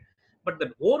cut it. But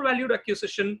the overvalued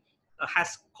acquisition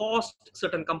has cost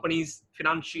certain companies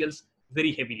financials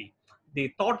very heavily.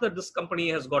 They thought that this company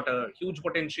has got a huge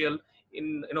potential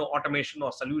in automation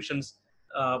or solutions,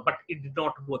 but it did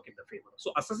not work in the favor.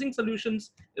 So assessing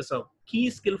solutions is a key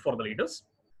skill for the leaders.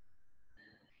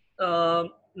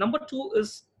 Number two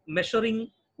is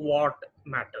measuring what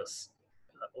matters.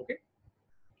 Okay,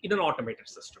 in an automated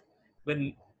system,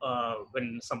 when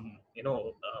some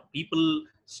people,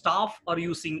 staff are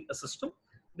using a system,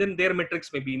 then their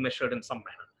metrics may be measured in some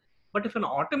manner. But if an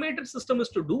automated system is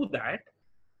to do that,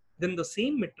 then the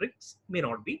same metrics may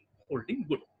not be holding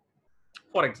good.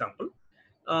 For example,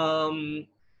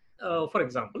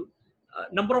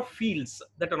 number of fields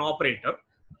that an operator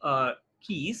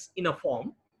keys in a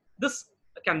form, this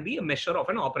can be a measure of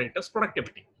an operator's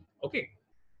productivity. Okay,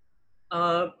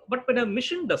 but when a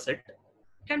machine does it,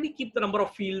 can we keep the number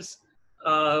of fields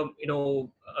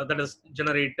that is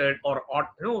generated or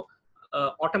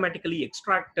automatically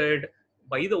extracted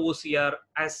by the OCR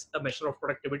as a measure of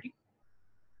productivity?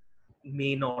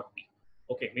 May not be.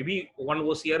 Okay, maybe one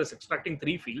OCR is extracting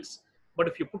 3 fields, but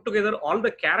if you put together all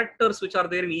the characters which are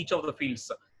there in each of the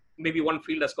fields, maybe one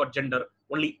field has got gender,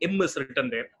 only M is written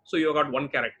there, so you got 1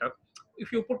 character.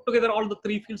 If you put together all the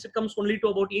 3 fields, it comes only to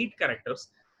about 8 characters.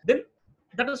 Then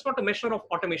that is not a measure of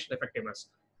automation effectiveness.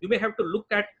 You may have to look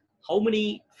at how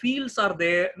many fields are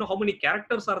there, how many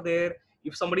characters are there.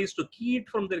 If somebody is to key it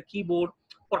from their keyboard,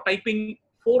 for typing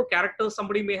 4 characters,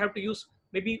 somebody may have to use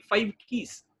maybe 5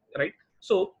 keys, right?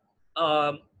 So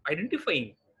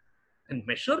identifying and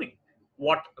measuring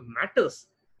what matters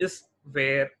is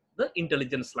where the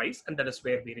intelligence lies, and that is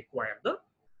where we require the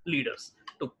leaders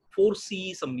to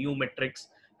foresee some new metrics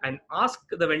and ask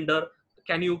the vendor,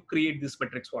 can you create these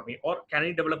metrics for me, or can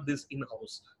I develop this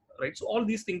in-house, right? So all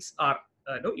these things are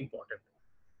important.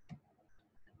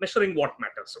 Measuring what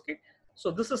matters. Okay,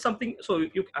 so this is something. So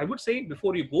I would say,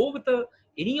 before you go with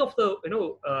any of the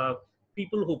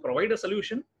people who provide a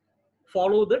solution,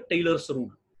 follow the Taylor's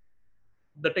rule.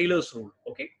 The Taylor's rule.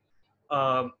 Okay,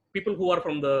 people who are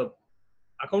from the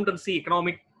accountancy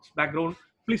economics background,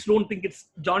 please don't think it's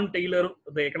John Taylor,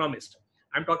 the economist.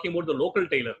 I'm talking about the local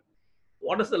Taylor.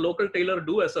 What does the local Taylor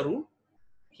do as a rule?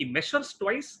 He measures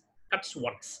twice, cuts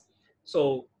once.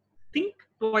 So think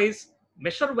twice,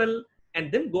 measure well,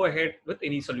 and then go ahead with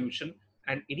any solution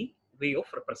and any way of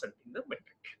representing the metric.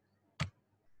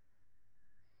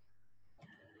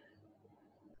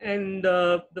 And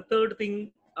the third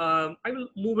thing, I will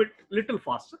move it a little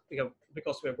faster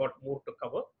because we have got more to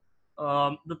cover.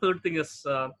 The third thing is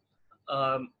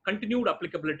continued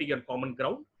applicability and common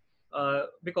ground,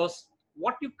 because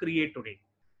what you create today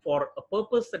for a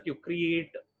purpose that you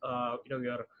create,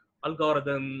 your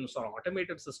algorithms or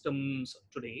automated systems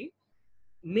today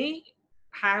may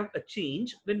have a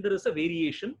change when there is a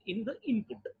variation in the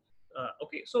input.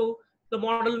 Okay, so the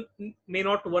model may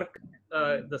not work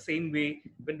the same way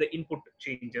when the input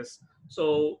changes.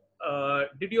 So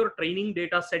did your training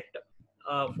data set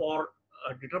for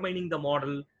determining the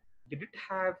model, did it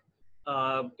have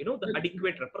the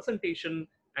adequate representation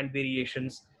and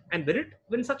variations? And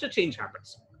when such a change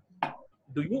happens,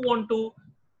 do you want to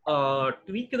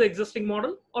tweak the existing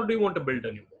model, or do you want to build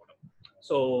a new model?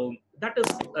 So that is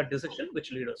a decision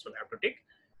which leaders will have to take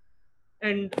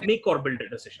and make or build a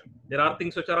decision. There are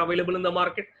things which are available in the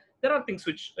market. There are things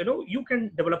which you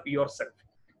can develop yourself.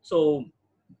 So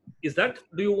is that,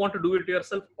 do you want to do it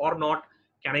yourself or not?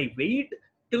 Can I wait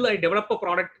till I develop a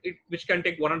product which can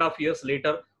take 1.5 years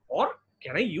later, or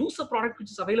can I use a product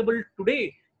which is available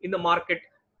today in the market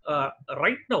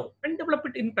right now and develop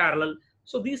it in parallel?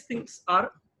 So these things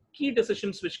are key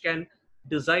decisions which can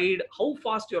decide how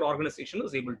fast your organization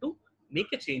is able to make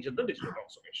a change in the digital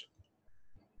transformation.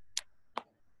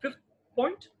 Fifth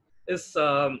point is,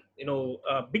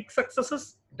 big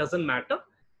successes doesn't matter.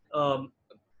 Um,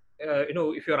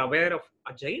 if you're aware of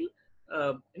agile,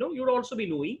 you would also be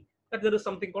knowing that there is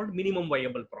something called minimum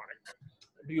viable product.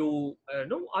 Do you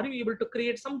know, are you able to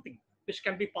create something which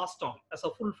can be passed on as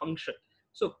a full function?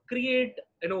 So create,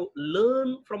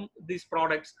 learn from these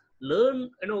products, learn,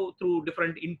 through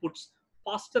different inputs,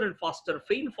 faster and faster,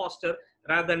 fail faster,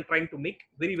 rather than trying to make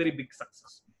very, very big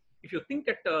success. If you think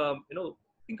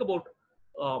think about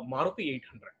Maruti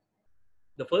 800,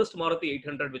 the first Maruti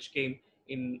 800, which came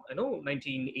in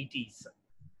 1980s.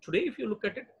 Today, if you look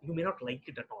at it, you may not like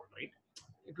it at all, right?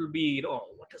 It will be,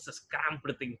 what is this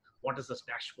cramped thing? What is this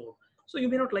dashboard? So you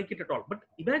may not like it at all. But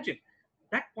imagine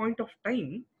that point of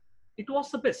time, it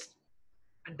was the best.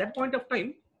 At that point of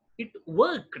time, it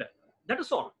worked. That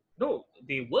is all. No,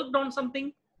 they worked on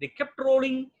something, they kept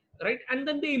rolling, right? And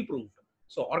then they improved.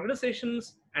 So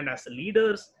organizations and as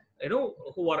leaders,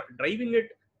 who are driving it,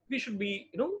 we should be,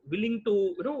 willing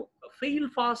to, fail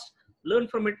fast, learn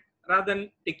from it, rather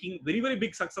than taking very, very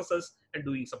big successes and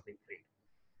doing something great.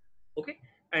 Okay.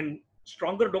 And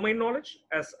stronger domain knowledge,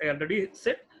 as I already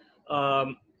said,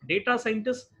 data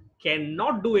scientists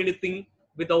cannot do anything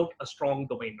without a strong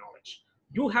domain knowledge.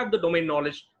 You have the domain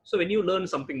knowledge, so when you learn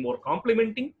something more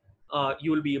complementing,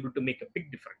 you will be able to make a big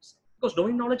difference, because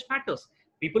domain knowledge matters.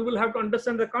 People will have to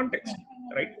understand the context,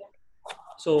 right?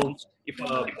 So if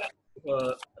a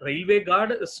railway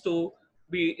guard is to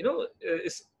be,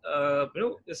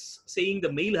 is saying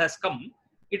the mail has come,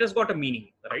 it has got a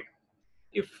meaning, right?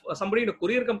 If somebody in a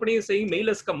courier company is saying mail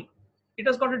has come, it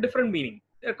has got a different meaning.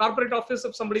 A corporate office,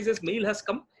 if somebody says mail has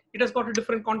come, it has got a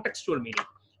different contextual meaning,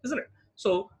 isn't it?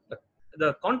 So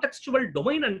the contextual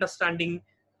domain understanding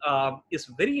is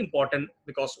very important,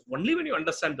 because only when you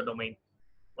understand the domain,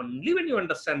 only when you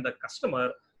understand the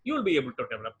customer, you will be able to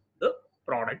develop the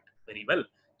product very well.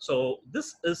 So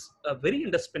this is a very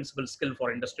indispensable skill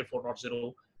for Industry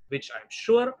 4.0, which I'm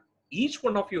sure each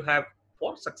one of you have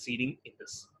for succeeding in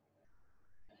this.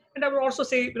 And I would also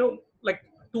say, like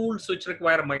tools which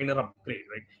require a minor upgrade,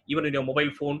 right? Even in your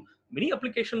mobile phone, many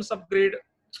applications upgrade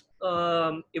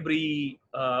every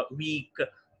week.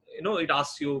 It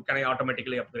asks you, can I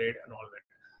automatically upgrade and all that.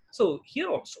 So here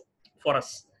also, for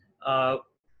us,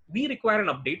 we require an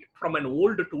update from an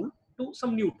old tool to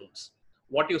some new tools.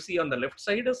 What you see on the left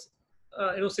side is,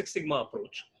 Six Sigma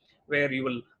approach, where you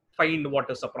will find what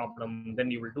is the problem,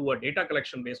 then you will do a data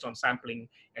collection based on sampling,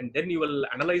 and then you will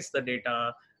analyze the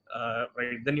data,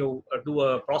 right? Then you do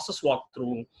a process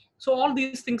walkthrough. So all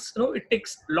these things, it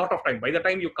takes a lot of time. By the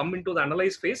time you come into the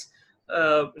analyze phase,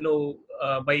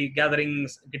 by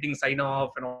gatherings, getting sign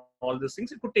off and all these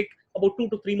things, it could take about 2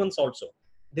 to 3 months also.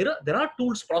 There are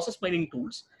tools, process mining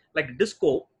tools like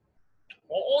Disco.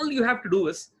 All you have to do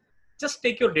is just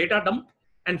take your data dump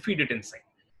and feed it inside.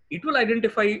 It will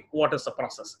identify what is the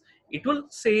process. It will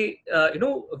say,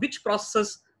 which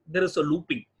process there is a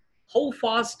looping, how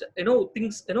fast,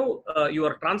 things,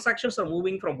 your transactions are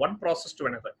moving from one process to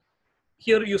another.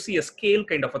 Here you see a scale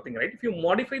kind of a thing, right? If you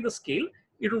modify the scale,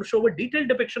 it will show a detailed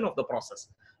depiction of the process.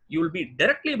 You will be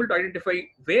directly able to identify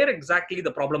where exactly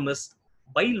the problem is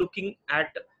by looking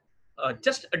at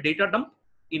just a data dump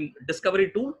in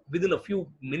discovery tool within a few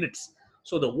minutes.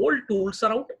 So the old tools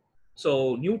are out,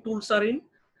 so new tools are in.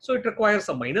 So it requires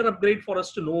a minor upgrade for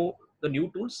us to know the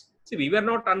new tools. See, we were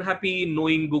not unhappy in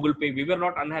knowing Google Pay. We were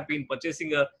not unhappy in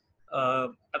purchasing a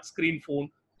touchscreen phone.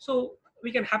 So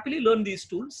we can happily learn these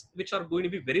tools, which are going to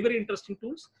be very, very interesting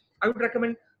tools. I would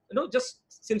recommend, just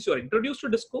since you are introduced to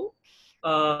Disco,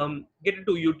 get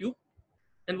into YouTube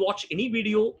and watch any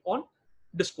video on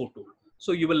Disco tool.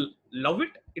 So you will love it.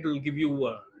 It will give you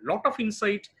a lot of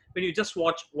insight when you just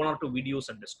watch 1 or 2 videos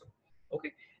on Disco.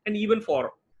 Okay. And even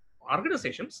for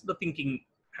organizations, the thinking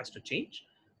has to change.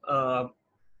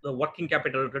 The working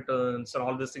capital returns and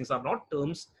all these things are not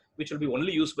terms which will be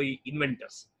only used by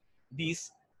inventors.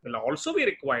 These will also be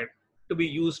required to be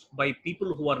used by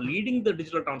people who are leading the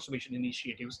digital transformation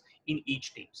initiatives in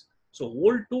each teams. So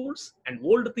old tools and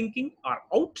old thinking are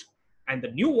out, and the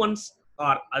new ones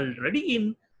are already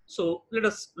in. So let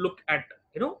us look at,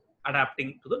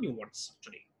 adapting to the new ones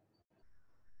today.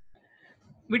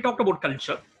 We talked about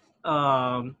culture.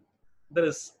 There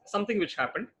is something which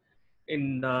happened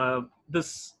in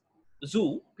this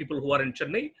zoo. People who are in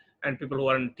Chennai and people who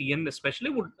are in TN especially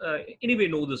would anyway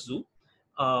know this zoo,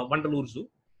 Vandalur Zoo.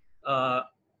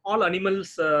 All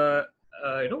animals,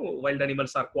 wild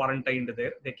animals are quarantined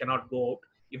there. They cannot go out.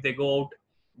 If they go out,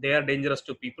 they are dangerous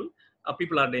to people.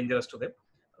 People are dangerous to them.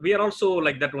 we are also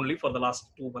like that only for the last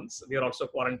 2 months. We are also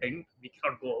quarantined. We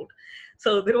cannot go out.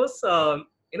 So there was,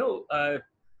 you know,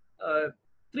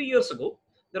 3 years ago,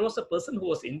 there was a person who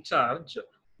was in charge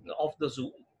of the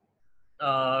zoo.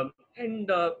 And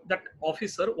that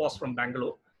officer was from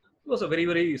Bangalore. He was a very,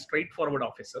 very straightforward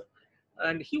officer.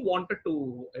 And he wanted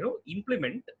to, you know,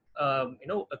 implement, you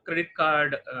know, a credit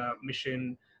card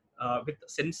machine with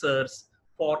sensors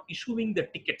for issuing the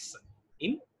tickets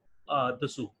in the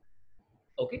zoo.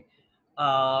 Okay.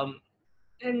 Um,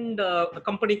 and a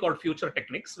company called Future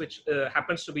Technics, which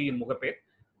happens to be in Mugapet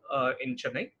in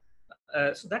Chennai.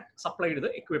 So that supplied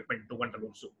the equipment to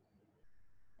Vantalur Zoo.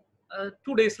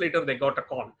 2 days later, they got a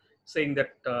call saying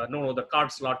that no, the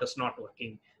card slot is not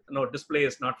working. No, display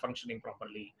is not functioning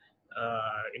properly.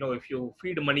 You know, if you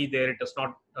feed money there, it is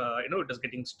not. You know, it is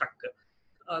getting stuck.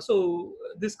 So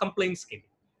these complaints came.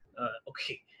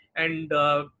 Okay, and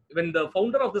when the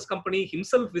founder of this company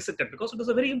himself visited, because it was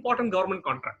a very important government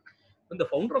contract, when the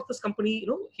founder of this company, you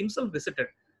know, himself visited,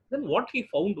 then what he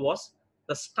found was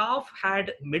the staff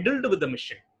had meddled with the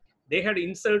machine. They had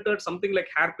inserted something like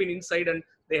hairpin inside, and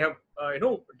they have you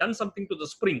know, done something to the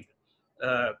spring.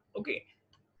 Okay,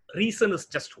 reason is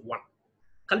just one: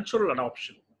 cultural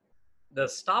adoption. The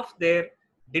staff there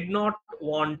did not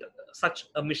want such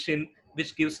a machine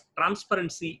which gives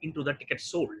transparency into the ticket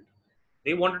sold.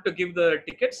 They wanted to give the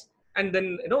tickets, and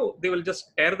then, you know, they will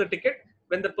just tear the ticket.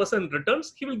 When the person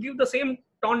returns, he will give the same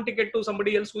torn ticket to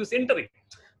somebody else who is entering.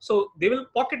 So they will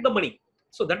pocket the money.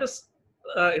 So that is,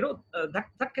 you know,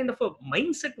 that kind of a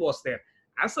mindset was there.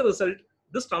 As a result,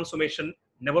 this transformation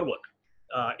never worked.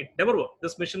 It never worked.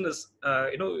 This mission is,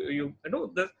 you know, you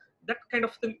know, that kind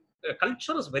of thing.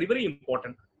 Culture is very, very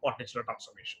important for digital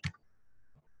transformation.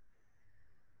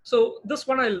 So this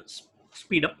one I'll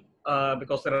speed up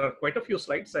because there are quite a few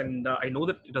slides, and I know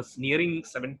that it is nearing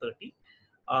 7:30.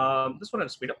 This one I'll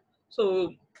speed up.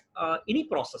 So any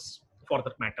process for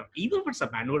that matter, even if it's a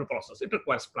manual process, it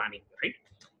requires planning, right?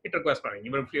 It requires planning.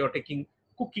 Even if you're taking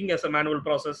cooking as a manual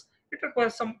process, it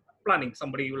requires some planning.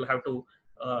 Somebody will have to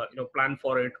you know, plan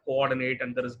for it, coordinate,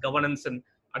 and there is governance in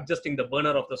adjusting the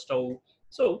burner of the stove.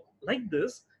 So like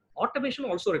this, automation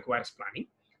also requires planning.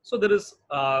 So there is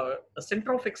a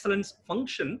center of excellence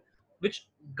function which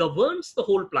governs the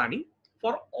whole planning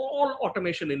for all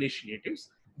automation initiatives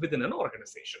within an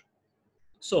organization.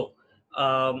 So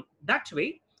that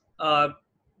way,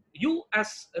 you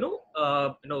as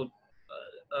the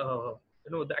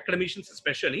academicians,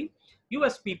 especially you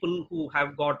as people who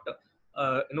have got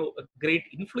you know, a great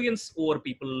influence over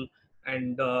people,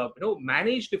 and you know,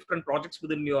 manage different projects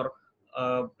within your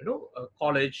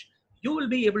college, you will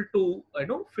be able to, you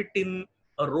know, fit in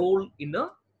a role in a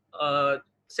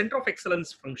center of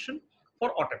excellence function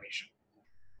for automation.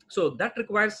 So that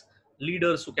requires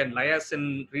leaders who can liaise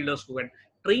in, leaders who can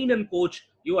train and coach.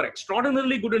 You are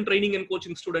extraordinarily good in training and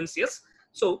coaching students, yes.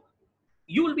 So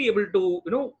you will be able to,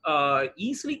 you know,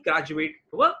 easily graduate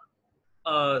to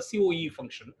a COE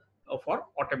function for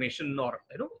automation, or,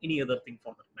 you know, any other thing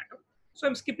for that matter. So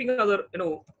I'm skipping other, you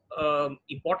know,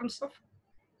 important stuff.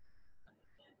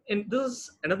 And this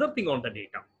is another thing on the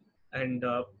data. And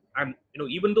I'm, you know,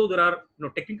 even though there are, you know,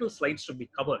 technical slides to be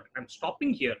covered, I'm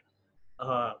stopping here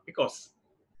because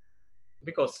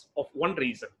of one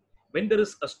reason. When there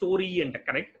is a story and a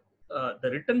connect, the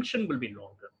retention will be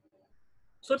longer.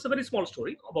 So it's a very small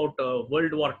story about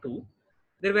World War II.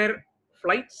 There were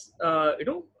flights,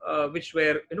 which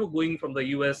were, you know, going from the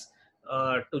US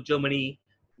to Germany,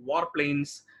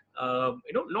 warplanes.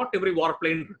 You know, not every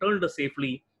warplane returned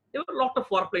safely. There were a lot of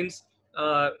warplanes,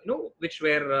 you know, which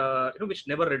were, you know, which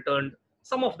never returned.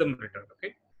 Some of them returned.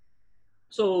 Okay,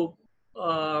 so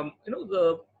you know,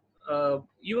 the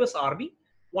US Army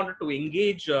wanted to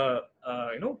engage, you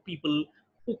know, people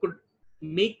who could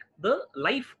make the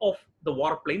life of the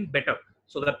warplane better,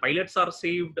 so that pilots are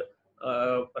saved,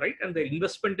 right, and the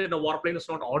investment in a warplane is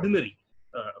not ordinary,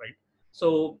 right?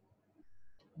 So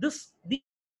these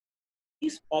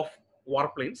of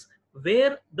warplanes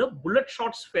where the bullet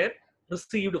shots were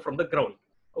received from the ground.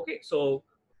 Okay, so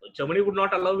Germany would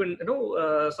not allow, in, you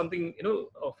know, something, you know,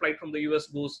 a flight from the US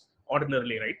goes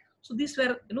ordinarily, right? So these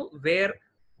were, you know, where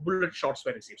bullet shots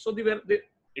were received. So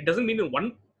it doesn't mean in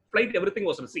one flight everything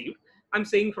was received. I'm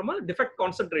saying from a defect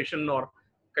concentration or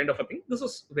kind of a thing. This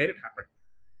is where it happened.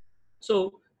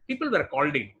 So people were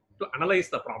called in to analyze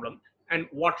the problem and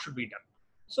what should be done.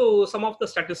 So some of the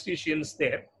statisticians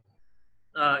there,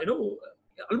 you know,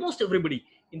 almost everybody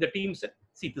in the team said,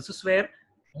 see, this is where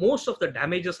most of the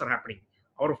damages are happening.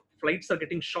 Our flights are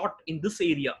getting shot in this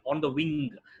area, on the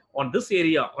wing, on this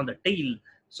area, on the tail.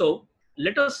 So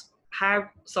let us have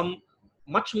some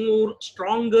much more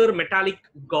stronger metallic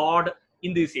guard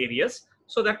in these areas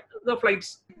so that the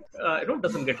flights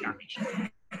doesn't get damaged.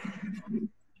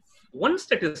 One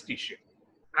statistician,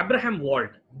 Abraham Wald,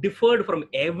 differed from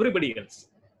everybody else.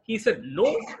 He said,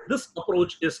 no, this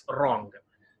approach is wrong.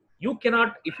 You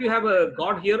cannot, if you have a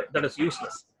guard here, that is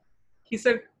useless. He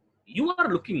said, you are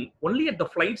looking only at the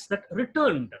flights that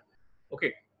returned.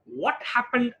 Okay, what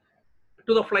happened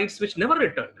to the flights which never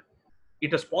returned?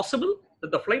 It is possible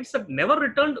that the flights that never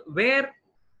returned were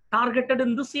targeted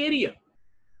in this area.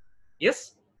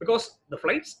 Yes, because the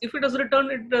flights, if it has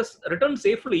returned, it has returned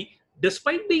safely,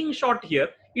 despite being shot here,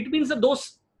 it means that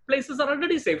those places are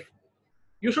already safe.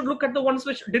 You should look at the ones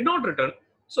which did not return.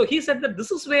 So he said that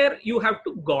this is where you have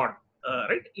to guard,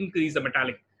 right? Increase the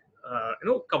metallic,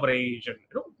 coverage and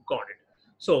guard it.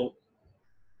 So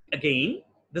again,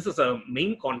 this is a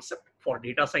main concept for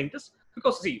data scientists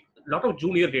because see, a lot of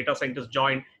junior data scientists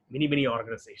join many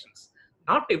organizations.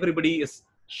 Not everybody is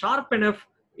sharp enough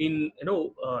in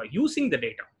using the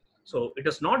data. So it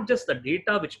is not just the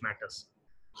data which matters.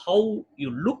 How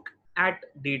you look at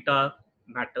data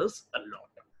matters a lot.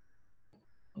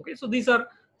 Okay, so these are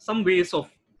some ways of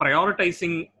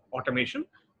prioritizing automation.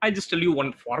 I just tell you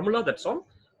one formula, that's all.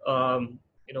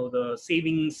 The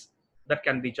savings that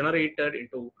can be generated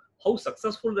into how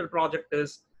successful the project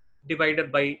is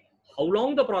divided by how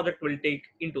long the project will take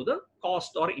into the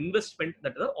cost or investment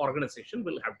that the organization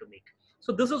will have to make.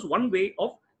 So this is one way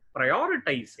of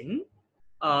prioritizing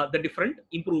the different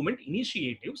improvement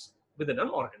initiatives within an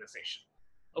organization.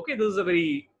 Okay, this is a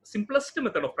very simplest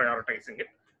method of prioritizing it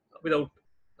without,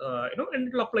 and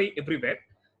it will apply everywhere.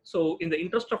 So in the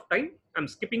interest of time, I'm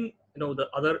skipping, the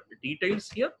other details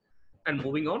here and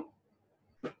moving on.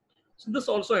 So this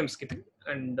also I'm skipping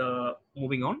and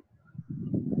moving on.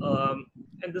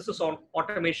 And this is on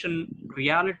automation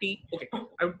reality. Okay,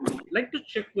 I would like to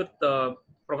check with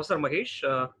Professor Mahesh.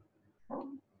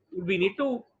 We need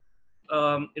to,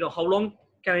 how long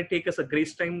can it take us a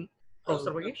grace time,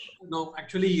 Professor Mahesh? No,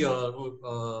 actually,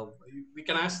 we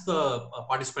can ask the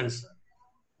participants.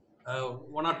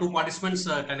 One or two participants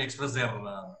can express their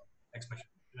expression.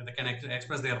 They can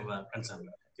express their concern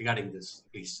regarding this,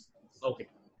 please. Okay,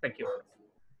 thank you.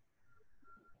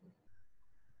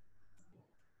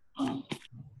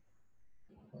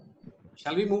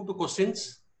 Shall we move to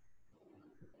questions?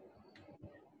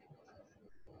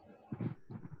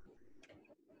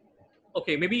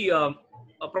 Okay, maybe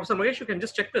Professor Mahesh, you can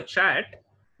just check the chat.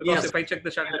 Because yes. If I check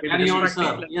the chat, carry on,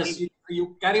 sir. Yes,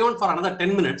 you carry on for another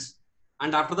 10 minutes.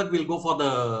 And after that, we'll go for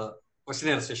the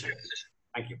questionnaire session.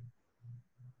 Thank you.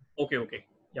 Okay.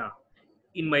 Yeah.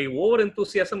 In my over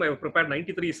enthusiasm, I have prepared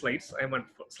 93 slides. I'm on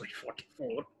slide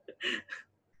 44.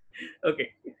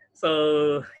 Okay.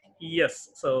 So, yes.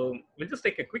 So, we'll just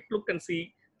take a quick look and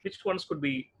see which ones could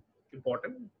be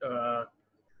important.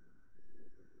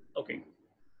 Okay.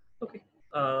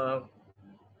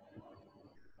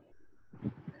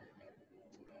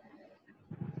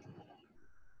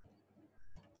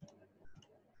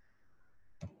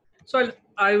 So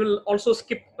I will also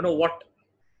skip, what,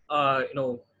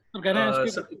 Can I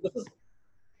ask you?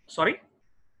 Sorry?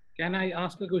 Can I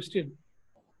ask a question?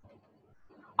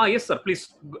 Yes, sir.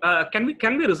 Please. Can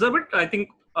we reserve it? I think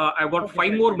I've got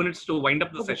 5 more minutes to wind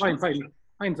up the session. Fine,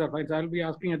 sir. Fine. So I'll be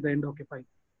asking at the end. Okay, fine.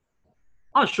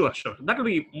 Sure. That will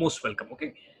be most welcome.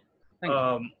 Okay. Thank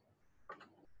you.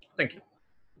 Thank you.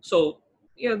 So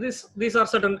yeah, these are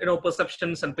certain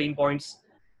perceptions and pain points.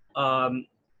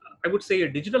 I would say a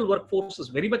digital workforce is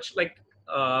very much like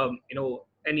and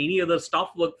any other staff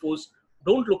workforce.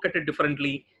 Don't look at it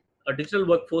differently. A digital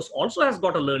workforce also has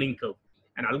got a learning curve.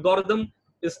 An algorithm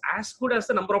is as good as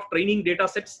the number of training data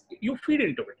sets you feed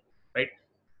into it, right?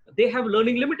 They have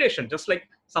learning limitations. Just like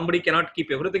somebody cannot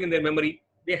keep everything in their memory,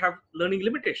 they have learning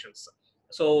limitations.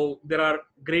 So there are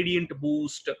gradient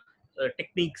boost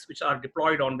techniques which are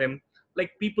deployed on them.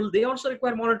 Like people, they also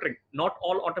require monitoring. Not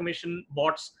all automation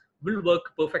bots will work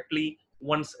perfectly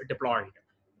once deployed,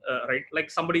 right?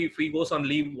 Like somebody, if he goes on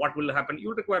leave, what will happen?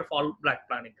 You require fallback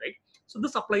planning, right? So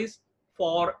this applies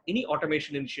for any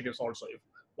automation initiatives also. If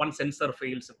one sensor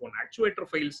fails, if one actuator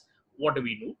fails, what do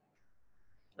we do?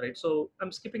 Right. So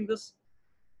I'm skipping this.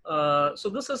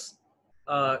 So this is,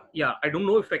 yeah, I don't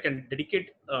know if I can dedicate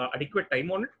adequate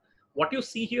time on it. What you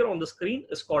see here on the screen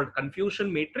is called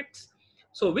confusion matrix.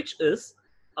 So which is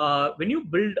when you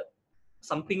build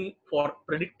something for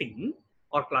predicting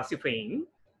or classifying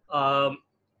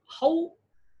how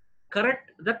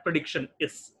correct that prediction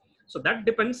is. So that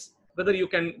depends whether you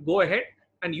can go ahead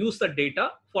and use the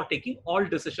data for taking all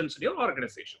decisions in your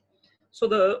organization. So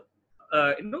the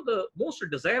the most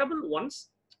desirable ones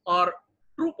are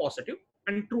true positive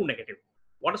and true negative.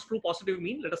 What does true positive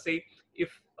mean? Let us say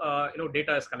if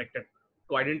data is collected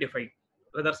to identify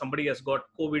whether somebody has got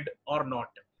COVID or not,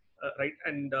 right?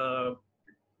 And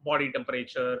body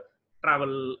temperature,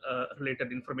 travel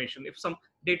related information. If some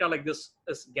data like this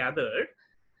is gathered,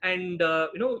 and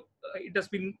it has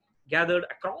been gathered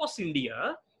across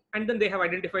India, and then they have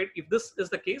identified if this is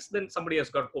the case, then somebody has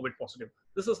got COVID positive.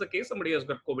 This is the case, somebody has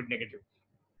got COVID negative,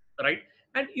 right?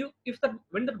 And if that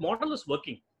when the model is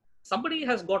working, somebody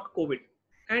has got COVID,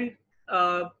 and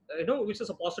which is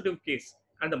a positive case,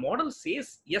 and the model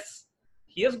says yes,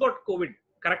 he has got COVID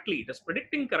correctly, it is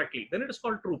predicting correctly, then it is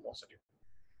called true positive.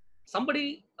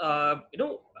 Somebody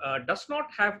does not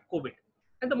have COVID,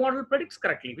 and the model predicts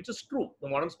correctly, which is true. The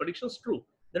model's prediction is true.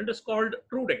 Then it is called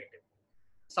true negative.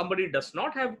 Somebody does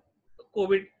not have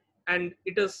COVID, and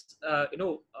it is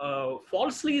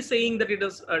falsely saying that it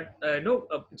is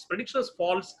its prediction is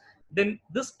false. Then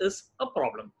this is a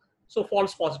problem. So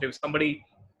false positive. Somebody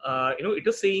it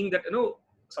is saying that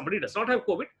somebody does not have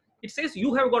COVID. It says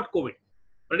you have got COVID.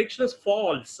 Prediction is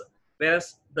false,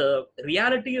 whereas the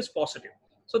reality is positive.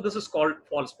 So this is called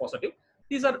false positive.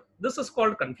 This is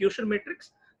called confusion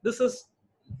matrix. This is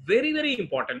very, very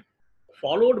important,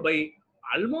 followed by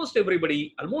almost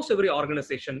everybody, almost every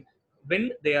organization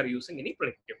when they are using any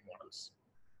predictive models.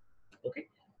 Okay,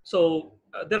 so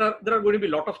there are going to be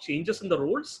a lot of changes in the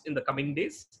roles in the coming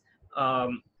days.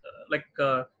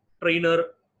 Trainer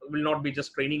will not be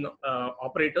just training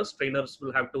operators. Trainers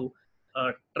will have to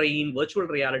train virtual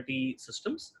reality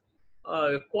systems.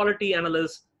 Quality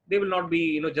analysts, they will not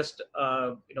be just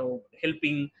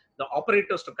helping the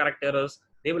operators to correct errors.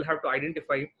 They will have to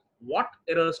identify what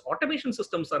errors automation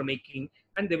systems are making,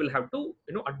 and they will have to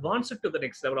advance it to the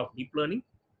next level of deep learning.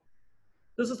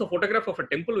 This is a photograph of a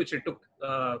temple which I took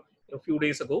a few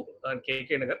days ago in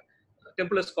KK Nagar. The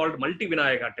temple is called Multi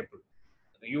Vinayaka temple.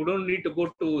 You don't need to go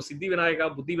to Siddhi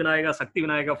Vinayaka, Buddhi Vinayaka, Sakti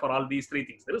Vinayaka for all these three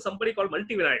things. There is somebody called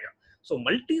Multi Vinayaka. So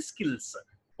multi skills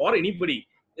for anybody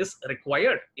is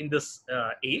required in this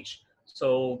age.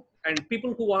 So, and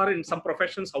people who are in some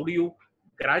professions, how do you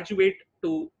graduate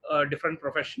to a different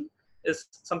profession is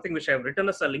something which I have written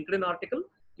as a LinkedIn article.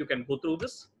 You can go through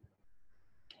this.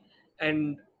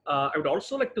 And I would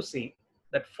also like to say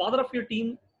that Father of Your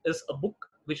Team is a book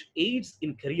which aids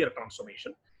in career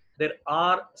transformation. There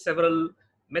are several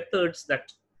methods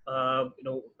that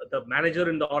the manager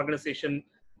in the organization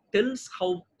tells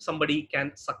how somebody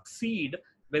can succeed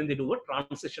when they do a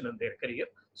transition in their career.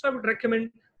 So I would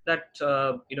recommend that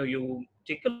you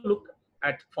take a look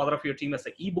at Father of Your Team as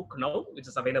an ebook now, which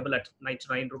is available at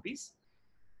 99 rupees.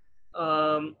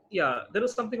 Yeah, there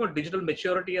is something called digital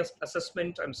maturity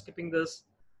assessment. I'm skipping this,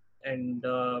 and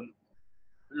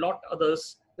lot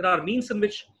others. There are means in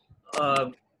which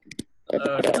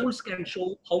tools can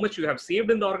show how much you have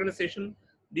saved in the organization.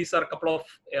 These are a couple of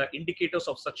indicators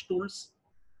of such tools.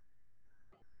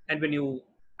 And when you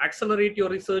accelerate your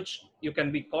research, you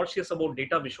can be cautious about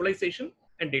data visualization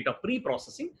and data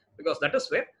pre-processing, because that is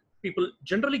where people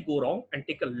generally go wrong and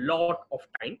take a lot of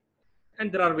time.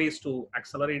 And there are ways to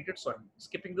accelerate it. So I'm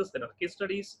skipping this. There are case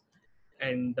studies.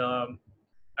 And I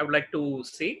would like to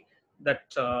say that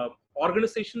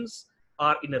organizations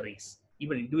are in a race.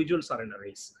 Even individuals are in a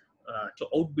race to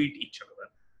outbeat each other,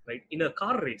 right? In a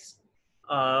car race,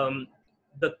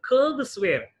 the curve is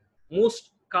where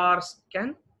most cars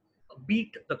can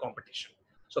beat the competition.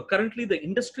 So currently the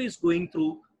industry is going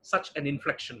through such an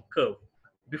inflection curve.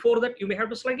 Before that, you may have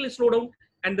to slightly slow down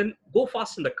and then go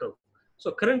fast in the curve.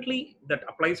 So currently that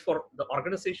applies for the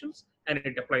organizations, and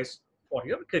it applies for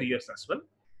your careers as well.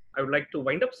 I would like to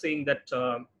wind up saying that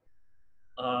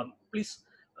please,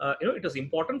 it is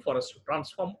important for us to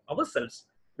transform ourselves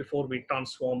before we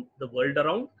transform the world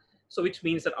around. So which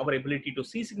means that our ability to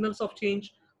see signals of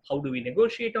change, how do we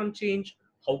negotiate on change,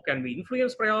 how can we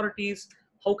influence priorities,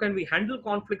 how can we handle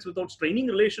conflicts without straining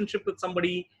relationship with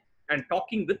somebody, and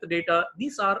talking with the data.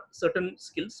 These are certain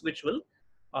skills which will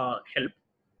help.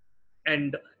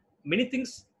 And many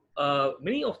things,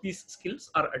 many of these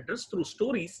skills are addressed through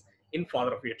stories in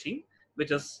Father of Your Team,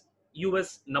 which is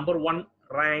US #1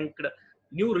 ranked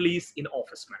new release in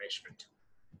office management.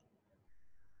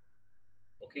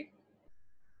 Okay.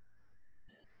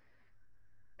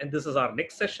 And this is our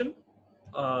next session,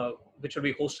 which will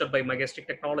be hosted by Magestic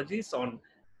Technologies on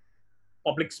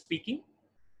public speaking.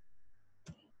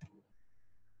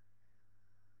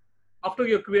 After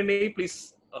your Q&A,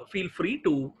 please feel free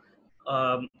to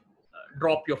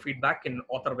drop your feedback in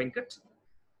Author Venkat.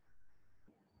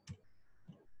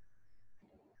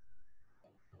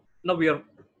 Now we are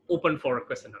open for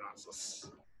question and answers.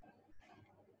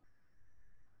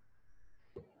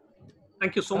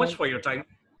 Thank you so much for your time.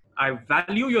 I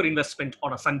value your investment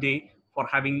on a Sunday for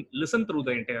having listened through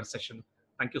the entire session.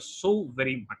 Thank you so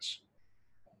very much.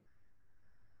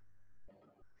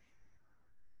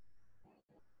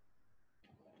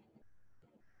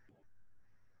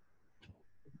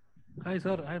 Hi,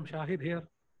 sir. I am Shahid here.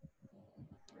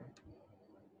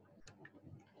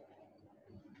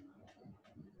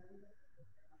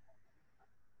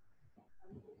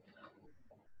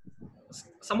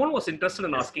 Someone was interested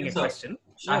in asking a question.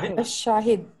 Shahid?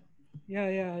 Shahid.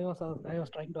 Yeah. I was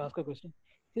trying to ask a question.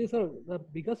 See, sir, the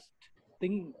biggest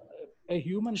thing a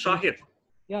human. Shahid.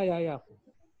 Yeah.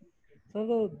 So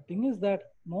the thing is that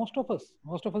most of us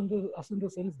in the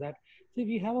sense that, see,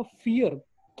 we have a fear.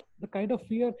 The kind of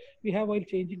fear we have while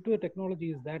changing to a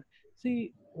technology is that,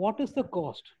 see, what is the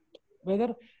cost?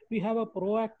 Whether we have a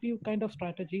proactive kind of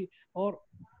strategy, or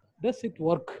does it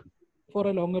work for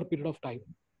a longer period of time?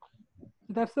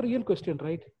 That's the real question,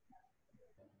 right?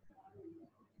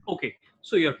 Okay,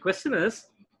 so your question is,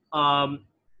 I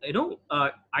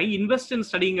invest in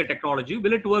studying a technology.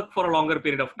 Will it work for a longer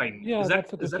period of time? Yeah,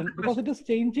 that's the question. Because it is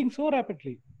changing so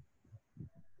rapidly.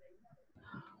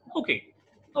 Okay.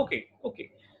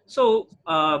 So,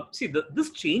 see, this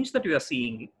change that we are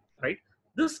seeing, right?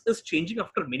 This is changing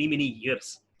after many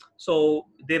years. So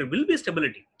there will be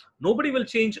stability. Nobody will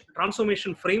change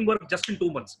transformation framework just in 2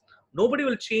 months. Nobody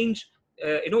will change,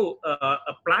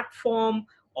 a platform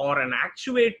or an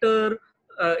actuator,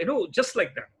 just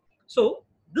like that. So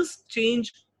this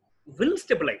change will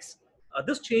stabilize.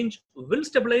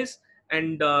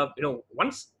 And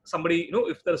once somebody,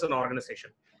 if there is an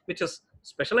organization which is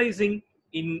specializing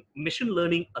in machine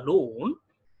learning alone,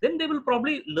 then they will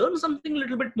probably learn something a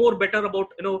little bit more better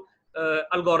about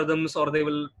algorithms, or they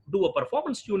will do a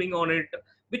performance tuning on it,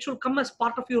 which will come as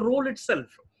part of your role itself.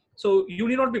 So you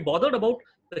need not be bothered about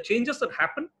the changes that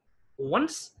happen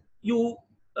once you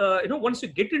once you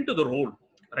get into the role,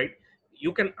 right?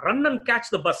 You can run and catch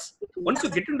the bus. Once you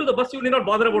get into the bus, you need not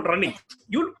bother about running.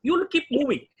 You'll keep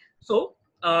moving. So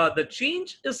the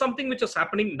change is something which is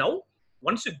happening now.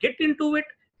 Once you get into it,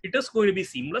 it is going to be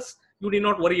seamless. You need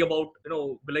not worry about,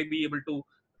 will I be able to,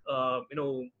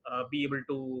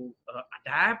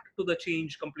 adapt to the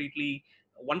change completely.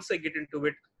 Once I get into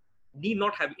it, need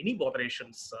not have any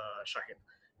botherations, Shahid.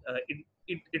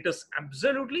 It is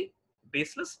absolutely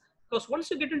baseless, because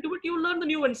once you get into it, you learn the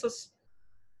nuances.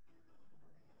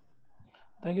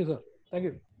 Thank you, sir. Thank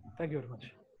you very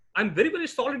much. I'm very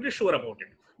solidly sure about it,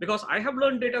 because I have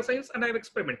learned data science and I have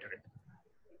experimented it.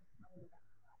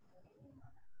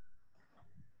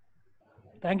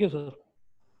 Thank you, sir.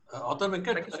 Author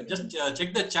Venkat, just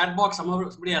check the chat box.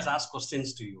 Somebody has asked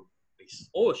questions to you, please.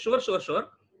 Oh, sure.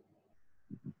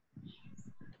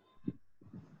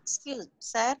 Excuse,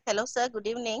 sir. Hello, sir. Good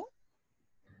evening.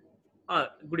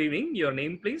 Good evening. Your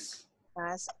name, please?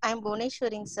 I'm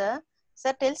Bhuneshwaring, sir.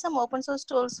 Sir, tell some open source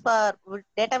tools for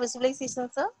data visualization,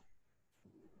 sir.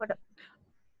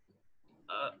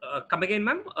 Come again,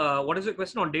 ma'am. What is your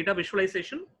question on data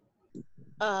visualization?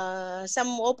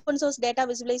 Some open source data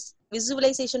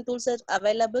visualization tools are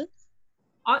available.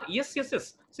 Yes.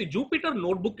 See, Jupyter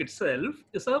Notebook itself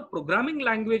is a programming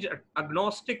language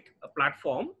agnostic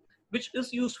platform which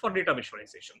is used for data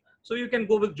visualization. So you can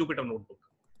go with Jupyter Notebook.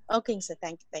 Okay, sir.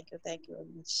 Thank you very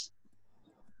much.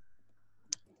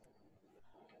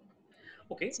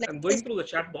 Okay, I'm going through the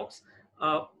chat box.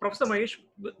 Professor Mahesh,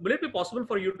 will it be possible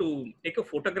for you to take a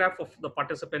photograph of the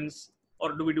participants,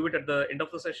 or do we do it at the end of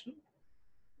the session?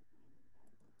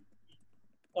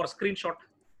 Or screenshot?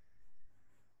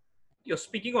 You're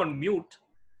speaking on mute.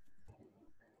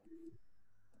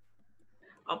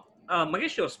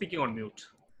 Mahesh, you're speaking on mute.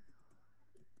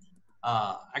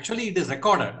 Actually, it is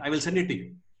recorded. I will send it to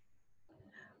you.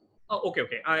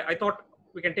 Okay. I thought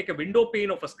we can take a window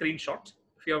pane of a screenshot.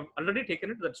 If you have already taken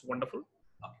it, that's wonderful.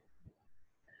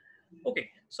 Okay,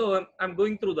 so I'm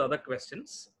going through the other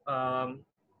questions.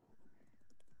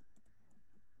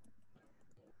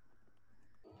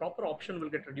 Proper option will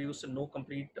get reduced and no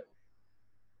complete.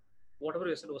 Whatever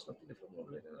you said was nothing different. What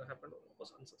happened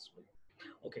was unsuccessful.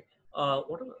 Okay.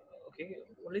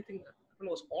 Only thing that happened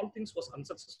was all things was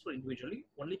unsuccessful individually.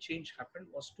 Only change happened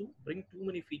was to bring too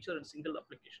many features in single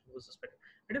application. Was this better?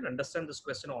 I didn't understand this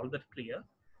question all that clear.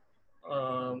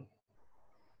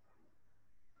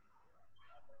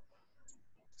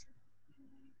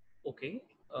 Okay.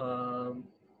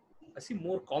 I see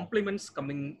more compliments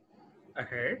coming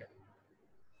ahead.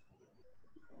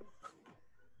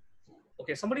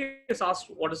 Okay, somebody has asked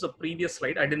what is the previous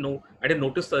slide. I didn't know. I didn't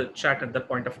notice the chat at that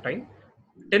point of time.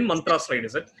 10 mantra slide,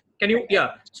 is it? Can you?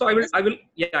 Yeah. So I will.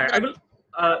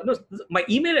 No, my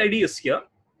email ID is here.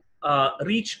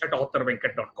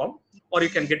 reach@authorvenkat.com, or you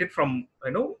can get it from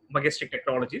Magestic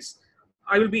Technologies.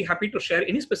 I will be happy to share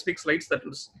any specific slides that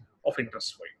is of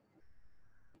interest for you.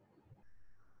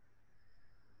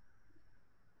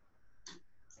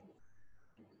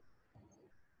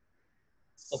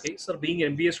 Okay, sir, being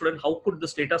an MBA student, how could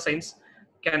this data science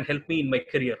can help me in my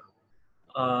career?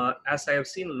 As I have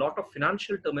seen a lot of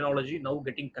financial terminology now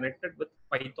getting connected with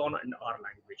Python and R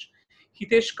language.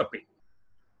 Hitesh Kapil,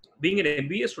 being an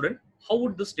MBA student, how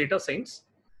would this data science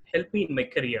help me in my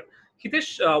career?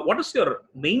 Hitesh, what is your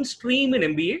mainstream in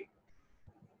MBA?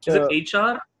 Is it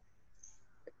HR?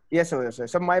 Yes, sir. Yes, sir.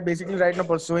 So my basically right now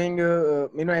pursuing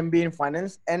MBA in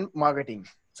finance and marketing.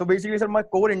 So basically, sir, my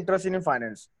core interest in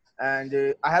finance,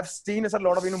 and I have seen a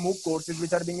lot of MOOC courses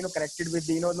which are being connected with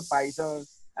the Python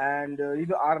and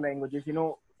R languages.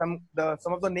 Some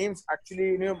of the names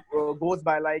actually goes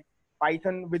by like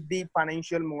Python with the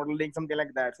financial modeling, something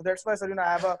like that. So that's why, sir,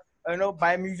 I have a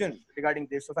biomusion regarding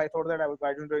this. So I thought that I would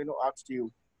try to ask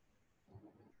you.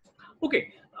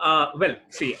 Okay. Well,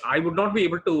 see, I would not be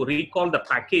able to recall the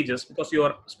packages because you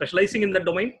are specializing in that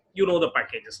domain. You know the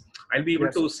packages. I'll be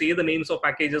able to say the names of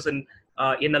packages in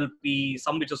NLP,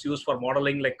 some which is used for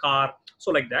modeling like car,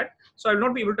 so like that. So I will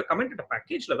not be able to comment at a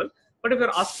package level. But if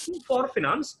you're asking for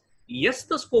finance, yes,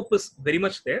 the scope is very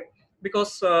much there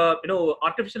because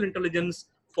artificial intelligence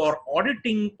for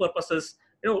auditing purposes,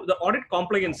 the audit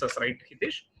compliances, right,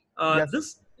 Hitesh?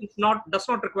 This does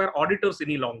not require auditors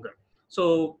any longer.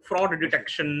 So fraud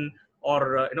detection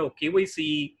or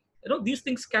KYC, these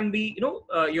things can be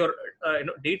your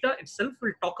data itself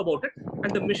will talk about it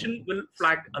and the machine will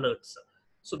flag alerts.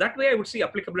 So that way I would see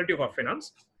applicability of our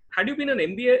finance. Had you been an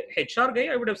MBA HR guy,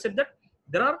 I would have said that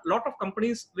there are a lot of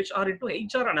companies which are into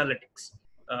HR analytics.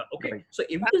 Okay, right. So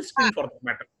every stream for that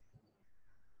matter.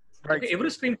 Right. Okay,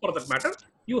 every stream for that matter,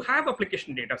 you have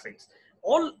application data science.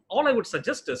 All I would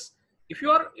suggest is if you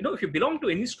are if you belong to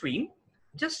any stream,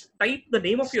 just type the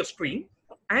name of your stream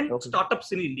and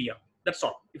startups in India. That's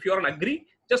all. If you are an agri,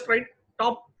 just write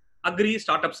top agri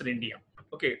startups in India.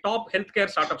 Okay, top healthcare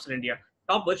startups in India,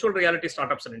 top virtual reality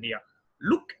startups in India.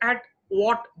 Look at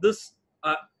what this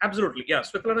absolutely, yeah,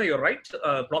 Svetlana, you're right.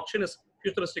 Blockchain is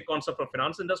futuristic concept for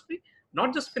finance industry,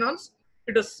 not just finance.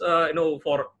 It is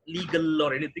for legal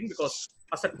or anything because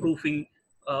asset proofing,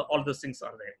 all those things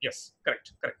are there. Yes,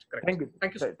 correct. Thank you.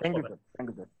 Thank you so much. Thank you, sir. Thank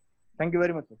you, sir. Thank you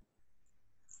very much, sir.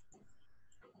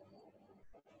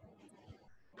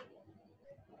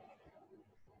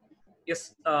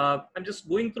 Yes, I'm just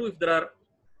going through if there are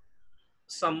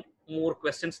some more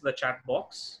questions in the chat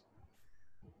box.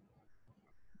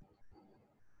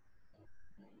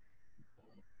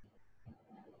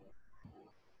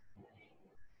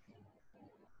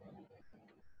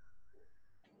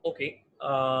 Okay.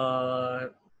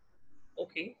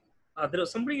 Okay. There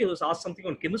was somebody who was asked something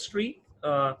on chemistry.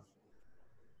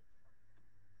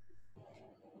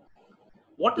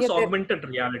 What is augmented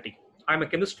reality? I'm a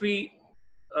chemistry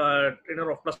trainer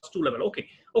of +2 level. Okay.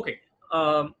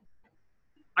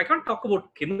 I can't talk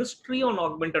about chemistry on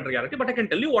augmented reality, but I can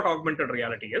tell you what augmented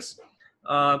reality is.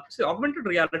 See, augmented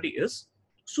reality is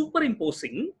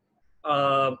superimposing,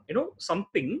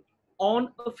 something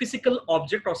on a physical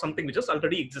object or something which is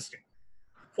already existing.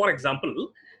 For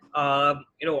example, I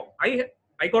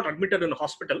got admitted in a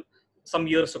hospital some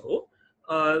years ago.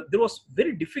 There was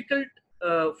very difficult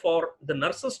for the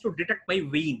nurses to detect my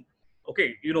vein.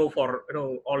 Okay, for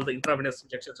all the intravenous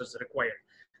injections is required.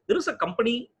 There is a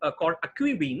company called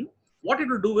Acuvein. What it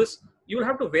will do is you will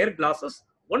have to wear glasses.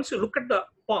 Once you look at the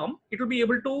palm, it will be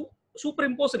able to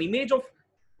superimpose an image of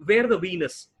where the vein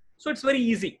is. So it's very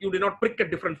easy. You do not prick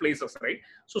at different places, right?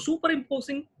 So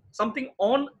superimposing something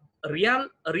on a real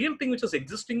thing which is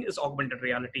existing is augmented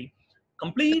reality.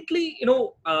 Completely,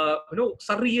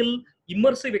 surreal,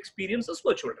 immersive experience is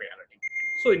virtual reality.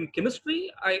 So in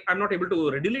chemistry, I'm not able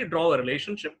to readily draw a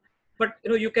relationship, but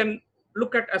you can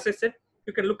look at, as I said,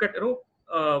 you can look at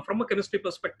from a chemistry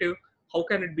perspective, how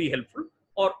can it be helpful,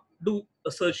 or do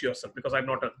a search yourself because I'm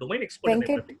not a domain expert in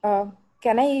everything.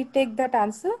 Can I take that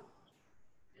answer?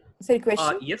 Sorry,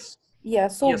 question? Yes. Yeah,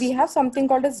 so yes. We have something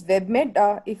called as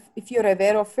WebMed, if you're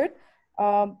aware of it,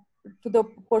 to the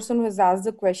person who has asked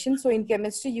the question. So in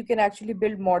chemistry, you can actually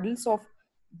build models of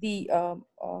the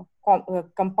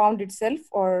compound itself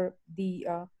or the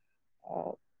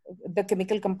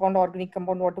chemical compound, organic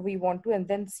compound, whatever you want to, and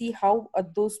then see how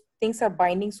those things are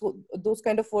binding. So those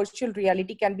kind of virtual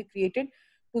reality can be created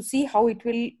to see how it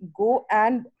will go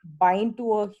and bind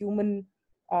to a human.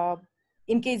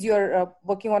 In case you're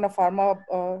working on a pharma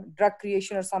drug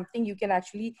creation or something, you can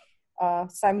actually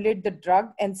simulate the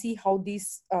drug and see how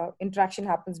this interaction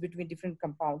happens between different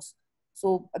compounds.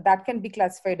 So that can be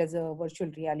classified as a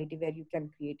virtual reality where you can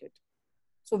create it.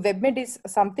 So WebMed is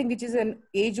something which is an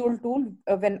age-old tool.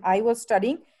 When I was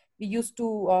studying, we used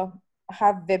to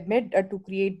have WebMed to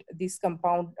create these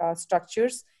compound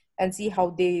structures and see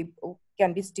how they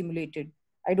can be stimulated.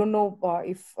 I don't know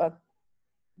if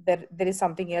there is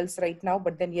something else right now,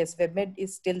 but then yes, WebMed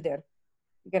is still there.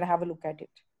 You can have a look at it.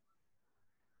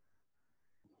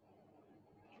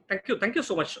 Thank you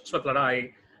so much,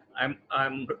 Svetlana.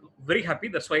 I'm very happy.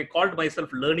 That's why I called myself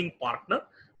learning partner,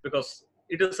 because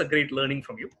it is a great learning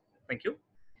from you. Thank you.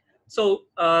 So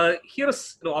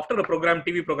here's, after a program,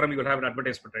 TV program, you will have an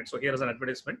advertisement, right? So here is an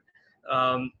advertisement.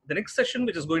 The next session,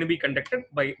 which is going to be conducted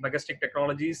by Magestic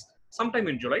Technologies sometime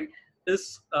in July,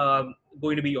 is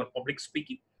going to be on public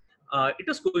speaking. It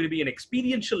is going to be an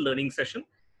experiential learning session.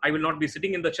 I will not be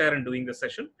sitting in the chair and doing the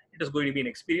session. It is going to be an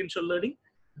experiential learning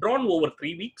drawn over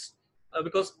 3 weeks,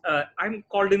 because I'm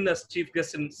called in as chief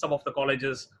guest in some of the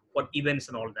colleges for events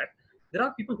and all that. There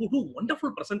are people who do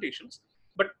wonderful presentations,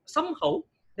 but somehow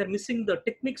they're missing the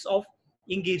techniques of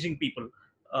engaging people,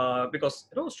 because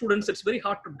students, it's very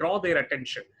hard to draw their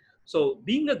attention. So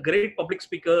being a great public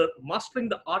speaker, mastering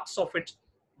the arts of it,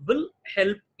 will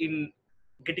help in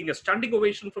getting a standing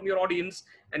ovation from your audience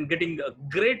and getting a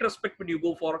great respect when you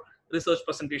go for research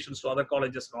presentations to other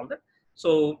colleges and all that.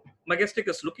 So Magestic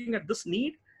is looking at this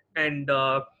need and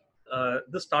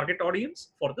this target audience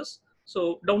for this.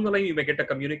 So down the line, you may get a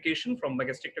communication from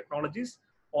Magestic Technologies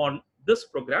on this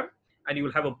program, and you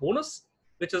will have a bonus,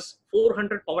 which is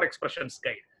 400 power expressions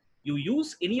guide. You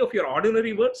use any of your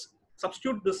ordinary words,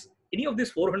 substitute any of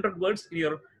these 400 words in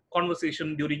your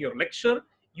conversation during your lecture,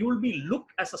 you will be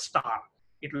looked as a star.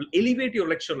 It will elevate your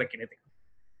lecture like anything.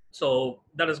 So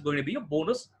that is going to be a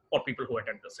bonus for people who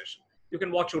attend the session. You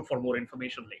can watch out for more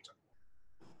information later.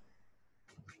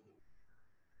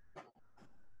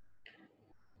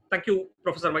 Thank you,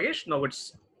 Professor Magesh. Now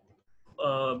it's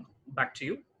back to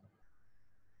you.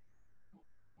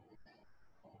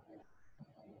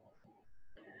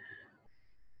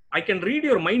 I can read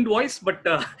your mind voice, but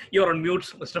you're on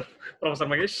mute, Mr. Professor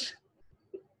Magesh.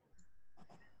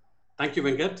 Thank you,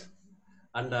 Venkat.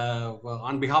 And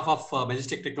on behalf of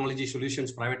Magestic Technology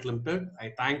Solutions Private Limited,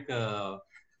 I thank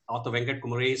Author Venkat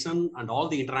Kumaresan and all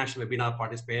the international webinar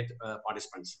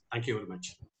participants. Thank you very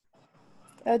much.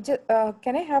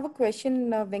 Can I have a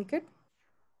question, Venkat?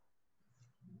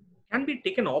 Can be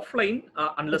taken offline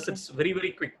unless it's very,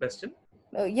 very quick question.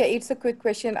 Yeah, it's a quick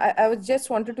question. I was just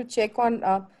wanted to check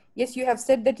on, yes, you have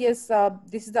said that, yes,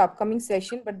 this is the upcoming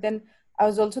session, but then I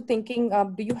was also thinking,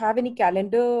 do you have any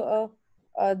calendar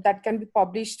that can be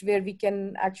published where we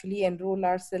can actually enroll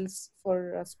ourselves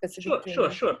for specific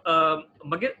training? Sure.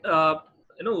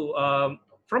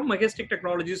 From Magestic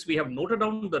Technologies, we have noted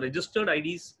down the registered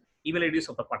IDs, email IDs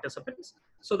of the participants.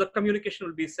 So the communication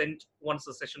will be sent once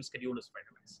the session schedule is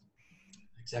finalized.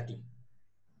 Exactly.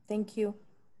 Thank you.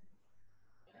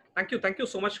 Thank you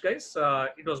so much, guys.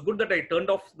 It was good that I turned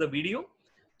off the video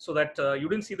so that you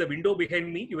didn't see the window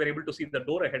behind me. You were able to see the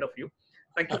door ahead of you.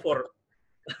 Thank you for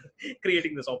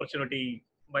creating this opportunity,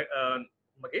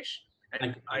 Magesh.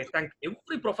 And I thank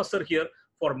every professor here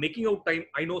for making out time.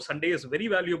 I know Sunday is very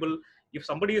valuable. If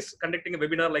somebody is conducting a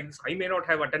webinar like this, I may not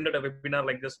have attended a webinar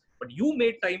like this, but you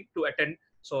made time to attend.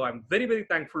 So I'm very, very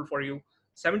thankful for you.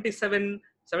 77,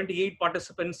 78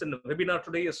 participants in the webinar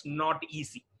today is not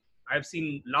easy. I've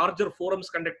seen larger forums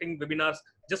conducting webinars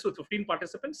just with 15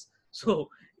 participants. So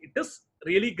it is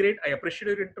really great. I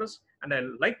appreciate your interest and I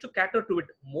like to cater to it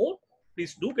more.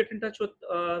 Please do get in touch with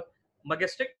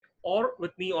Magestic or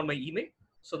with me on my email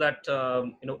so that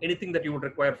anything that you would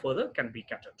require further can be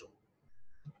catered to.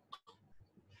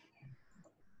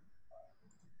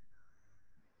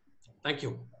 Thank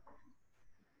you.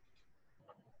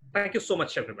 Thank you so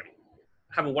much, everybody.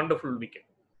 Have a wonderful weekend.